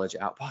College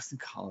out. Boston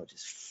College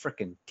is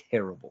freaking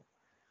terrible.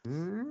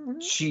 Mm-hmm.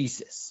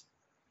 Jesus.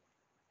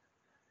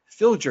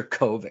 Phil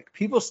Jurkovec.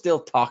 People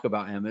still talk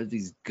about him as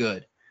he's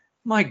good.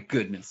 My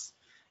goodness.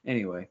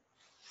 Anyway.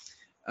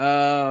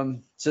 So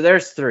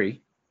there's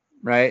 3,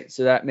 right?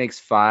 So that makes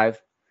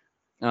 5.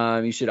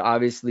 You should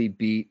obviously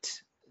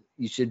beat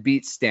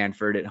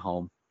Stanford at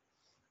home.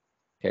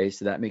 Okay,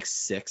 so that makes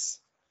 6.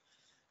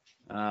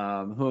 Who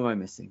am I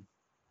missing?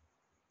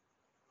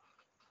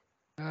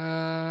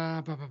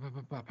 I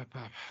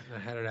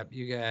had it up.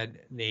 You got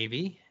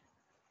Navy.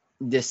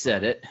 Just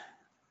said it.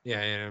 Yeah,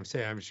 and I'm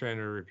just trying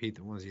to repeat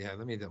the ones you had.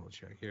 Let me double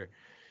check here.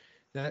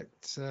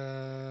 That's who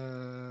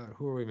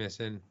are we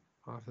missing?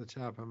 Off the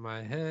top of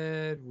my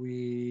head,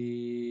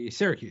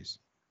 Syracuse.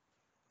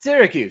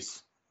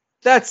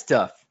 That's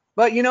tough.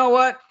 But you know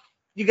what?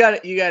 You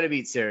got to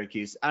beat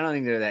Syracuse. I don't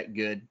think they're that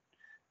good.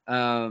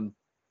 And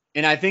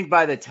I think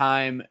by the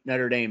time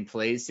Notre Dame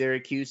plays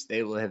Syracuse,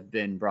 they will have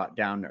been brought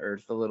down to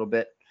earth a little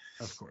bit.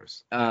 Of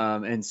course.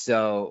 And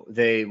so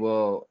they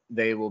will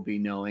be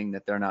knowing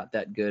that they're not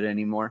that good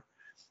anymore.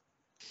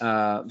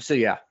 So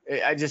yeah,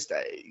 I just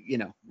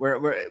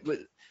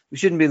we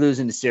shouldn't be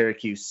losing to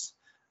Syracuse.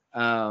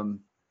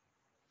 And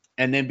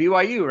then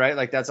BYU, right?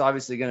 Like that's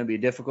obviously going to be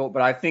difficult,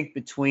 but I think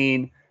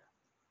between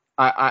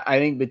I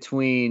think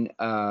between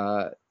BYU,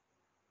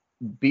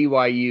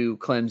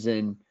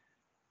 Clemson,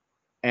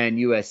 and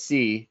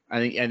USC,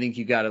 I think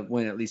you got to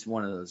win at least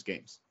one of those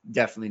games.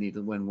 Definitely need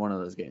to win one of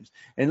those games.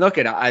 And look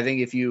at, I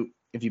think if you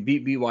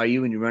beat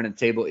BYU and you run a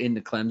table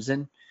into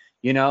Clemson,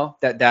 then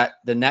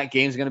that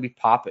game's going to be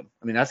popping.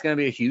 I mean, that's going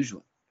to be a huge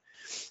one,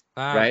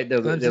 right?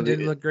 Clemson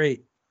didn't look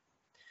great.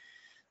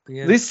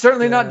 At least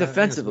certainly not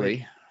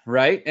defensively,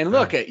 right? And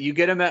look at, you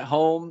get them at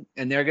home,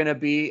 and they're going to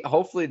be,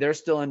 hopefully they're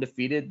still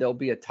undefeated. They'll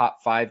be a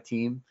top 5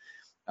 team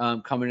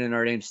coming in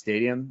Notre Dame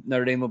Stadium.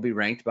 Notre Dame will be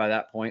ranked by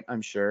that point,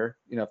 I'm sure.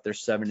 If they're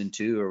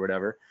 7-2 or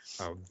whatever.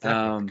 Oh,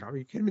 are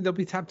you kidding me? They'll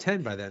be top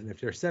 10 by then if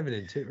they're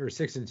 7-2 or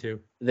 6-2.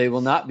 They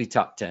will not be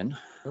top 10.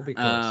 They'll be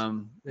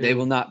close. They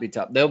will not be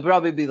top. They'll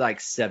probably be like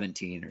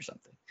 17 or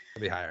something.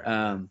 They'll be higher.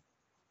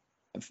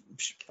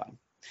 Fine.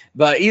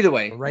 But either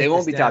way, they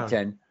won't be top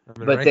 10.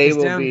 But they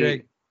will be.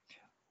 Greg.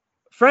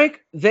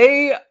 Frank,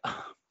 they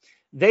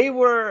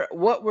were,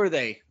 what were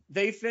they?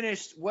 They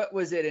finished, what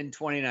was it in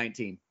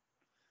 2019?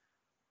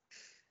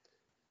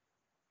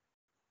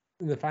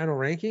 In the final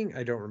ranking,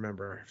 I don't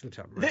remember off the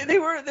top of my head. They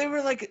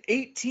were like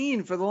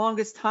 18 for the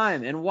longest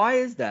time. And why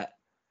is that?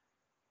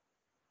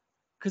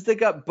 Because they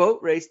got boat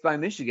raced by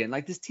Michigan.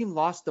 Like, this team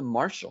lost to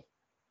Marshall.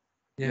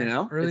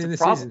 Yeah, early it's in the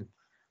problem. season.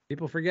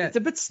 People forget. It's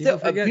a bit still.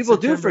 People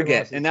do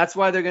forget, losses. And that's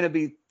why they're going to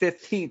be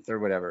 15th or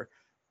whatever.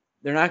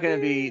 They're not going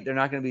to be. They're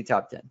not going to be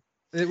top 10.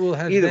 It will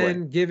have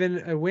been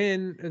given a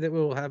win. That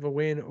will have a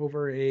win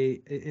over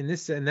in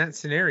that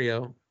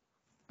scenario,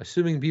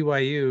 assuming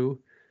BYU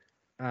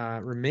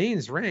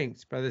remains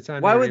ranked by the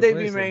time. Why would they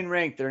remain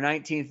ranked? They're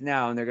 19th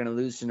now, and they're going to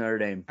lose to Notre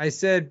Dame. I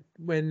said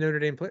when Notre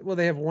Dame played. Well,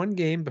 they have one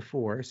game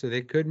before, so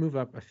they could move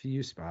up a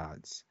few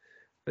spots.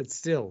 But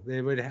still,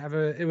 it would have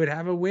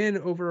a win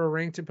over a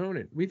ranked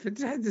opponent. We've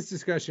had this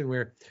discussion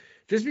where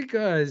just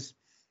because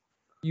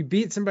you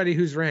beat somebody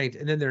who's ranked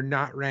and then they're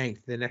not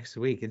ranked the next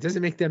week, it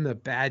doesn't make them a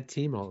bad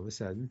team all of a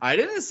sudden. I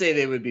didn't say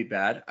they would be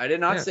bad. I did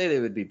not say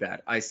they would be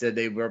bad. I said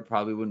they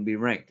probably wouldn't be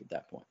ranked at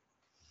that point.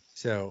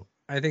 So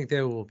I think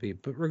they will be.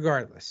 But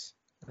regardless,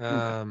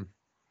 all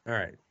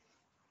right.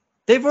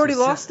 They've already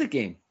lost the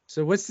game.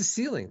 So what's the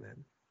ceiling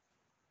then?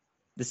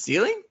 The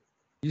ceiling?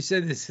 You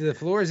said the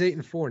floor is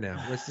 8-4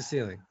 now. What's the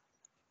ceiling?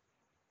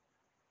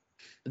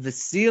 The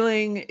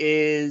ceiling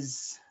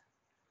is,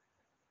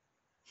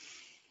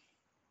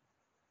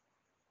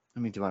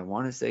 I mean, do I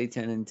want to say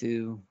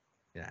 10-2?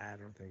 Yeah, I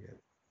don't think it.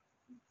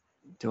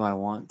 Do I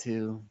want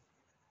to?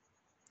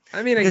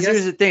 I mean, I guess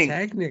here's the thing.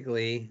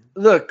 Technically.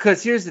 Look,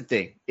 because here's the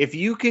thing. If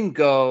you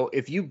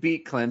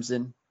beat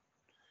Clemson,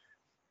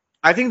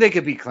 I think they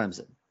could beat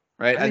Clemson,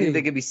 right? I think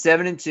they could be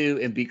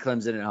 7-2 and beat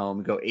Clemson at home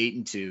and go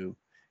 8-2.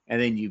 And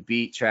then you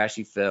beat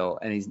Trashy Phil,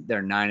 and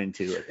they're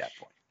 9-2 at that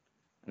point.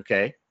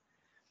 Okay,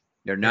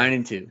 they're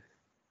 9-2.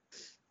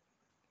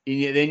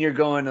 Then you're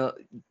going to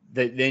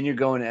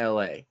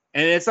LA, and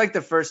it's like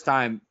the first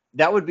time.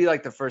 That would be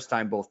like the first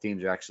time both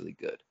teams are actually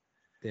good.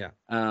 Yeah,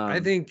 I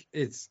think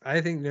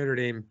Notre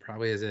Dame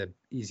probably has a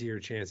better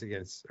chance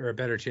against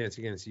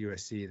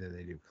USC than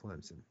they do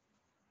Clemson.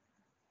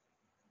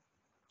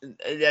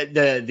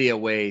 The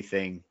away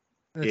thing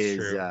is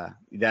true.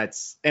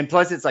 And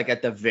plus it's like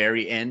at the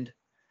very end.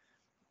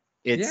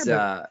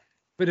 But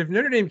if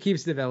Notre Dame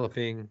keeps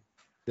developing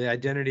the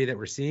identity that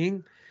we're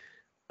seeing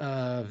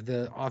of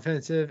the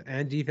offensive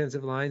and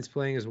defensive lines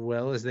playing as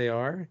well as they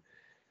are,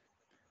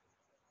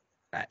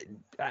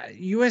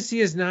 USC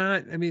is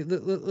not. I mean,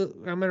 look,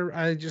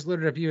 I just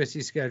loaded up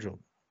USC schedule.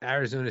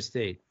 Arizona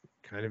State,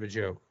 kind of a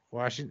joke.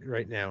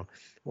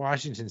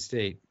 Washington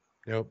State,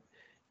 nope.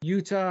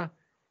 Utah,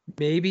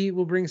 maybe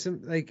will bring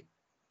some. Like,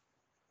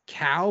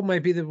 Cal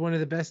might be one of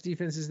the best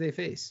defenses they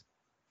face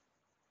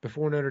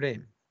before Notre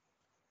Dame.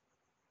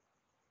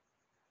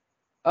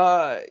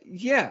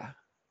 Yeah,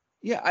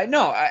 I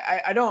know.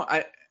 I don't.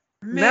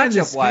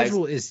 The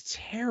schedule is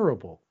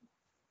terrible.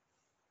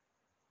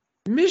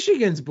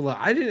 Michigan's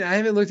I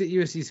haven't looked at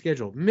USC's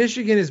schedule.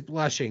 Michigan is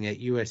blushing at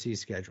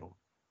USC's schedule.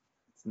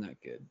 It's not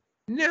good.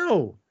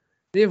 No,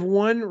 they have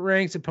one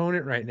ranked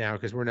opponent right now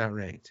because we're not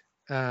ranked.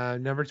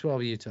 Number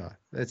 12 Utah.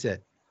 That's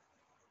it.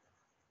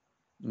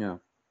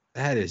 No,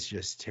 that is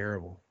just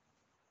terrible.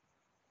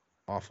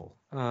 Awful.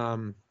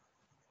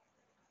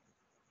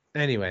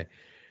 Anyway.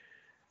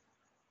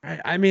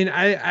 I mean,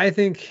 I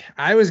think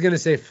I was going to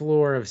say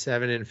floor of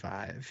 7-5.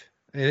 I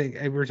think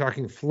we're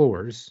talking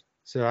floors.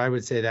 So I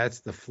would say that's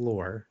the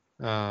floor.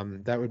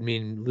 That would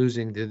mean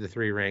losing to the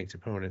 3 ranked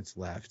opponents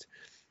left.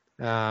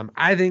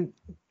 I think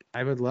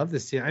I would love the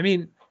ceiling. I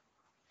mean,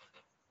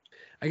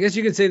 I guess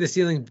you could say the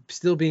ceiling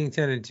still being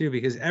 10-2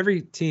 because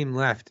every team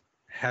left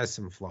has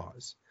some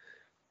flaws.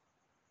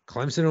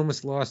 Clemson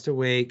almost lost to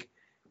Wake.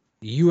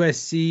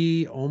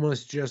 USC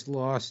almost just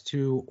lost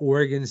to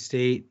Oregon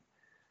State.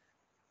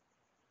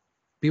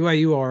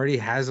 BYU already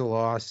has a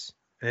loss,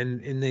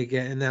 and in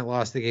that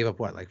loss they gave up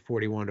like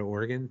 41 to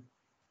Oregon.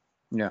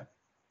 Yeah,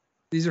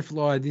 these are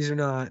flawed. These are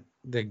not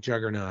the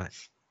juggernaut,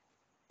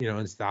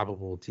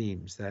 unstoppable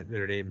teams that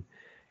Notre Dame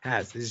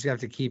has. They just have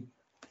to keep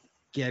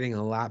getting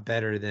a lot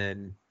better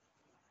than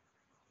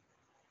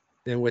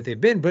than what they've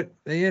been. But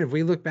again, if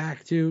we look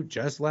back to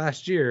just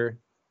last year,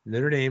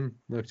 Notre Dame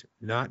looked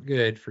not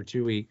good for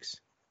 2 weeks,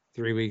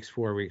 3 weeks,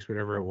 4 weeks,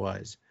 whatever it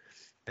was,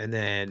 and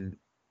then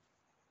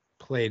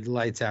played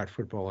lights out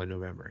football in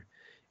November.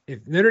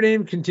 If Notre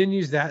Dame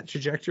continues that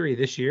trajectory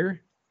this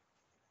year,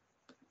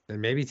 then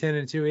maybe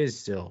 10-2 is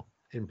still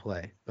in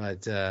play.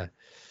 But I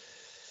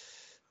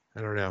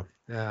don't know.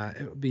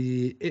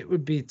 It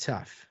would be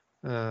tough.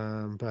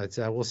 But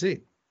we'll see.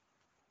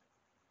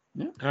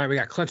 Yeah. All right, we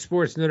got Clutch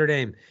Sports Notre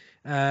Dame.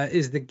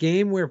 Is this the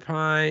game where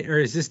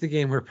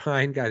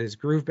Pine got his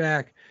groove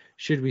back?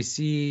 Should we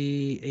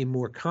see a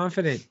more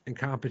confident and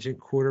competent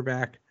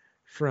quarterback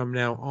from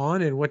now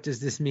on? And what does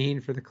this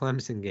mean for the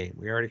Clemson game?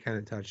 We already kind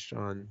of touched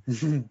on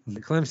the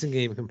Clemson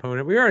game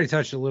component. We already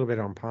touched a little bit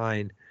on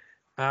Pine.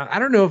 I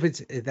don't know if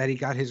it's that he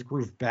got his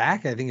groove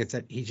back. I think it's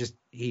that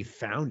he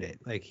found it.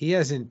 Like, he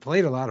hasn't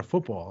played a lot of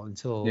football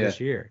until this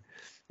year.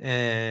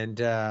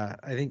 And I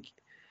think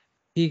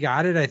he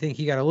got it. I think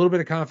he got a little bit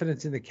of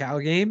confidence in the Cal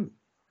game.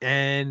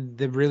 And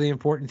the really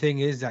important thing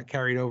is that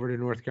carried over to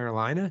North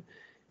Carolina.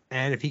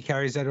 And if he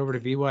carries that over to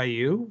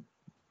BYU,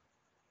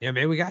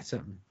 maybe we got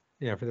something,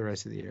 for the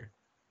rest of the year.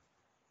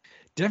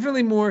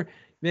 Definitely more.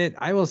 Man,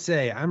 I will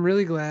say, I'm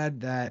really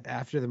glad that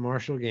after the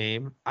Marshall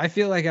game, I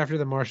feel like after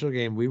the Marshall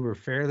game, we were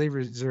fairly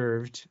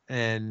reserved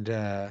and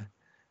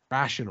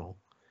rational.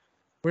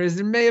 Whereas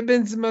there may have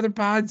been some other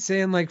pods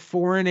saying like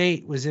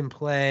 4-8 was in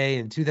play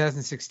and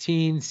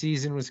 2016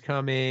 season was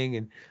coming,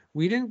 and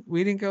we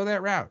didn't go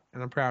that route,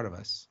 and I'm proud of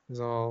us. Is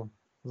all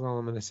I'm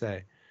going to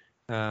say.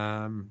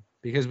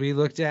 Because we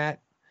looked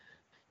at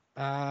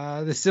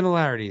the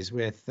similarities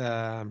with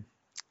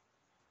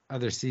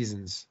other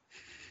seasons,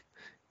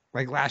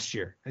 like last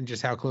year, and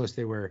just how close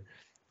they were,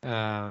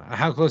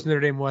 how close Notre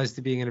Dame was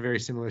to being in a very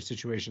similar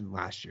situation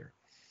last year.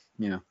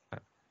 Yeah.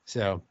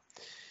 So,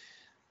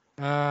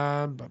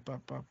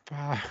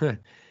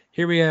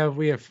 here we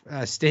have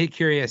Stay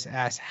Curious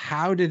asks,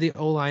 how did the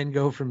O-line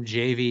go from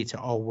JV to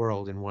all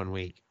world in 1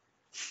 week?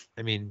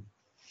 I mean,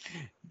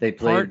 they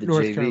played the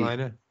North JV.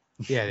 Carolina.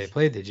 Yeah, they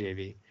played the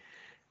JV.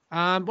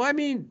 Well, I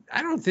mean,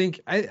 I don't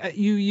think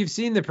you've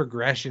seen the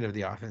progression of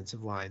the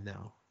offensive line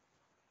though.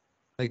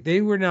 Like,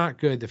 they were not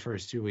good the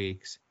first 2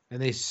 weeks,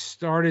 and they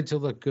started to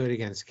look good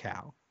against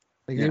Cal.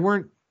 Like, they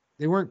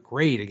weren't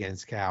great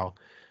against Cal,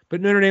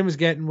 but Notre Dame was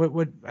getting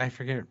what I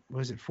forget,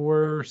 was it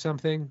 4 or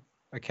something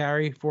a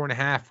carry, 4.5,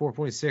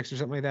 4.6 or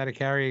something like that a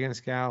carry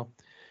against Cal,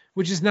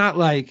 which is not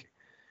like,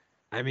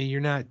 I mean, you're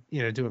not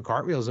doing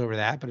cartwheels over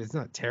that, but it's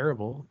not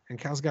terrible. And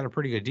Cal's got a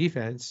pretty good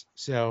defense,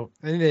 so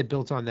I think they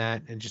built on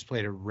that and just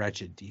played a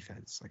wretched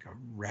defense, like a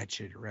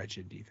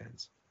wretched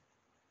defense.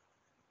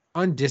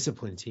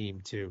 Undisciplined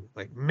team too.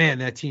 Like, man,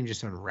 that team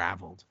just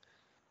unraveled.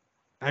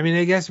 I mean,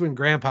 I guess when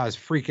Grandpa's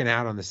freaking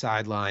out on the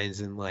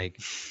sidelines and like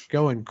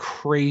going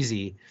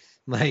crazy,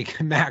 like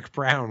Mac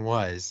Brown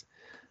was,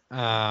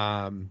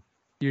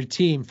 your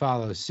team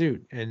follows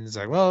suit, and it's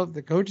like, well, if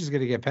the coach is going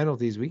to get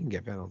penalties, we can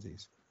get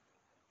penalties.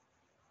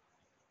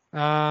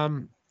 I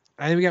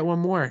think we got one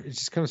more. It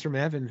just comes from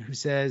Evan, who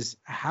says,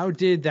 how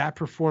did that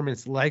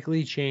performance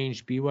likely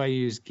change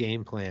BYU's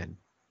game plan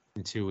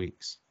in 2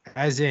 weeks?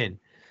 As in,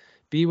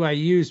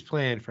 BYU's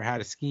plan for how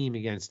to scheme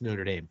against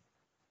Notre Dame.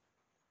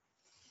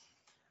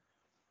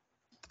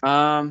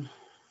 I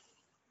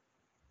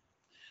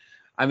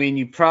mean,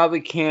 you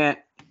probably can't.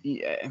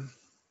 I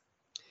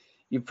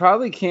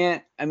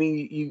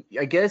mean,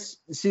 I guess,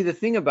 see, the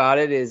thing about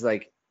it is,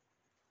 like,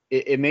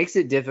 it makes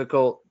it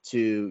difficult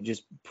to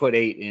just put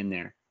 8 in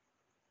there,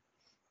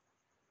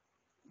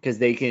 because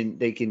they can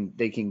they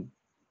can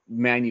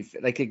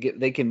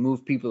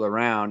move people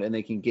around, and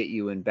they can get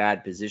you in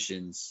bad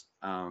positions.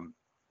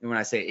 And when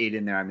I say 8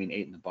 in there, I mean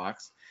 8 in the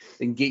box.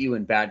 They can get you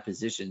in bad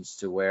positions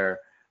to where,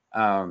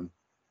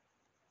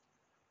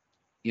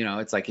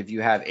 it's like if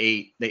you have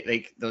 8,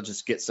 they'll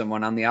just get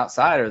someone on the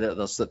outside, or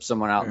they'll slip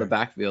someone out in the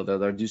backfield, or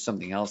they'll do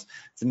something else.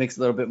 So it makes it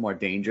a little bit more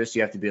dangerous.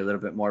 You have to be a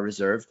little bit more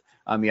reserved.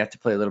 You have to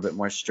play a little bit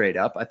more straight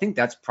up. I think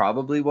that's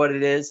probably what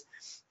it is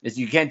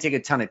you can't take a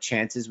ton of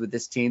chances with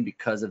this team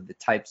because of the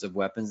types of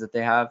weapons that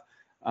they have.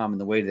 And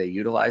the way they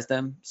utilize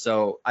them.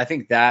 So I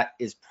think that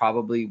is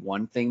probably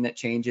one thing that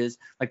changes.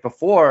 Like,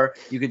 before,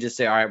 you could just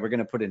say, all right, we're going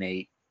to put an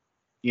 8.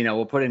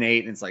 We'll put an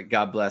 8, and it's like,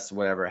 God bless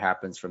whatever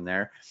happens from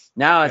there.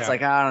 Now it's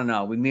like, I don't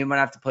know. We might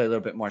have to play a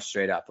little bit more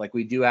straight up. Like,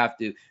 we have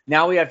to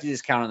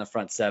just count on the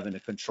front 7 to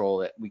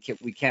control it. We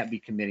can't be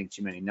committing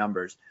too many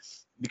numbers,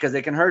 because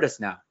they can hurt us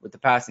now with the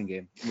passing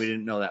game. We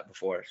didn't know that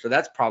before. So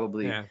that's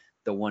probably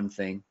the one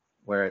thing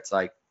where it's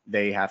like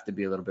they have to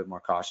be a little bit more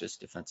cautious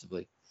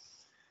defensively.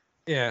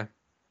 Yeah.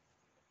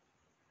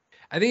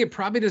 I think it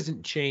probably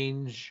doesn't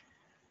change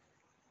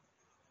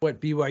what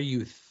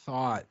BYU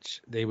thought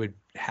they would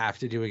have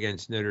to do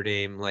against Notre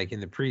Dame, like in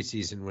the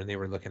preseason when they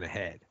were looking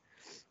ahead.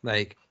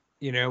 Like,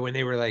 when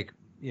they were like,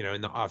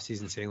 in the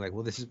offseason saying like,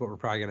 well, this is what we're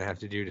probably going to have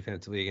to do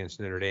defensively against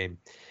Notre Dame.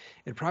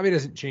 It probably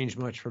doesn't change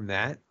much from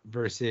that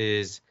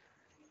versus,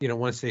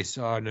 once they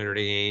saw Notre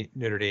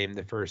Dame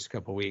the first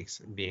couple weeks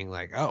being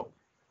like, oh,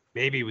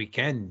 maybe we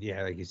can,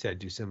 like you said,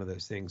 do some of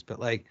those things. But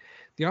like,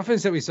 the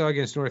offense that we saw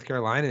against North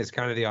Carolina is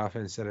kind of the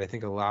offense that I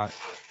think a lot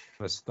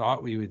of us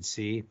thought we would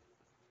see,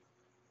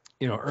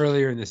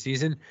 earlier in the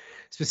season,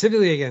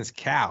 specifically against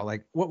Cal.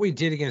 Like what we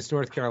did against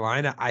North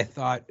Carolina, I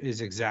thought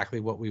is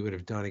exactly what we would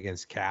have done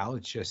against Cal.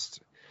 It's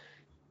just,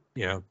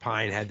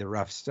 Pine had the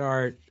rough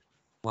start.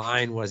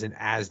 Line wasn't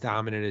as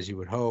dominant as you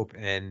would hope.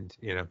 And,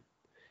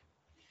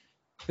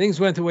 things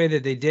went the way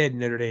that they did.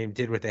 Notre Dame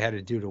did what they had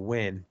to do to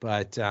win.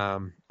 But,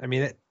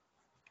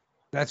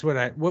 that's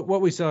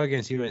what we saw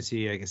against UNC,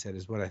 like I said,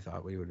 is what I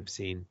thought we would have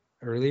seen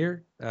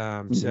earlier.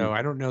 So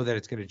I don't know that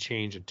it's going to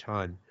change a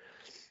ton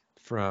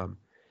from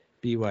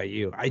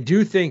BYU. I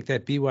do think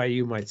that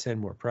BYU might send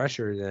more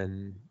pressure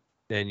than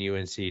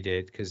UNC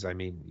did, because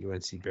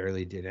UNC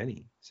barely did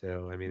any.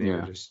 So they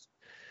were just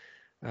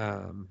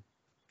I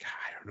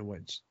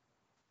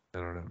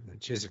don't know.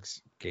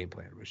 Chiswick's game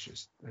plan was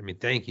just,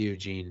 thank you,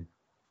 Gene,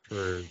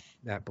 for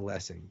that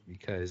blessing,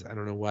 because I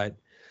don't know what,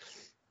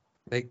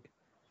 I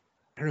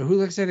don't know who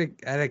looks at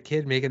a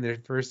kid making their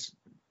first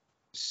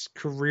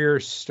career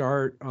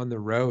start on the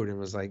road and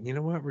was like, you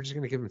know what, we're just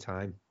going to give him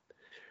time.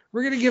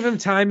 We're going to give him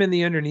time in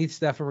the underneath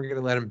stuff, and we're going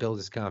to let him build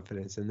his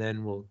confidence, and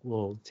then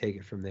we'll take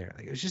it from there.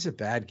 Like, it was just a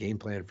bad game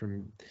plan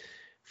from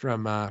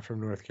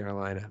North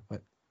Carolina,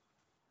 but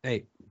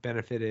hey,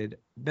 benefited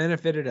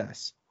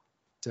us.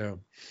 So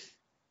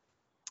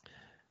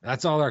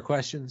that's all our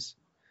questions.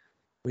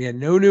 We had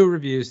no new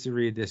reviews to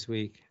read this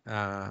week.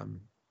 So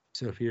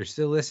if you're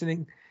still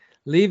listening,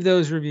 leave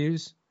those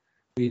reviews.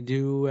 We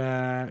do,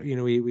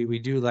 we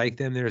do like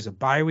them. There's a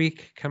bye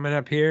week coming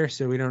up here,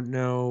 so we don't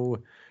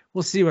know.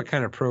 We'll see what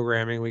kind of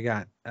programming we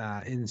got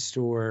in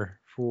store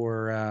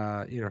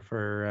for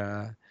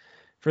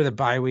the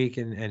bye week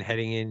and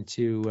heading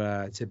into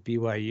to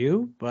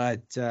BYU.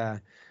 But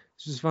this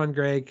was fun,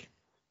 Greg.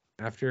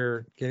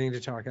 After getting to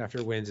talk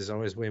after wins is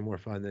always way more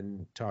fun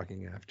than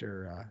talking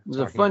after. It was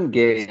a fun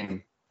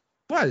game.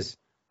 It was.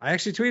 I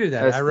actually tweeted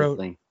that. I wrote.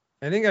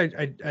 I think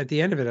I at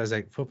the end of it, I was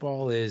like,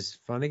 "Football is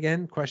fun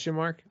again?" ? In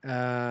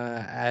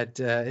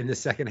the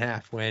second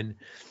half when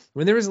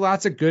there was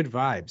lots of good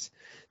vibes.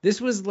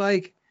 This was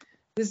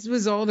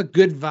all the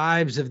good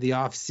vibes of the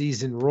off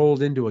season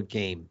rolled into a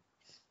game,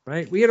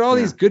 right? We had all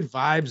these good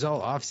vibes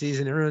all off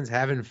season. Everyone's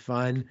having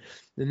fun,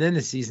 and then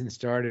the season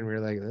started, and we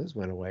were like, "Those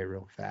went away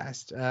real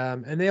fast."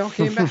 And they all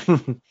came back.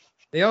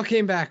 They all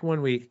came back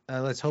 1 week.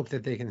 Let's hope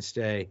that they can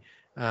stay.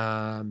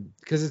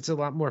 Because it's a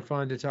lot more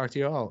fun to talk to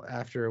you all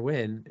after a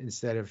win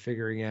instead of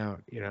figuring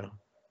out,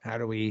 how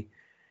do we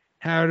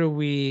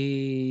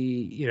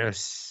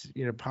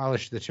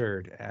polish the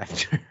turd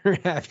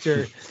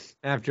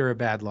after a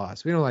bad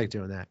loss. We don't like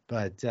doing that,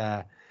 but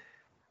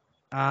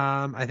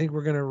I think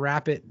we're gonna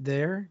wrap it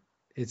there.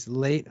 It's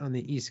late on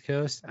the East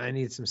Coast. I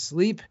need some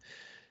sleep.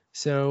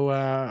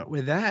 So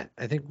with that,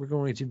 I think we're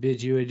going to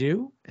bid you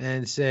adieu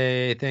and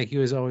say thank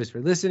you as always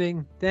for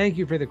listening. Thank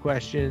you for the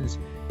questions.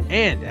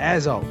 And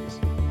as always,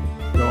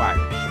 go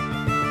Irish.